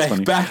wasn't So quite as anyway,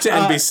 funny. back to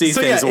NBC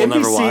so things yeah, we'll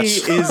never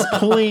NBC watch. is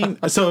pulling.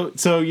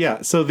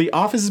 So The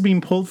Office is being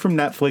pulled from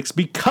Netflix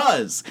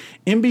because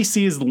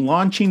NBC is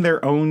launching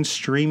their own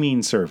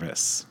streaming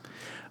service.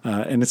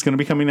 And it's going to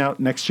be coming out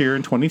next year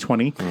in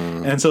 2020.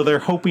 And so they're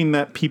hoping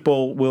that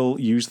people will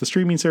use the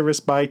streaming service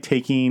by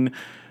taking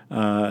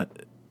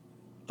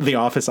The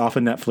Office off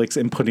of Netflix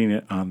and putting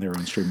it on their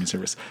own streaming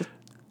service.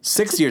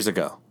 6 years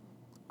ago,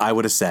 I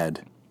would have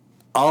said,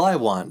 all I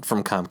want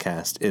from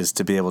Comcast is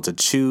to be able to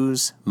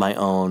choose my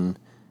own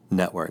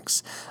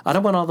networks. I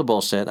don't want all the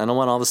bullshit. I don't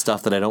want all the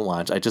stuff that I don't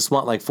watch. I just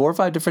want like 4 or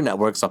 5 different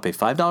networks. I'll pay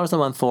 $5 a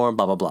month for,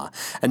 blah, blah, blah.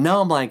 And now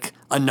I'm like,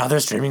 another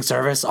streaming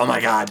service? Oh my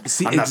God.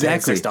 See, I'm not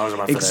exactly. paying $6 a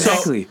month for this.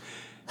 Exactly.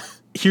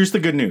 Here's the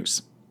good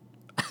news.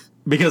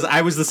 Because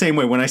I was the same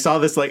way. When I saw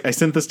this, I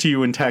sent this to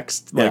you in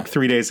text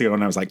 3 days ago,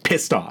 and I was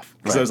pissed off.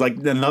 Because I was like,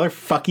 another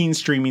fucking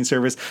streaming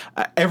service.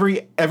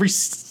 Every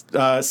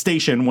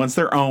station wants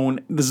their own.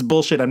 This is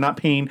bullshit. I'm not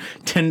paying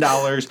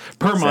 $10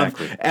 per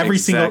month. Every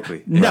single.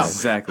 No.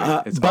 Exactly.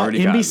 It's but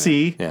already gotten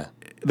NBC,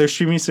 their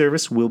streaming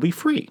service will be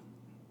free.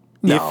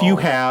 No. If you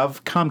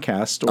have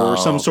Comcast or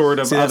some sort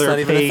of See, that's other not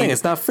even a paid. thing.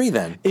 It's not free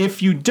then.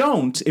 If you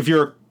don't, if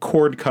you're a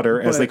cord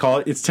cutter, as they call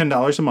it, it's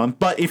 $10 a month.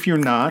 But if you're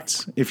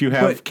not, if you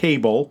have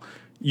cable,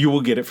 you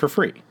will get it for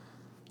free.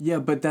 Yeah,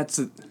 but that's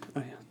a...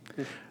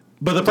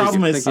 But the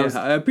problem is,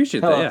 I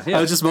appreciate that. Yeah,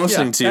 I was just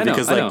motioning to you I know,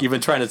 because I know. you've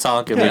been trying to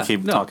talk and we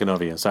keep talking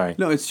over you. Sorry.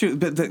 No, it's true.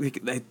 But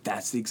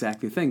that's the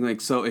exact thing. Like,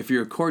 so if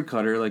you're a cord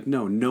cutter,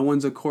 no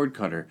one's a cord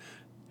cutter.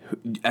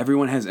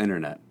 Everyone has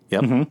internet.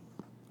 Yep. Mm-hmm.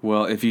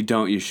 Well, if you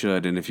don't, you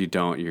should. And if you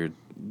don't, you're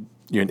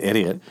You're an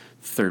idiot.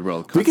 third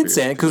world We country. can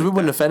say it because we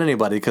wouldn't offend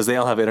anybody because they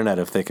all have internet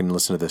if they can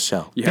listen to this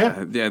show.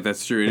 Yeah,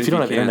 that's true. And If you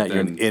don't have can't, internet, you're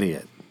an then,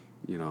 idiot.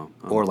 You know,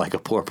 Or like a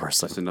poor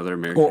person. just another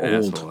American Or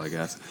old. asshole, I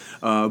guess.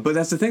 But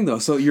that's the thing, though.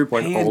 So you're Or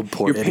an paying, old,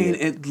 poor you're paying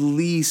idiot. at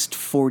least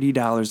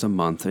 $40 a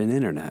month in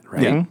internet,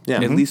 right? Yeah,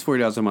 yeah. At least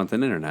 $40 a month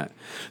in internet.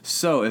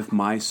 So if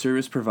my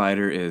service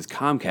provider is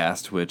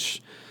Comcast,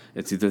 which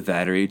it's either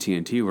that or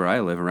AT&T where I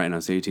live, and right now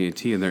it's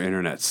AT&T, and their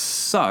internet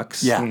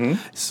sucks. Yeah.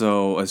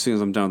 So as soon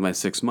as I'm done with my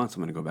 6 months,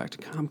 I'm going to go back to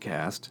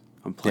Comcast.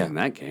 I'm playing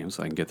that game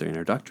so I can get their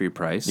introductory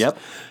price. Yep.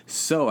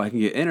 So I can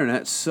get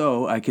internet,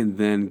 so I can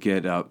then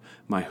get up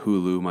my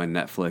Hulu, my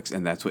Netflix,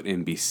 and that's what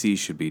NBC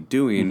should be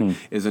doing,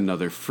 is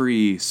another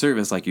free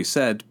service, like you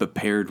said, but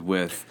paired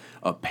with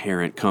a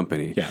parent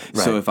company. Yeah,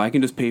 So right. if I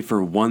can just pay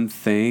for one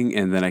thing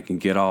and then I can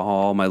get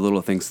all my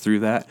little things through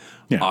that,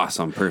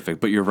 awesome, perfect.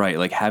 But you're right,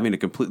 like having a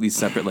completely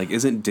separate, like,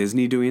 isn't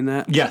Disney doing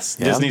that? yes,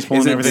 Yeah. Disney's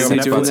pulling Isn't everything Disney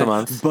on doing Netflix. $6 that? a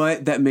month.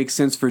 But that makes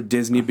sense for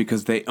Disney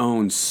because they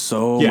own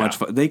so Yeah. much.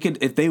 They could,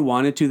 if they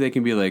wanted to, they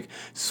can be like,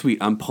 "Sweet,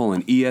 I'm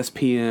pulling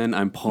ESPN,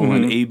 I'm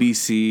pulling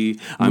ABC,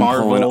 I'm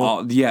Marvel. pulling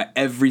all. Yeah,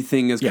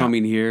 everything is Yeah.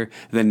 coming here."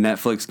 Then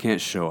Netflix can't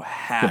show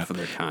half of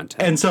their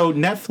content. And so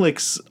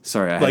Netflix.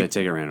 Sorry, I had to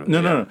take a random.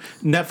 No.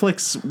 Netflix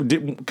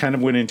kind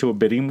of went into a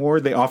bidding war.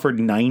 They offered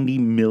 $90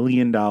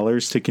 million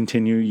to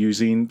continue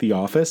using The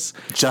Office.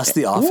 Just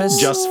The Office?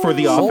 Just for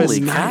The Holy Office.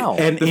 cow.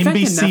 And The fact that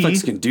NBC.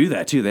 Netflix can do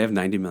that too. They have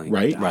 90 million.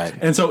 Right? Right.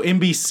 And so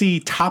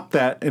NBC topped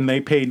that, and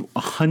they paid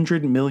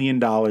 $100 million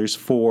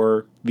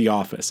for The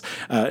Office.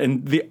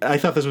 I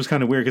thought this was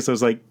kind of weird because I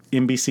was like,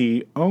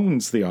 NBC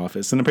owns The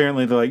Office. And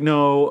apparently they're like,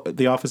 no,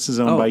 The Office is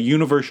owned by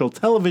Universal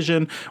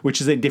Television,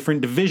 which is a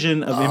different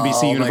division of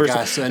NBC Universal. Oh my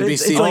gosh, so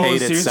NBC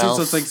paid itself.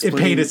 So it's like It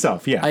paid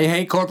itself, yeah. I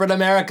hate corporate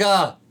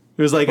America.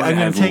 It was like, I'm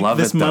going to take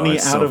this money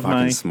out of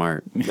my...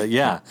 smart.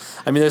 Yeah.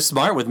 I mean, they're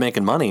smart with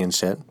making money and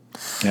shit.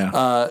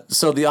 Yeah.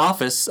 So The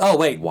Office... Oh,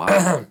 wait.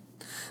 Wow.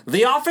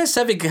 The Office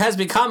has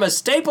become a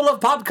staple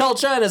of pop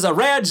culture and is a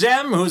rare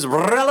gem whose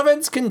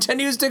relevance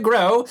continues to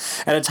grow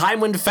at a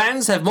time when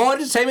fans have more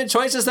entertainment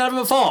choices than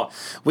ever before.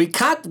 We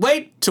can't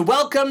wait to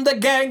welcome the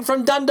gang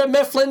from Dunder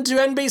Mifflin to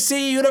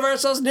NBC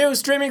Universal's new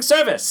streaming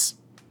service,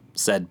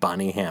 said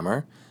Bonnie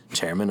Hammer,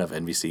 chairman of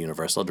NBC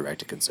Universal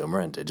Direct-to-Consumer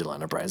and Digital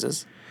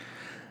Enterprises.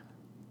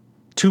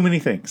 Too many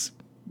things.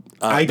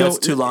 That's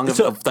too long of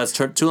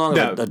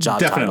a job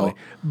title.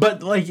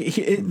 But like,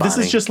 this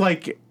is just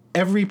like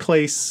every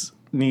place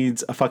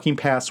needs a fucking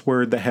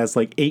password that has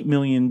like 8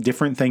 million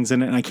different things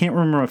in it, and I can't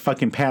remember my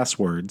fucking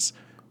passwords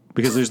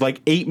because there's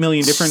like 8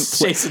 million different.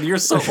 Jason, you're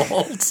so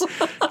old.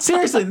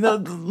 Seriously, no,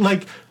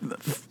 like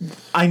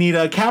I need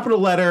a capital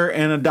letter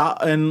and a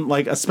dot and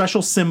like a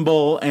special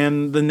symbol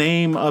and the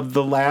name of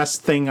the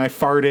last thing I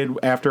farted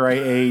after I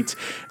ate,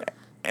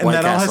 and White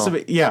that all has Castle.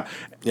 to be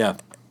yeah.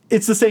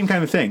 It's the same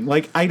kind of thing.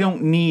 Like I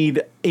don't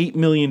need 8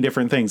 million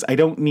different things. I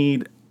don't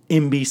need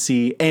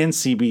NBC and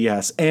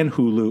CBS and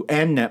Hulu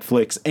and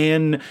Netflix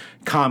and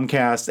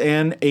Comcast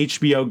and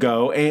HBO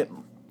Go and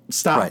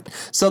stop. Right.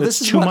 So That's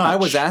this is too what much. I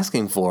was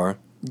asking for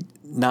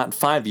not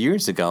 5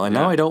 years ago, and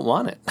now I don't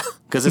want it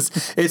because it's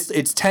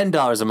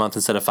 $10 a month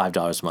instead of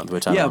 $5 a month,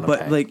 which I don't want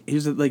to pay. Like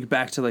here's like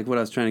back to like what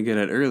I was trying to get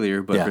at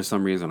earlier, but Yeah. for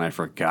some reason I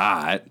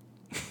forgot.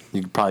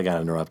 You probably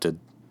got interrupted.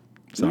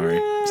 Sorry.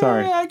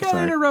 I got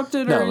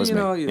interrupted, No, or it was you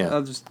know, me. Yeah.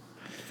 I'll just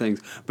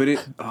things. But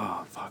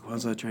what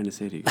was I trying to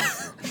say to you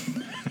guys?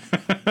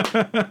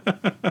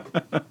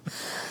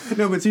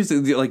 No, but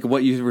seriously, like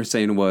what you were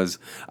saying was,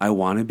 I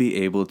want to be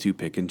able to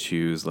pick and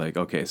choose. Like,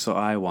 okay, so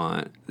I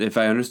want, if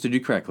I understood you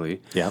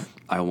correctly, Yeah.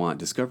 I want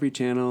Discovery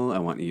Channel, I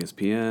want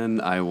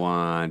ESPN, I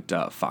want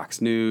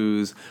Fox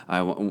News,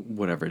 I want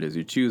whatever it is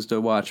you choose to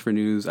watch for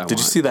news. Did you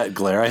see that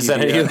glare I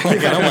sent at you? Like,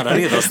 I don't want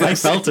any of those I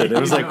things. felt it. It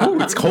was like, oh,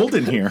 it's cold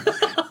in here.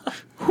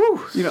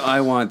 You know,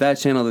 I want that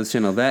channel, this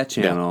channel, that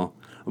channel,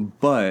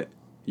 but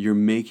you're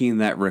making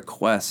that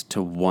request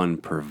to one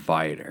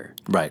provider.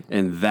 Right.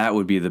 And that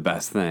would be the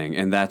best thing.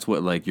 And that's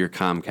what, like, your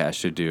Comcast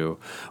should do.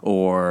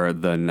 Or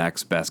the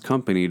next best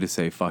company to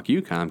say, fuck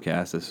you,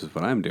 Comcast, this is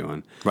what I'm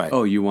doing. Right.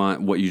 Oh, you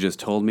want what you just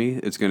told me?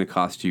 It's going to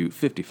cost you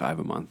 $55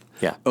 a month.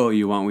 Yeah. Oh,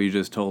 you want what you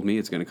just told me?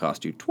 It's going to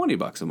cost you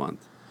 $20 a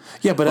month.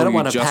 Yeah, but I don't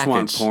want a just package.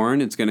 want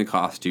porn? It's going to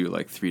cost you,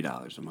 like,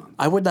 $3 a month.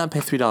 I would not pay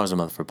 $3 a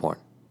month for porn.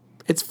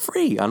 It's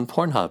free on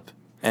Pornhub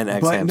and But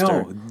X-Hamster.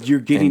 no, you're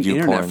getting and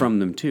internet YouPorn. from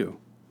them, too.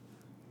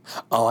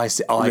 Oh, I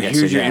see. Oh, I guess.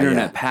 Here's your yeah,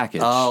 internet yeah.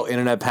 package. Oh,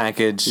 internet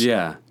package.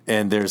 Yeah.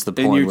 And there's the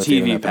porn And your with the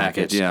TV internet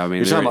package. Yeah, I mean,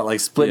 you're talking there- about like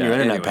splitting yeah,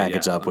 your internet anyway,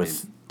 package yeah, up I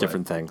with mean,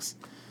 different things.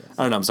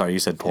 I don't know. I'm sorry. You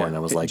said porn. Yeah.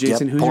 I was like,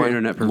 Jason, yep, who's your porn,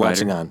 internet I'm provider?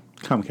 watching on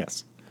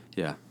Comcast.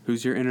 Yeah.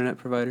 Who's your internet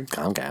provider?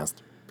 Comcast,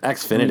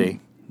 Xfinity.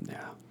 Yeah.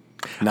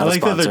 Not I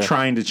like a that they're sponsor.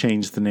 trying to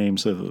change the name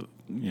so that,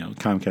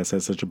 Comcast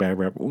has such a bad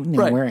rap. No,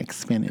 Right. we're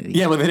Xfinity.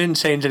 Yeah, but they didn't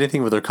change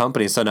anything with their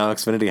company, so now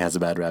Xfinity has a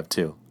bad rap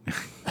too.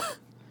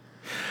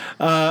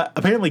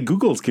 Apparently,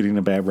 Google's getting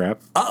a bad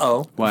rap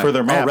Uh-oh. Why? for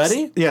their maps.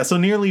 Already? Yeah, so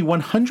nearly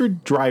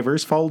 100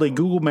 drivers followed a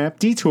Google Map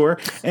detour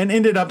and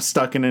ended up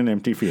stuck in an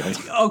empty field.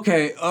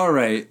 Okay, all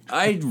right.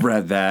 I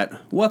read that.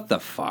 What the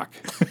fuck?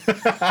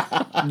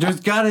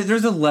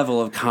 There's a level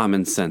of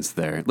common sense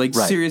there. Like,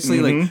 Right. seriously,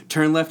 like,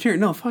 turn left here.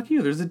 No, fuck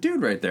you. There's a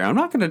dude right there. I'm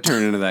not going to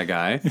turn into that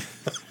guy.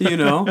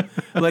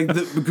 Like,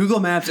 the Google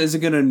Maps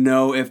isn't going to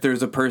know if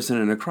there's a person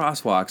in a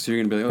crosswalk, so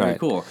you're going to be like, okay, Right.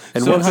 cool.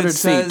 And So if 100 it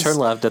says, feet, turn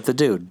left at the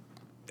dude.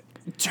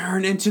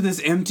 turn into this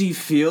empty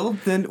field,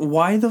 then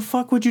why the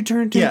fuck would you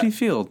turn into empty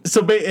field? So,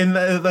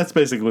 that's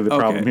basically the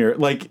problem Okay. here.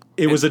 Like,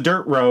 it was a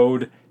dirt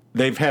road.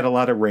 They've had a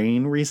lot of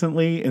rain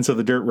recently, and so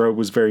the dirt road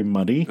was very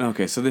muddy.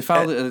 Okay, so they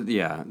followed it.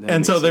 Yeah. that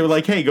And so makes they were sense.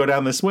 like, "Hey, go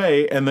down this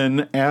way." And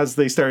then as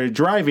they started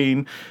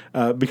driving,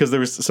 because there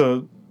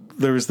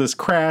was this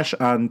crash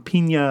on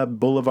Pina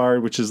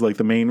Boulevard, which is like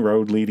the main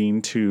road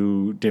leading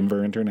to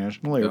Denver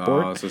International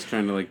Airport. Oh, so it's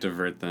trying to, like,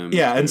 divert them.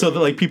 Yeah, and so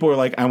to- people were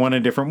like, "I want a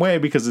different way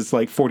because it's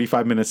like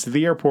 45 minutes to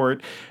the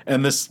airport."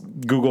 And this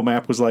Google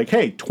map was like,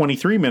 "Hey,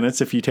 23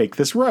 minutes if you take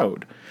this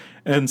road."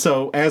 And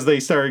so as they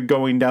started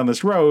going down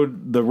this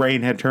road, the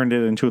rain had turned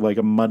it into like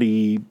a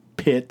muddy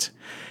pit.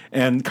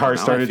 And cars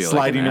now I started feel like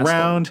sliding an asshole.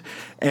 around,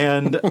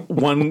 and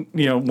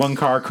one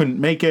car couldn't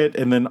make it,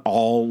 and then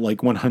all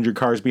like 100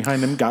 cars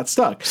behind them got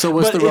stuck. So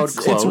was But the road it's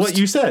closed? what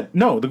you said.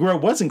 No, the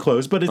road wasn't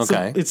closed, but it's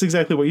Okay. it's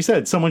exactly what you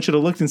said. Someone should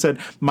have looked and said,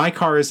 "My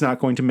car is not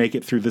going to make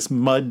it through this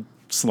mud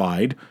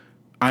slide.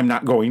 I'm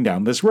not going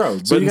down this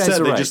road. So But you guys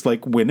instead, are they right. just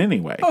like win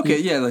anyway. Okay,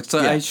 yeah. Like, so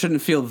Yeah. I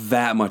shouldn't feel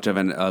that much of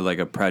an like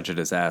a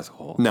prejudiced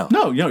asshole. No.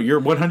 No, you're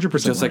 100%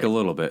 Just like right. a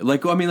little bit.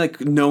 Like, I mean, like,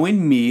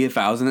 knowing me, if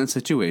I was in that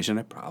situation,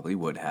 I probably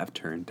would have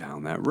turned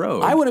down that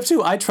road. I would have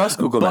too. I trust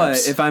Google But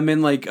Maps. if I'm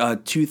in like a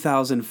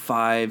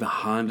 2005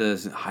 Honda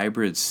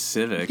Hybrid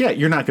Civic, Yeah,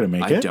 you're not going to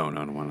make I it. don't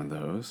own one of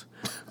those.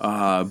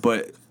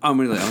 But I'm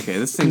really like, okay,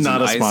 this thing's Not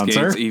not a ice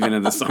sponsor. skates even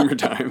in the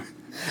summertime.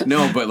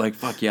 No, but like,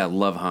 fuck yeah, I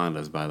love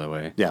Hondas, by the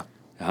way. yeah.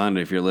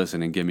 Honda, if you're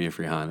listening, give me a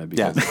free Honda.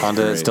 Yeah. Because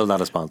Honda is great. still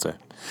not a sponsor.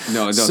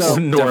 No, So-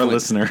 Nor a definitely-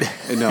 listener.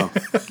 No.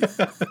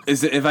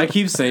 Is it, if I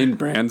keep saying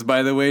brands,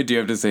 by the way, do you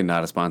have to say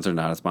not a sponsor,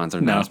 not a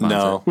sponsor, not a sponsor?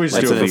 No. We just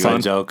That's do an it for inside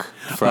fun. joke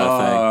for a thing.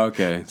 Oh,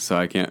 okay. So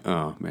I can't.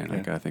 Oh man, I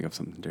gotta think of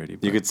something dirty. You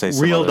but- could say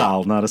some Real other-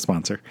 Doll, not a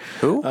sponsor.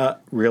 Who?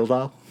 Real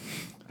Doll?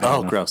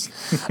 Oh, gross.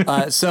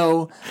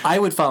 So I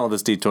would follow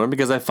this detour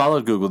because I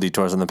followed Google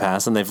detours in the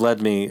past, and they've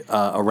led me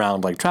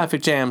around like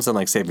traffic jams and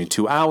like saved me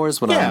 2 hours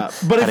when Yeah,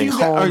 I'm but if heading you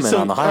home and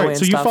on the highway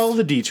so and you stuff. follow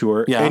the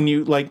detour Yeah. and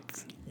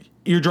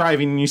you're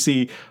driving and you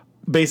see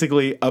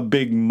basically a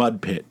big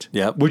mud pit.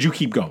 Yep. Would you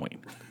keep going?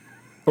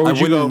 Or I would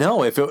you wouldn't go?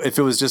 know if it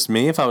was just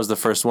me. If I was the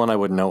first one, I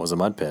wouldn't know it was a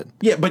mud pit.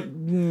 Yeah, but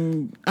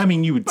I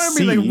mean, you would I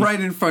see. mean, like right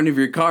in front of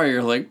your car,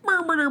 you're like,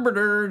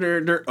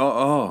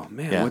 oh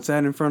man, Yeah. what's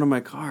that in front of my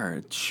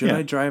car? Should Yeah.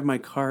 I drive my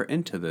car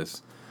into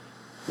this?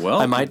 Well,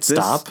 I might this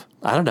stop.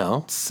 I don't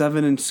know.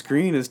 7-inch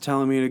screen is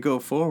telling me to go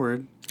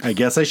forward. I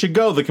guess I should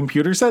go. The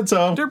computer said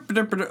so.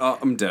 Oh,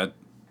 I'm dead.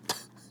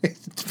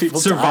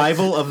 People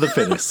Survival of the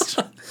fittest.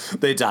 died.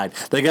 They died.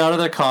 They got out of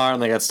their car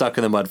and they got stuck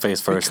in the mud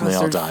face first, and they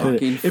all Because they're died.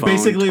 fucking It phone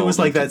basically told was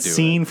them like to that do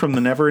scene it. from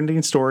the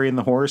Never-Ending Story, and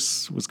the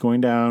horse was going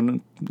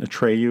down.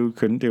 Atreyu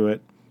couldn't do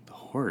it.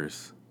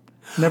 Horse.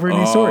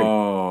 Never-Ending Story.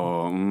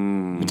 Oh,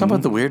 You talking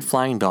about the weird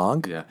flying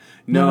dog? yeah.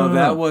 No, no,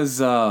 that no. was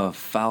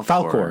Falcor.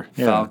 Falcor,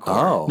 yeah. Falcor.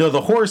 Oh. No,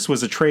 the horse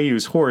was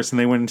Atreyu's horse, and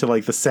they went into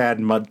like the sad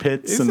mud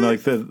pits, Is and it?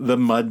 like the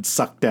mud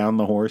sucked down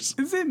the horse.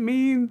 Does it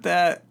mean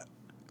that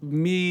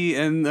me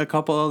and a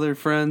couple other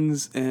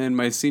friends in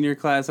my senior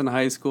class in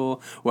high school,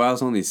 well, I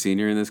was only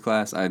senior in this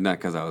class, not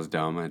because I was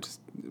dumb, I just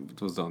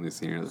was the only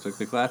senior that took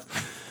the class,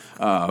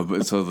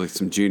 but so like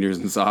some juniors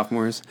and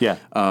sophomores, Yeah.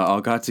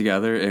 all got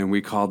together and we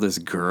called this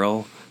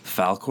girl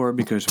Falcor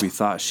because we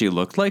thought she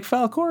looked like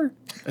Falcor.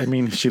 I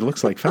mean, she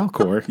looks like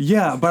Falcor.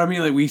 Yeah, but I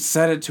mean, like we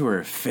said it to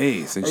her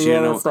face, and she Yeah,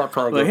 didn't know. that's not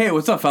probably like, good. hey,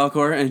 what's up,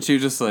 Falcor? And she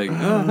was just like,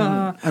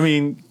 I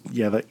mean,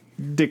 yeah, that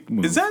dick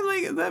move. is that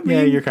like that? Mean?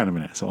 Yeah, you're kind of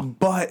an asshole.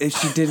 But if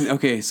she didn't,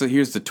 okay, so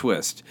here's the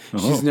twist.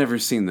 She's never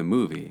seen the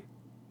movie.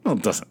 Well,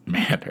 it doesn't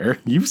matter.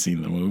 You've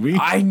seen the movie.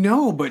 I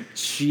know, but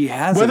she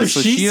hasn't. Whether so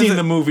she's she seen doesn't-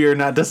 the movie or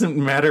not doesn't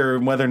matter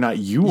whether or not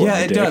you are Yeah,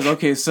 a it dick. does.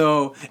 Okay,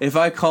 so if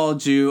I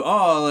called you,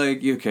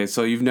 okay,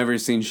 so you've never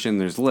seen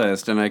Schindler's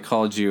List, and I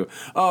called you,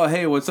 oh,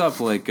 hey, what's up,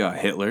 like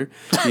Hitler,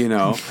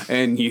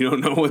 and you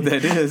don't know what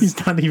that is.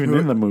 He's not even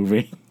in the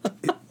movie.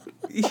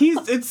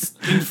 It's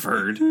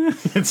inferred.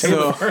 It's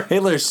So,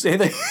 Hitler's.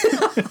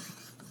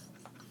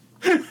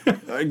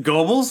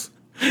 Goebbels?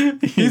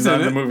 He's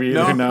not in the movie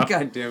either. No.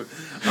 God damn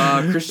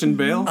it. Christian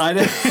Bale? I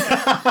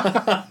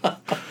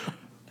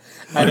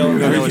don't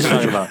know what you're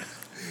talking about.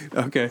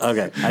 Okay.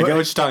 Okay, I get what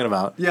you're talking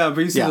about. Yeah,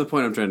 but you see Yeah. the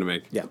point I'm trying to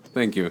make. Yeah.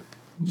 Thank you.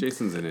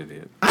 Jason's an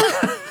idiot.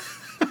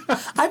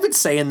 I've been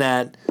saying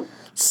that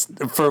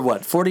for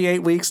what, 48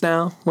 weeks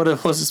now? What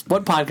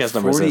podcast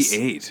number is this?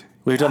 48.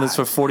 We've done this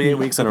for 48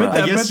 weeks in a row.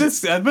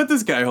 I bet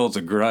this guy holds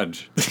a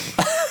grudge.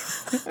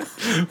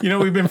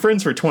 We've been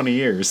friends for 20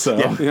 years, so.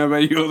 Yeah, I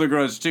bet you hold a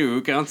grudge too.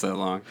 Who counts that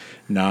long?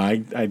 No, I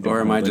don't.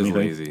 Or am I hold just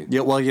anything. lazy?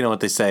 Yeah, well, you know what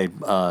they say.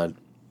 I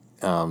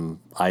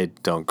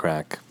don't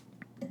crack.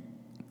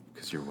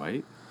 Because you're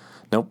white?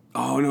 Nope.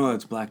 Oh, no,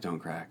 that's black don't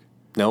crack.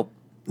 Nope.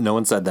 No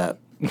one said that.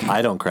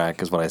 I don't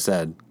crack is what I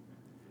said.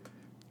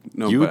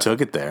 No, You but took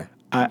it there.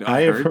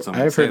 I have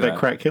someone say heard that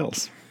crack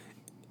kills.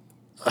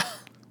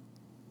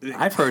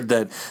 I've heard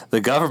that the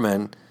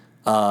government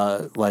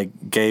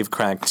gave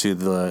crack to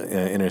the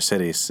inner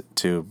cities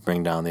to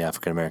bring down the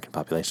African American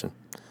population.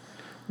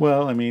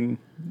 Well, I mean,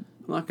 I'm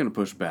not going to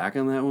push back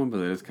on that one, but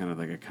it is kind of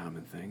like a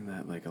common thing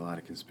that like a lot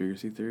of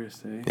conspiracy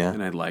theorists say. Yeah.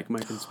 And I like my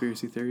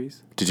conspiracy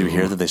theories. Did you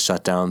hear that they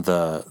shut down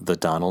the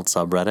Donald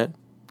subreddit?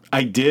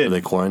 I did.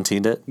 They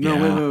quarantined it. No,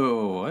 Yeah.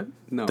 wait, what?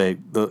 No. The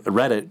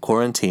Reddit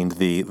quarantined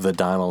the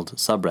Donald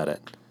subreddit.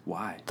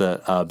 Why?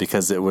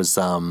 Because it was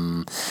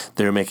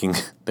they were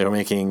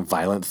making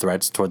violent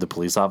threats toward the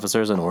police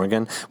officers in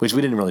Oregon, which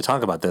we didn't really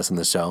talk about this in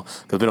the show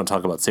because we don't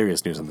talk about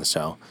serious news in the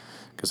show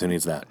because who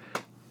needs that?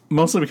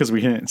 Mostly because we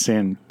can't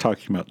stand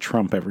talking about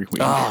Trump every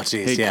week. Oh,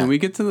 jeez, Hey, yeah. can we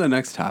get to the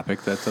next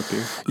topic that's up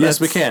here? Yes,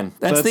 we can.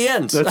 That's the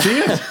end. That's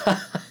the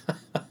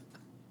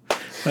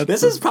end.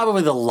 This is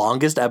probably the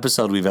longest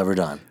episode we've ever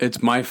done.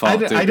 It's my fault,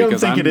 dude, I don't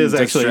because think I'm it is,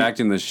 actually.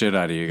 distracting the shit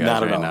out of you guys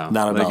Not at right all. now.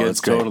 Not at like, all. It's It's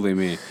great. totally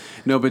me.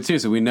 No, but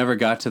seriously, we never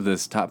got to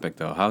this topic,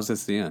 though. How's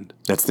this the end?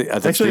 That's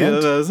Actually, the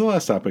end. that was the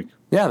last topic.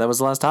 Yeah, that was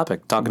the last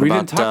topic. Talking We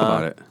about didn't talk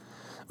about it.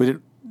 We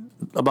did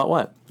about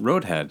what?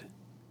 Roadhead.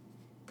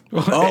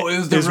 Oh, it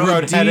was the His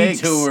road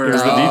headaches. detour. It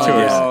was the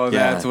detours. Oh,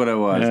 Yeah. that's what it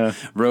was. Yeah.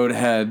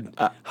 Roadhead.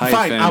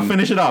 Fine, I'll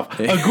finish it off.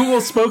 A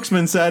Google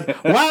spokesman said,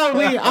 "While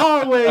we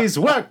always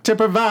work to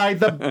provide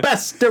the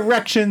best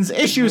directions,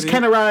 issues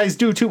can arise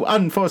due to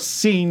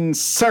unforeseen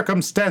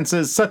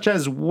circumstances such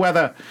as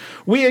weather.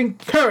 We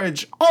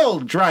encourage all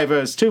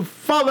drivers to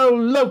follow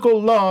local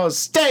laws,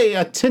 stay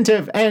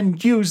attentive,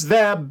 and use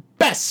their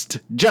best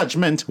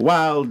judgment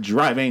while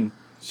driving."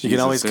 You can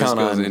always count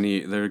on.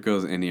 There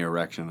goes any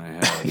erection I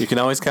have. You can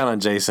always count on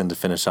Jason to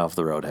finish off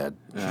the Roadhead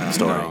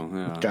story.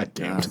 Yeah. God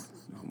damn it.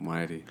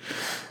 Almighty.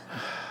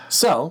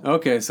 So,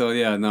 Okay, so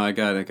yeah, no, I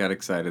got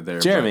excited there.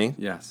 Jeremy? but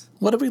yes.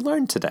 what have we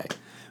learned today?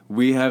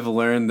 We have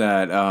learned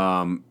that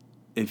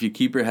if you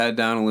keep your head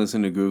down and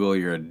listen to Google,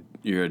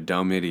 you're a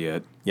dumb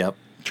idiot. Yep,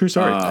 True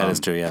story. that is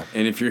true. Yeah.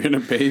 And if you're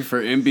gonna pay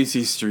for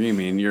NBC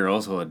streaming, you're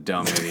also a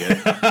dumb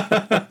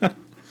idiot.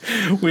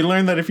 We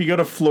learned that if you go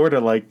to Florida,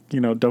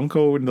 don't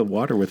go in the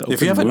water with open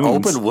wounds. If you have an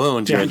open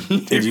wound,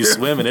 if you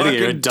swim an idiot,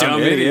 you're a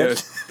dumb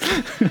idiot.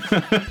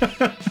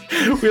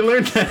 We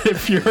learned that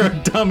if you're a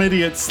dumb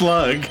idiot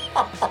slug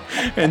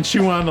and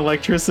chew on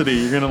electricity,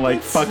 you're gonna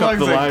fuck up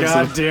the lives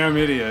of. goddamn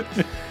idiot.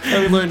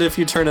 And we learned if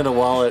you turn in a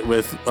wallet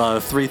with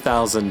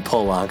 3,000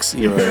 Polacks,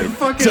 you're a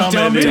Fucking Dumb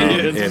dumb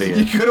idiot. idiot.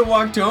 You could have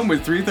walked home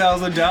with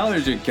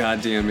 $3,000, you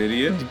goddamn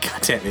idiot.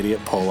 goddamn idiot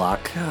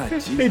Polak.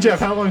 Hey Jeff,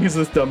 how long has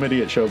this dumb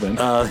idiot show been?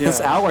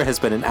 This hour has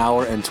been 1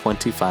 hour and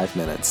 25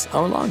 minutes.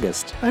 Our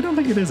longest. I don't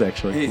think it is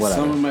actually. Hey,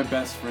 Whatever. some of my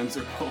best friends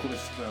are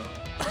Polish, though.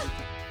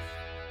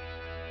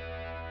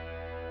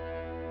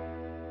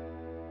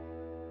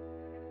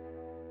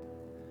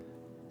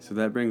 So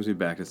that brings me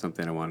back to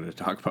something I wanted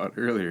to talk about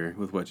earlier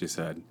with what you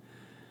said.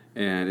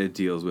 And it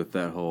deals with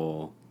that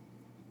whole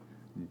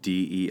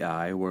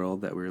DEI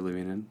world that we're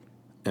living in.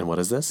 And what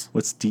is this?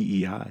 What's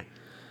DEI?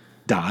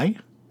 Die?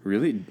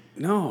 Really?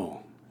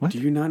 No. What? Do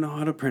you not know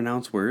how to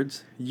pronounce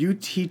words? You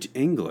teach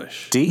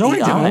English. DEI. No, I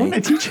don't. I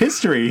teach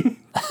history.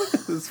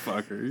 This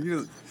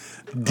fucker.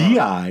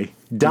 DI.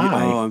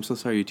 Die. Oh, I'm so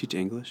sorry. You teach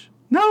English?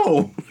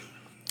 No.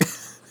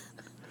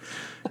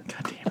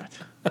 God damn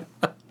it.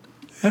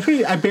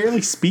 Actually, I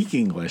barely speak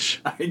English.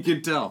 I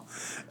can tell.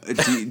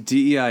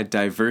 DEI,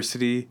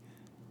 diversity,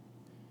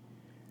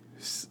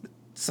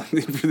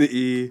 something for the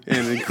E,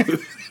 and include.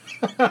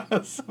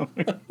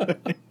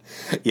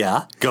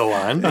 Yeah, go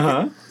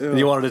on.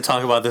 You wanted to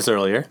talk about this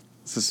earlier.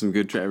 This is some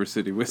good Traverse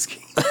City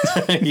whiskey.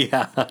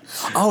 Yeah.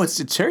 Oh,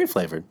 it's cherry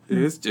flavored. It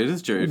is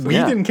cherry We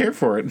flavored. didn't care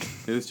for it.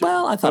 It is cherry.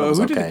 Well, I thought it was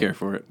who okay. didn't care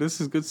for it? This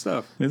is good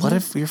stuff. What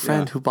if your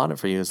friend who bought it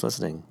for you is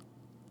listening?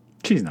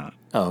 She's not.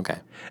 Oh, okay.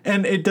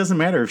 And it doesn't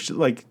matter if she,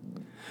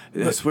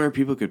 I swear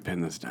people could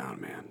pin this down,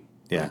 man.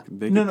 Yeah.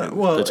 They no, could no. pin-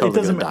 Well, They're it totally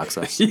doesn't going to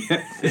matter. dox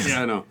us.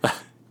 yeah, I know.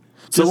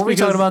 So what were we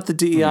because- talking about? The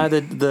DEI,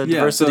 the Yeah,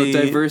 diversity,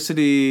 so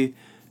diversity,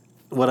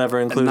 whatever,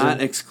 inclusion?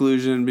 not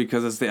exclusion,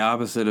 because it's the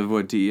opposite of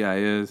what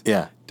DEI is.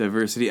 Yeah.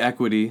 Diversity,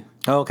 equity,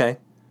 Oh, okay.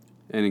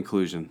 and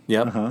inclusion.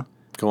 Yep. Uh-huh.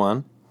 Go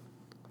on.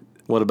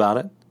 What about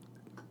it?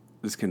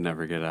 This can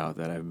never get out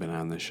that I've been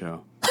on this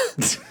show.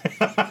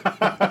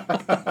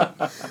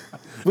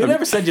 We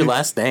never said your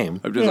last name.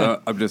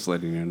 I'm just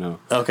letting you know.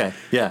 Okay.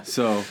 Yeah.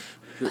 So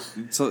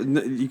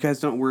you guys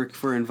don't work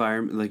for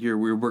environment, like your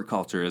work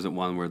culture isn't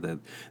one where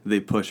they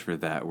push for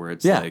that, where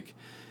it's Yeah. like,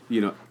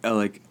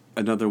 like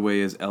another way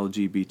is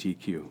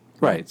LGBTQ.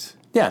 Right.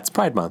 Yeah, it's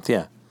Pride Month.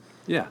 Yeah.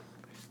 Yeah.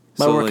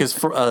 My So, work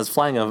like, is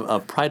flying a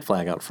pride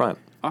flag out front.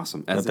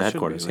 awesome at as the it should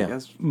headquarters, be. yeah.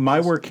 My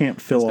work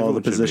can't fill all the everyone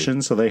should be.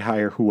 positions, so they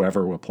hire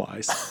whoever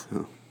applies.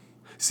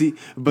 See,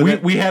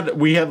 but we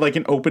had like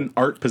an open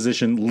art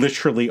position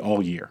literally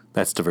all year.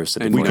 That's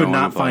diversity. And We you could know,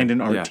 not and find an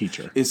art yeah.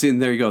 teacher. It's in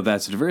there you go.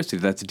 That's diversity.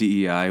 That's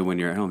DEI when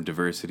you're at home.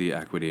 Diversity,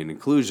 equity, and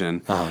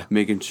inclusion.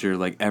 Making sure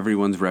like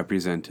everyone's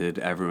represented.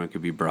 Everyone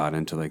could be brought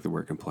into like the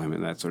work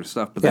employment, that sort of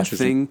stuff. But the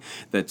thing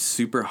that's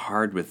super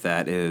hard with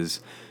that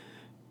is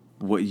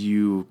what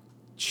you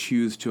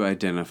choose to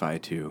identify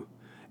to.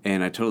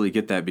 And I totally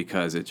get that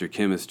because it's your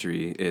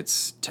chemistry.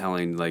 It's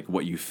telling like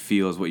what you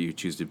feel is what you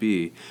choose to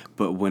be.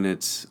 But when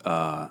it's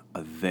a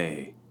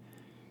they,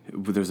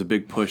 there's a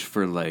big push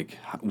for like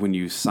when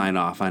you sign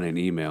off on an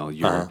email,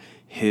 you're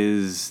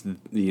his,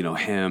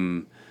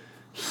 him,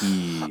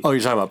 he. Oh, you're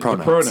talking about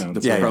pronouns.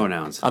 pronouns. The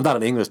pronouns. I'm not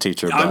an English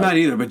teacher. But I'm not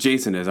either, but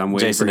Jason is. I'm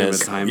waiting Jason for him is.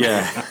 to time.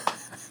 Yeah.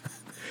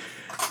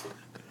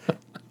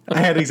 I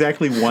had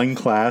exactly one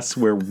class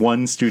where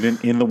one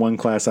student in the one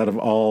class out of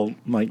all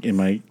like in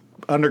my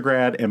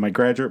undergrad and my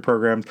graduate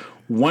programs,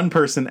 one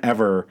person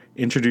ever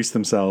introduced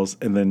themselves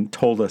and then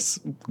told us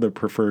the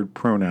preferred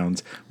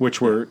pronouns, which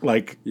were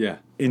like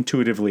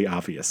intuitively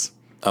obvious.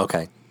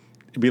 Okay.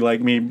 It'd be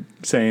like me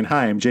saying,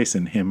 "Hi, I'm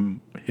Jason,"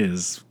 him,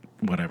 his,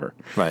 whatever.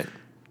 Right.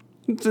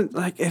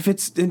 Like if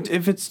it's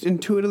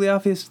intuitively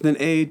obvious, then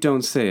A,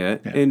 don't say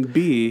it, and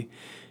B,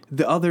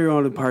 the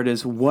other part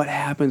is what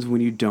happens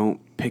when you don't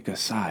pick a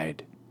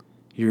side.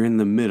 You're in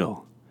the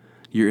middle.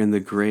 You're in the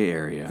gray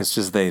area. It's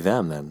just they,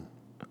 them then.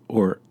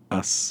 Or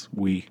us,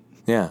 we.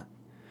 Yeah.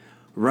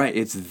 Right,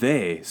 it's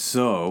they,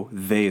 so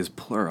they is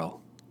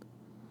plural.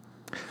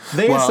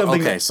 They is Well,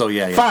 something. okay, so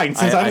yeah. Fine,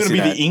 since I I'm going to see be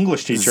that. the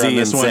English teacher Z on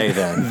this and one, Zay,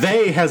 then.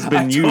 they has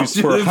been used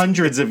you for this.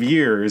 hundreds of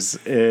years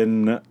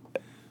in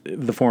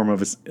the form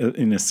of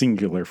in a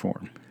singular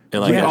form.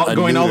 Like a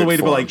Going all the neutered way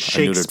to form, like a neutered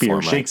Shakespeare. form,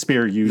 right?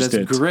 Shakespeare used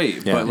That's it.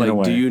 great, Yeah. but In a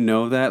like, do way. you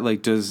know that?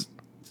 Like, does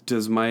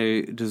my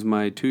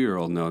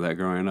 2-year-old know that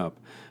growing up?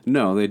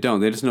 No, they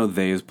don't. They just know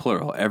they is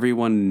plural.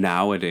 Everyone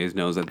nowadays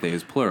knows that they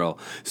is plural.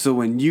 So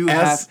when you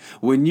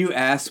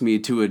ask me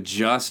to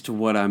adjust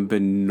what I've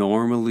been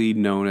normally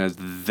known as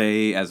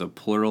they as a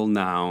plural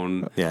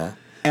noun, Yeah.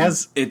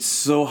 it's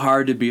so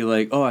hard to be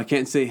like, oh, I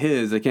can't say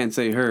his, I can't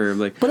say her.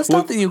 Like, But it's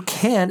not that you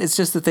can. It's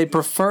just that they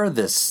prefer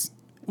this.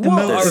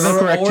 Well, they'll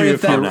correct or you if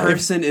if that you're-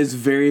 person is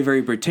very,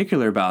 very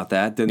particular about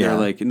that, then Yeah. they're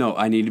like, no,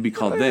 I need to be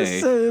called they.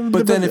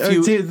 But then if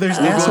you there's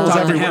go Go assholes talk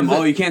to everywhere. him.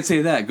 Oh, you can't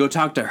say that. Go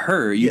talk to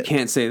her. You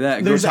can't say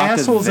that. There's Go talk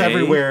assholes to they.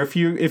 everywhere. If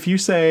you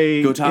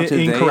say Go talk it to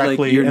they, like,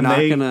 incorrectly, you're and not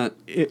they gonna-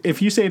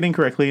 if you say it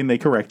incorrectly and they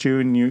correct you,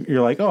 and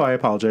you're like, oh, I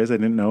apologize, I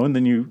didn't know, and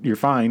then you're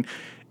fine.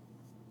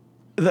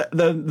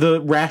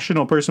 The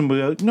rational person will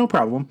be like, no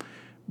problem.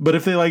 But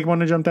if they like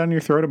want to jump down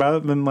your throat about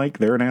it, then like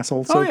they're an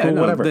asshole. So cool,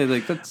 whatever. They,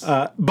 like, that's,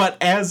 But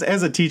as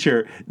a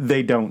teacher,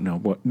 they don't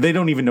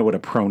even know what a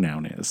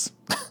pronoun is.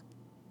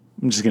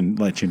 I'm just gonna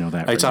let you know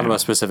that. Are you talking about a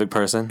specific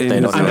person? They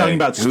who's don't I'm know. talking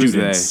about Who's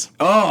students. they?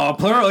 Oh,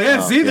 plural.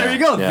 Yeah, see, there yeah, you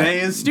go. yeah. They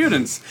as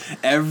students.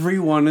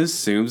 Everyone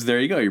assumes. There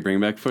you go. You bring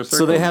back full circle.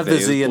 So they have the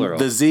is Z and plural.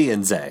 the Z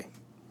and Zay,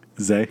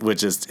 Zay.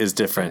 which is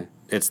different.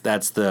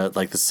 That's the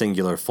like the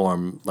singular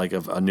form, like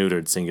of a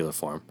neutered singular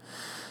form.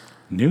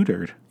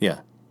 Neutered.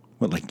 Yeah.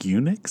 What, like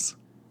eunuchs?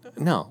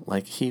 No,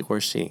 like he or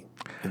she.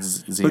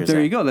 It's Z But or there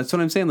Zay. you go. That's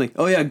what I'm saying. Like,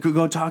 oh yeah,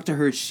 go talk to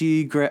her.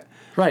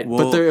 Right,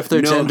 but if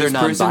they're gender this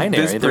person-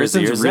 non-binary, this they're Z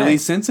or person's really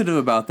Zay. sensitive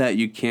about that.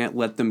 You can't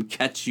let them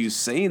catch you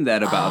saying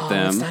that about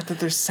them. It's not that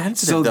they're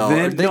sensitive, So though.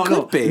 then, They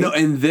could be. No,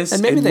 in this,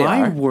 And maybe in they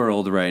my are.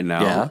 world right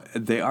now, Yeah.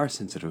 they are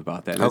sensitive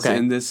about that. Okay.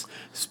 In this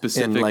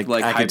specific, like,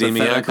 like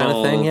academia kind of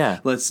hypothetical thing, yeah.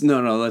 Let's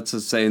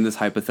just say in this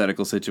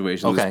hypothetical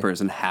situation, Okay. this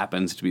person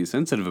happens to be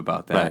sensitive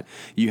about that. Right.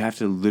 You have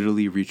to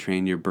literally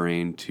retrain your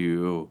brain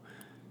to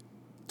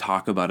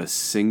talk about a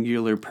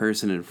singular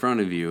person in front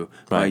of you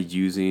by Right.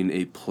 using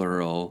a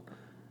plural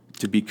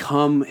to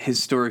become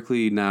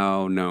historically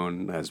now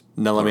known as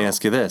Now, let me plural.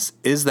 ask you this.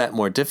 Is that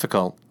more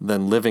difficult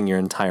than living your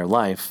entire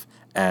life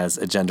as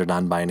a gender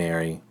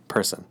non-binary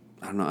person?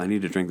 I don't know. I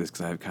need to drink this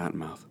because I have cotton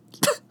mouth.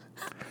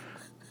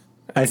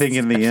 I think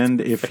in the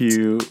end, if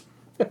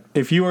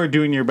you are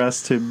doing your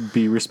best to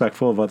be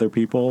respectful of other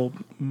people,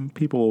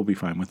 people will be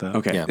fine with that.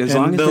 Okay. Yeah. As And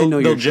long as they'll, they know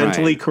they'll you're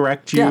gently trying.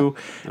 correct you,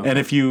 Yeah. and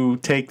if you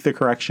take the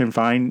correction,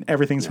 fine,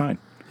 everything's fine.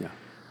 Yeah.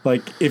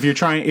 Like if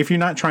you're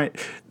not trying.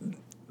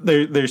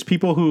 There's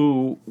people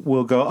who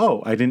will go,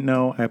 oh, I didn't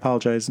know, I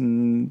apologize,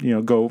 and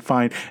go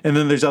fine. And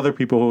then there's other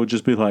people who will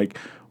just be like,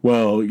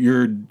 well,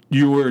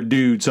 you were a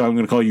dude, so I'm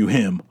going to call you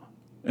him,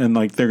 and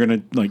like they're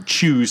going to like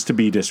choose to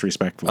be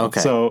disrespectful. Okay.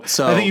 So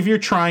So- I think if you're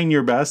trying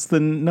your best,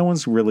 then no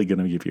one's really going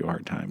to give you a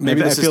hard time.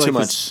 Maybe I this is feel too like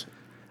much.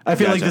 I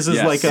feel like Gotcha. this is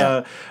Yes. like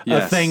a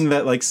Yes. thing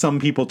that like some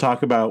people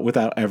talk about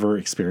without ever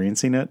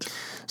experiencing it.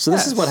 So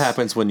this is what Yes.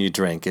 happens when you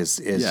drink is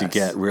you Yes.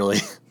 get really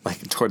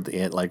like toward the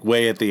end, like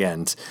way at the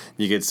end,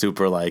 you get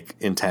super like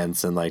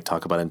intense and like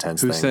talk about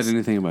intense Who things. said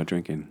anything about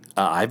drinking?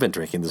 I've been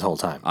drinking this whole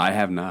time. I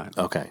have not.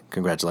 Okay,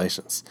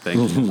 congratulations.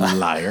 Thank you.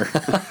 Liar.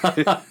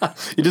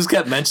 You just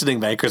kept mentioning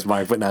Baker's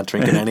Mark but not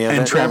drinking any of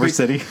And it. Traverse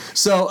City.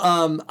 So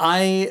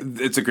I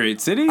It's a great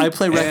city.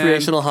 play and-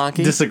 recreational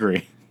hockey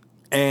Disagree.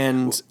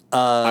 and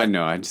I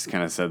know. I just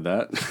kind of said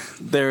that.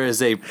 there is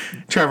a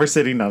Traverse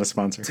City, not a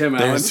sponsor. Tim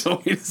Allen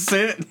told me to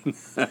say it,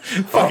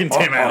 Fucking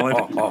Tim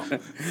Allen.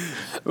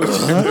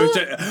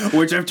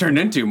 which I've turned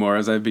into more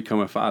as I've become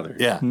a father.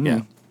 yeah.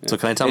 So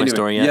can I tell my Anyway,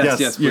 story yet? yes.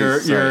 Yes, please, you're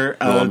sorry.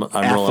 I'm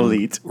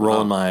athlete.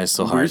 rolling my eyes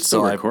so hard.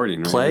 still so recording,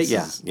 I right? play,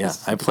 This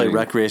is I play fitting.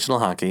 recreational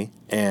hockey,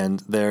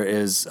 and there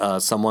is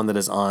someone that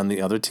is on the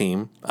other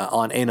team,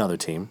 on another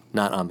team,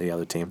 not on the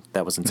other team.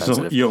 That was So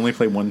insensitive. you only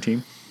play one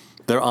team?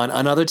 They're on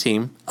another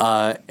team,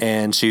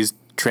 and she's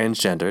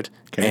transgendered,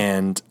 Okay.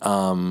 and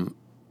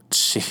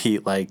she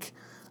like.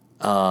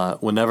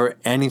 Whenever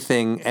any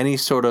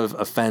sort of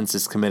offense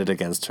is committed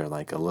against her,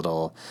 like a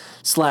little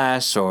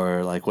slash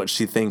or like what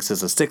she thinks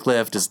is a stick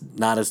lift is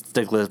not a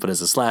stick lift but is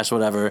a slash,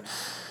 whatever,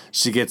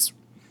 she gets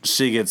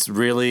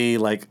really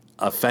like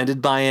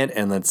offended by it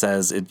and then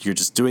says, "You're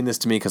just doing this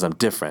to me because I'm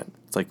different."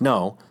 It's like,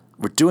 no,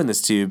 we're doing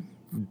this to you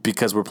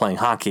because we're playing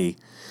hockey.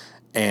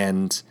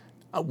 And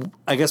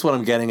I guess what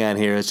I'm getting at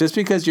here is just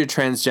because you're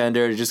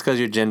transgender, just because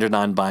you're gender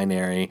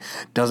non-binary,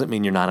 doesn't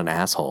mean you're not an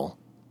asshole.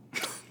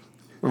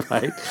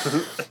 Right.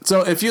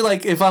 So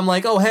if I'm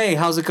like, oh, hey,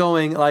 how's it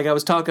going? Like I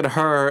was talking to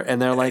her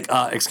and they're like,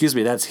 excuse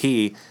me, that's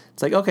he.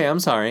 It's like, okay, I'm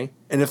sorry.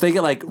 And if they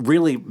get like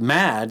really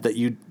mad that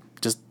you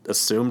just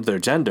assumed their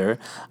gender,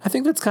 I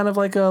think that's kind of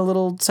like a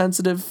little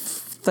sensitive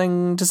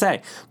thing to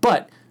say.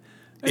 But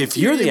if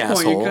you're the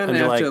asshole you kind and of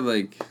you're have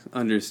like, to like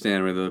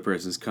understand where the other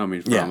person's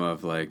coming from Yeah.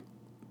 of like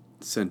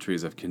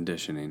centuries of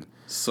conditioning,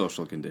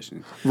 social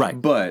conditioning.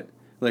 Right. But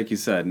like you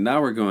said,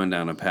 now we're going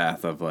down a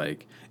path of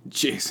like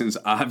Jason's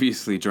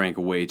obviously drank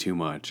way too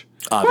much.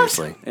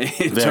 Obviously.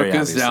 It Very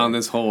took us obviously. down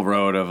this whole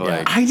road of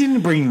like, I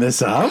didn't bring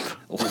this up.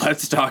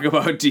 let's talk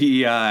about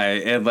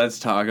DEI and let's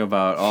talk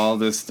about all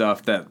this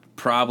stuff that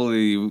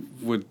probably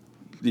would,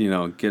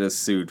 get us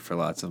sued for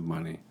lots of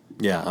money.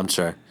 Yeah, I'm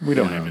sure. We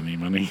don't have any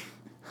money.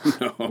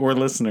 Or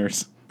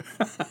listeners.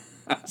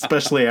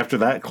 Especially after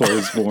that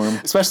closed form.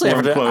 Especially Form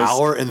after an closed.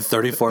 hour and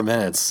 34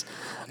 minutes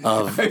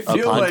of a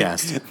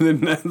podcast.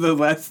 Like the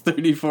last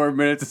 34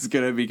 minutes is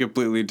going to be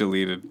completely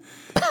deleted.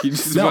 You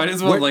just might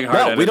as well we're- hard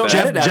edit we don't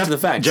that. edit after the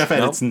fact. Jeff Nope.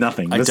 edits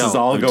nothing. I This is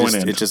don't. all going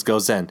in. It just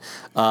goes in.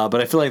 But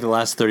I feel like the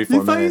last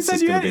 34 I thought you minutes said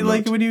is you going had to be it,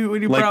 like moved.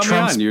 when you Like brought me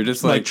Trump's, on, you're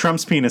just like like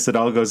Trump's penis, it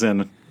all goes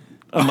in.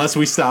 Unless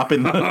we stop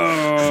in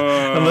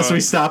the unless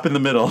we stop in the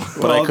middle.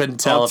 But I couldn't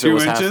tell if it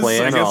was halfway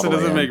in I or guess all it the way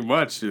doesn't in. make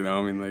much,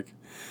 I mean, like,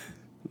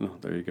 oh,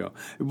 there you go.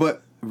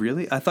 But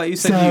really, I thought you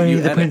said Sorry, you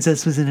the edit.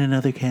 princess was in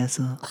another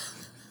castle.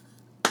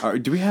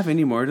 Do we have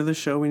any more to the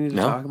show we need to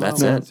No, talk about?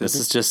 that's it. This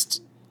is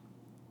just...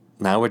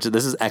 Now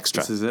this is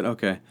extra. This is it.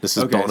 Okay. This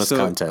is okay, bonus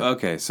content.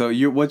 Okay, so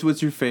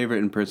what's your favorite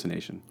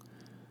impersonation?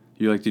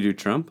 You like to do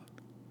Trump?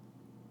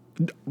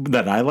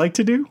 That I like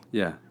to do?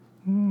 Yeah.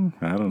 I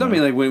don't know. I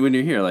mean, like when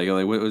you're here, like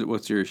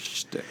what's your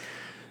shtick?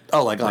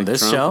 Oh, like on this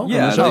Trump? show?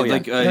 Yeah, On the show,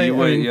 like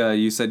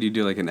you said you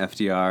do like an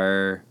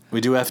FDR. We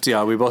do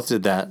FDR. We both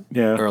did that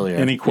earlier.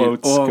 Any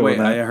quotes? Oh go wait,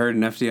 on I that? heard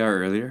an FDR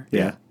earlier.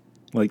 Yeah.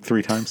 Like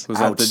 3 times. Was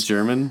that Ouch. the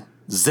German?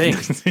 Zing.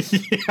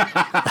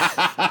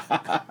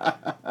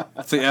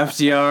 It's like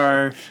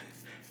FDR,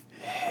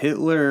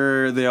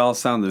 Hitler. They all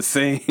sound the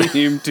same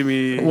to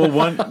me. Well,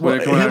 When it come out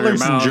of your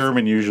Hitler's in mouth.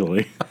 German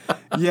usually.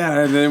 Yeah,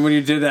 and then when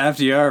you did the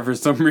FDR, for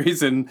some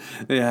reason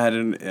they had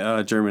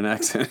a German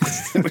accent,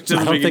 which doesn't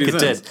I don't make think any it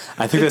sense. did.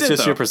 I think It that's did,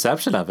 just your though.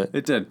 perception of it.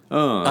 It did.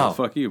 Oh,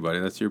 fuck you, buddy.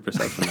 That's your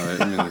perception of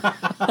it. I mean, like,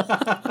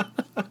 God,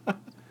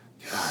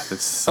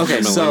 that's such a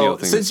Okay, millennial so thing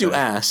to since you say.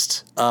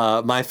 asked,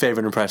 my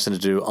favorite impression to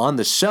do on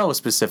the show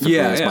specifically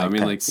Yeah, is yeah, Mike I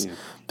mean, like, Pence. yeah.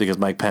 Because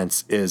Mike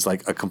Pence is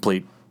like a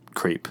complete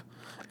creep.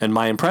 And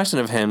my impression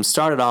of him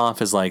started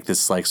off as like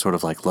this like sort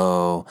of like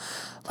low,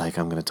 like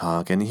I'm going to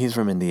talk. And he's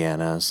from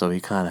Indiana, so he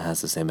kind of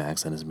has the same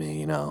accent as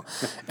me,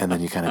 And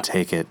then you kind of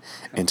take it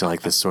into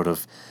like this sort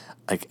of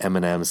like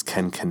Eminem's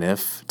Ken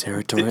Kniff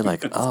territory.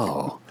 Like,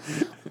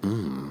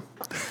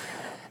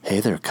 hey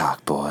there,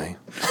 cock boy.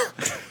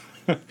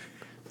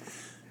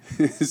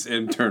 His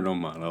internal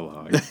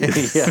monologue.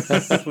 Yeah.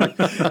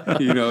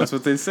 It's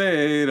what they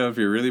say. If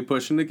you're really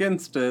pushing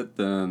against it,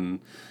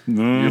 then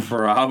you're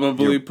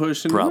probably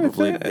pushing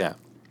Probably, with it. yeah.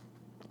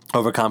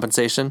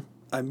 Overcompensation?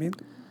 I mean,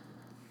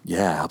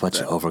 Yeah, how about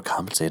you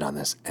overcompensate on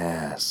this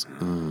ass?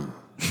 I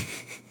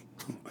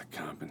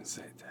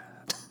compensate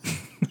that.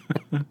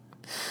 I'm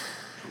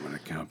gonna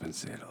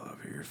compensate all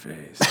over your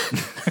face.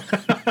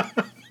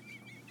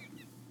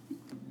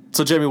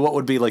 So, Jamie, what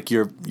would be like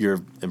your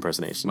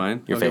impersonation?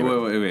 Mine? Your Okay,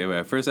 favorite?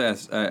 wait. First, I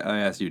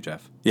asked you,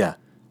 Jeff, Yeah.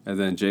 and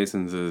then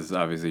Jason's is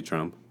obviously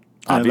Trump,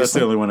 That's Obviously.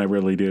 the only one I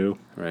really do.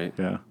 right?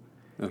 Yeah.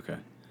 Okay.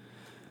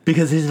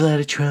 Because there's a lot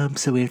of Trump,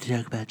 so we have to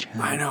talk about Trump.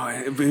 I know.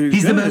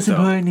 He's the most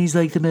important. He's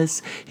like the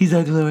most. He's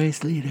our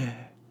glorious leader.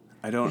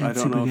 I don't That's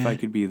know super if I good.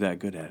 could be that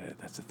good at it.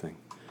 That's the thing.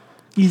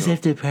 You just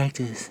have to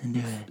practice and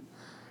do it.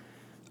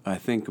 I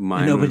think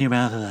mine. And open would- your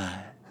mouth a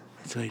lot.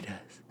 That's what he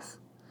does.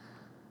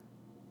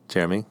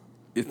 Jeremy,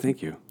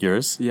 Thank you.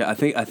 yours? Yeah, I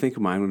think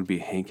mine would be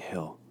Hank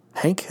Hill.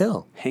 Hank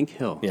Hill. Hank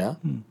Hill. Yeah.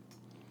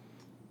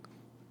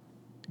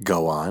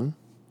 Go on.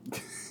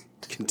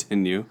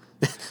 Continue.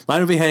 Mine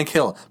would be Hank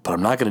Hill, but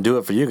I'm not going to do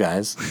it for you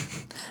guys.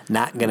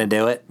 Not going to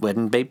do it.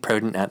 Wouldn't be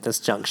prudent at this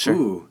juncture.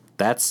 Ooh.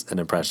 That's an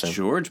impression.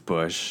 George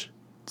Bush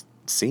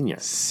Senior.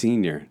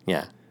 Senior.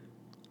 Yeah.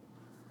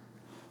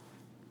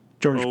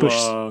 George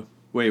Bush.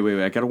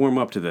 Wait. I gotta warm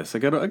up to this. I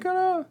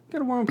gotta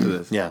warm up to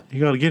this. Yeah. You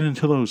got to get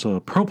into those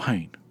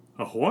propane.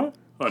 A what?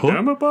 A Huh?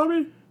 Dammit,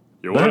 Bobby?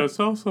 You What? want to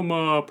sell some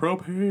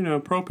propane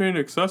and propane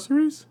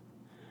accessories?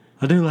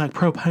 I do like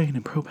propane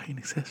and propane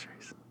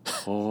accessories.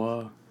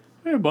 Oh,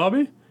 hey,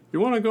 Bobby, you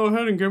want to go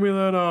ahead and give me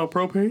that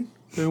propane?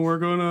 And we're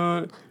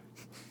gonna.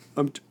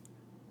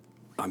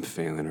 I'm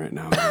failing right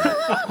now.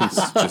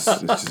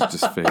 it's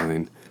just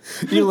failing.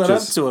 You let up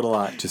Just- to it a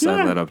lot. Just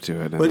I led up to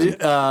it. And Would then,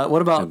 you,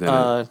 what about,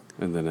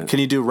 and then it, can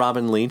you do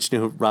Robin Leach? You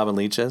know who Robin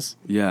Leach is?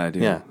 yeah, I do.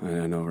 Yeah.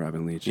 I know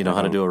Robin Leach. You know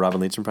how to do a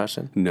Robin Leach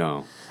impression?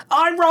 No.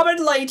 I'm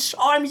Robin Leach.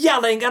 I'm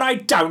yelling and I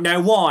don't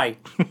know why.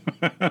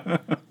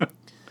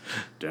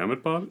 Damn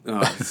it, Bobby.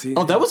 See,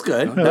 Oh, that was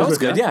good. That was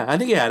good. Yeah, I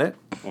think you had it.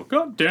 Oh,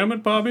 God damn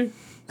it, Bobby.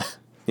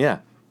 Yeah.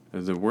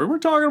 Is it we're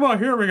talking about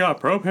here? We got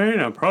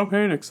propane and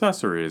propane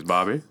accessories,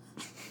 Bobby.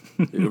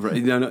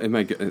 no, am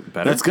I better?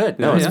 That's good.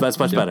 No, Yeah, that's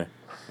much yeah. better.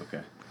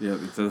 Okay. Yeah.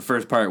 So the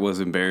first part was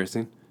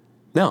embarrassing.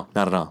 No,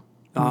 not at all.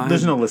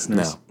 There's no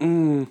listeners.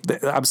 No.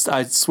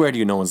 I swear to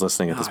you, no one's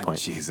listening at this Oh, point.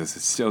 Jesus,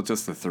 it's still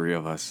just the three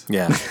of us.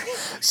 Yeah.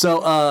 So,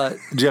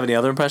 do you have any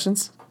other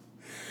impressions?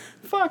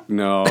 Fuck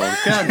no.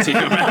 God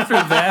damn. After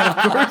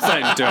that, of course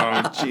I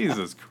don't.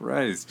 Jesus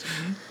Christ.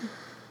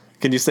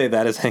 Can you say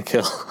that as Hank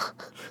Hill?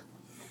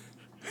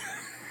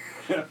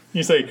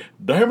 You say,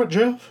 damn it,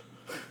 Jeff.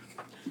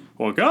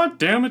 Well, God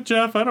damn it,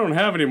 Jeff, I don't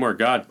have any more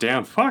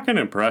goddamn fucking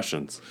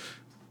impressions.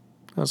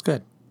 That was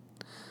good.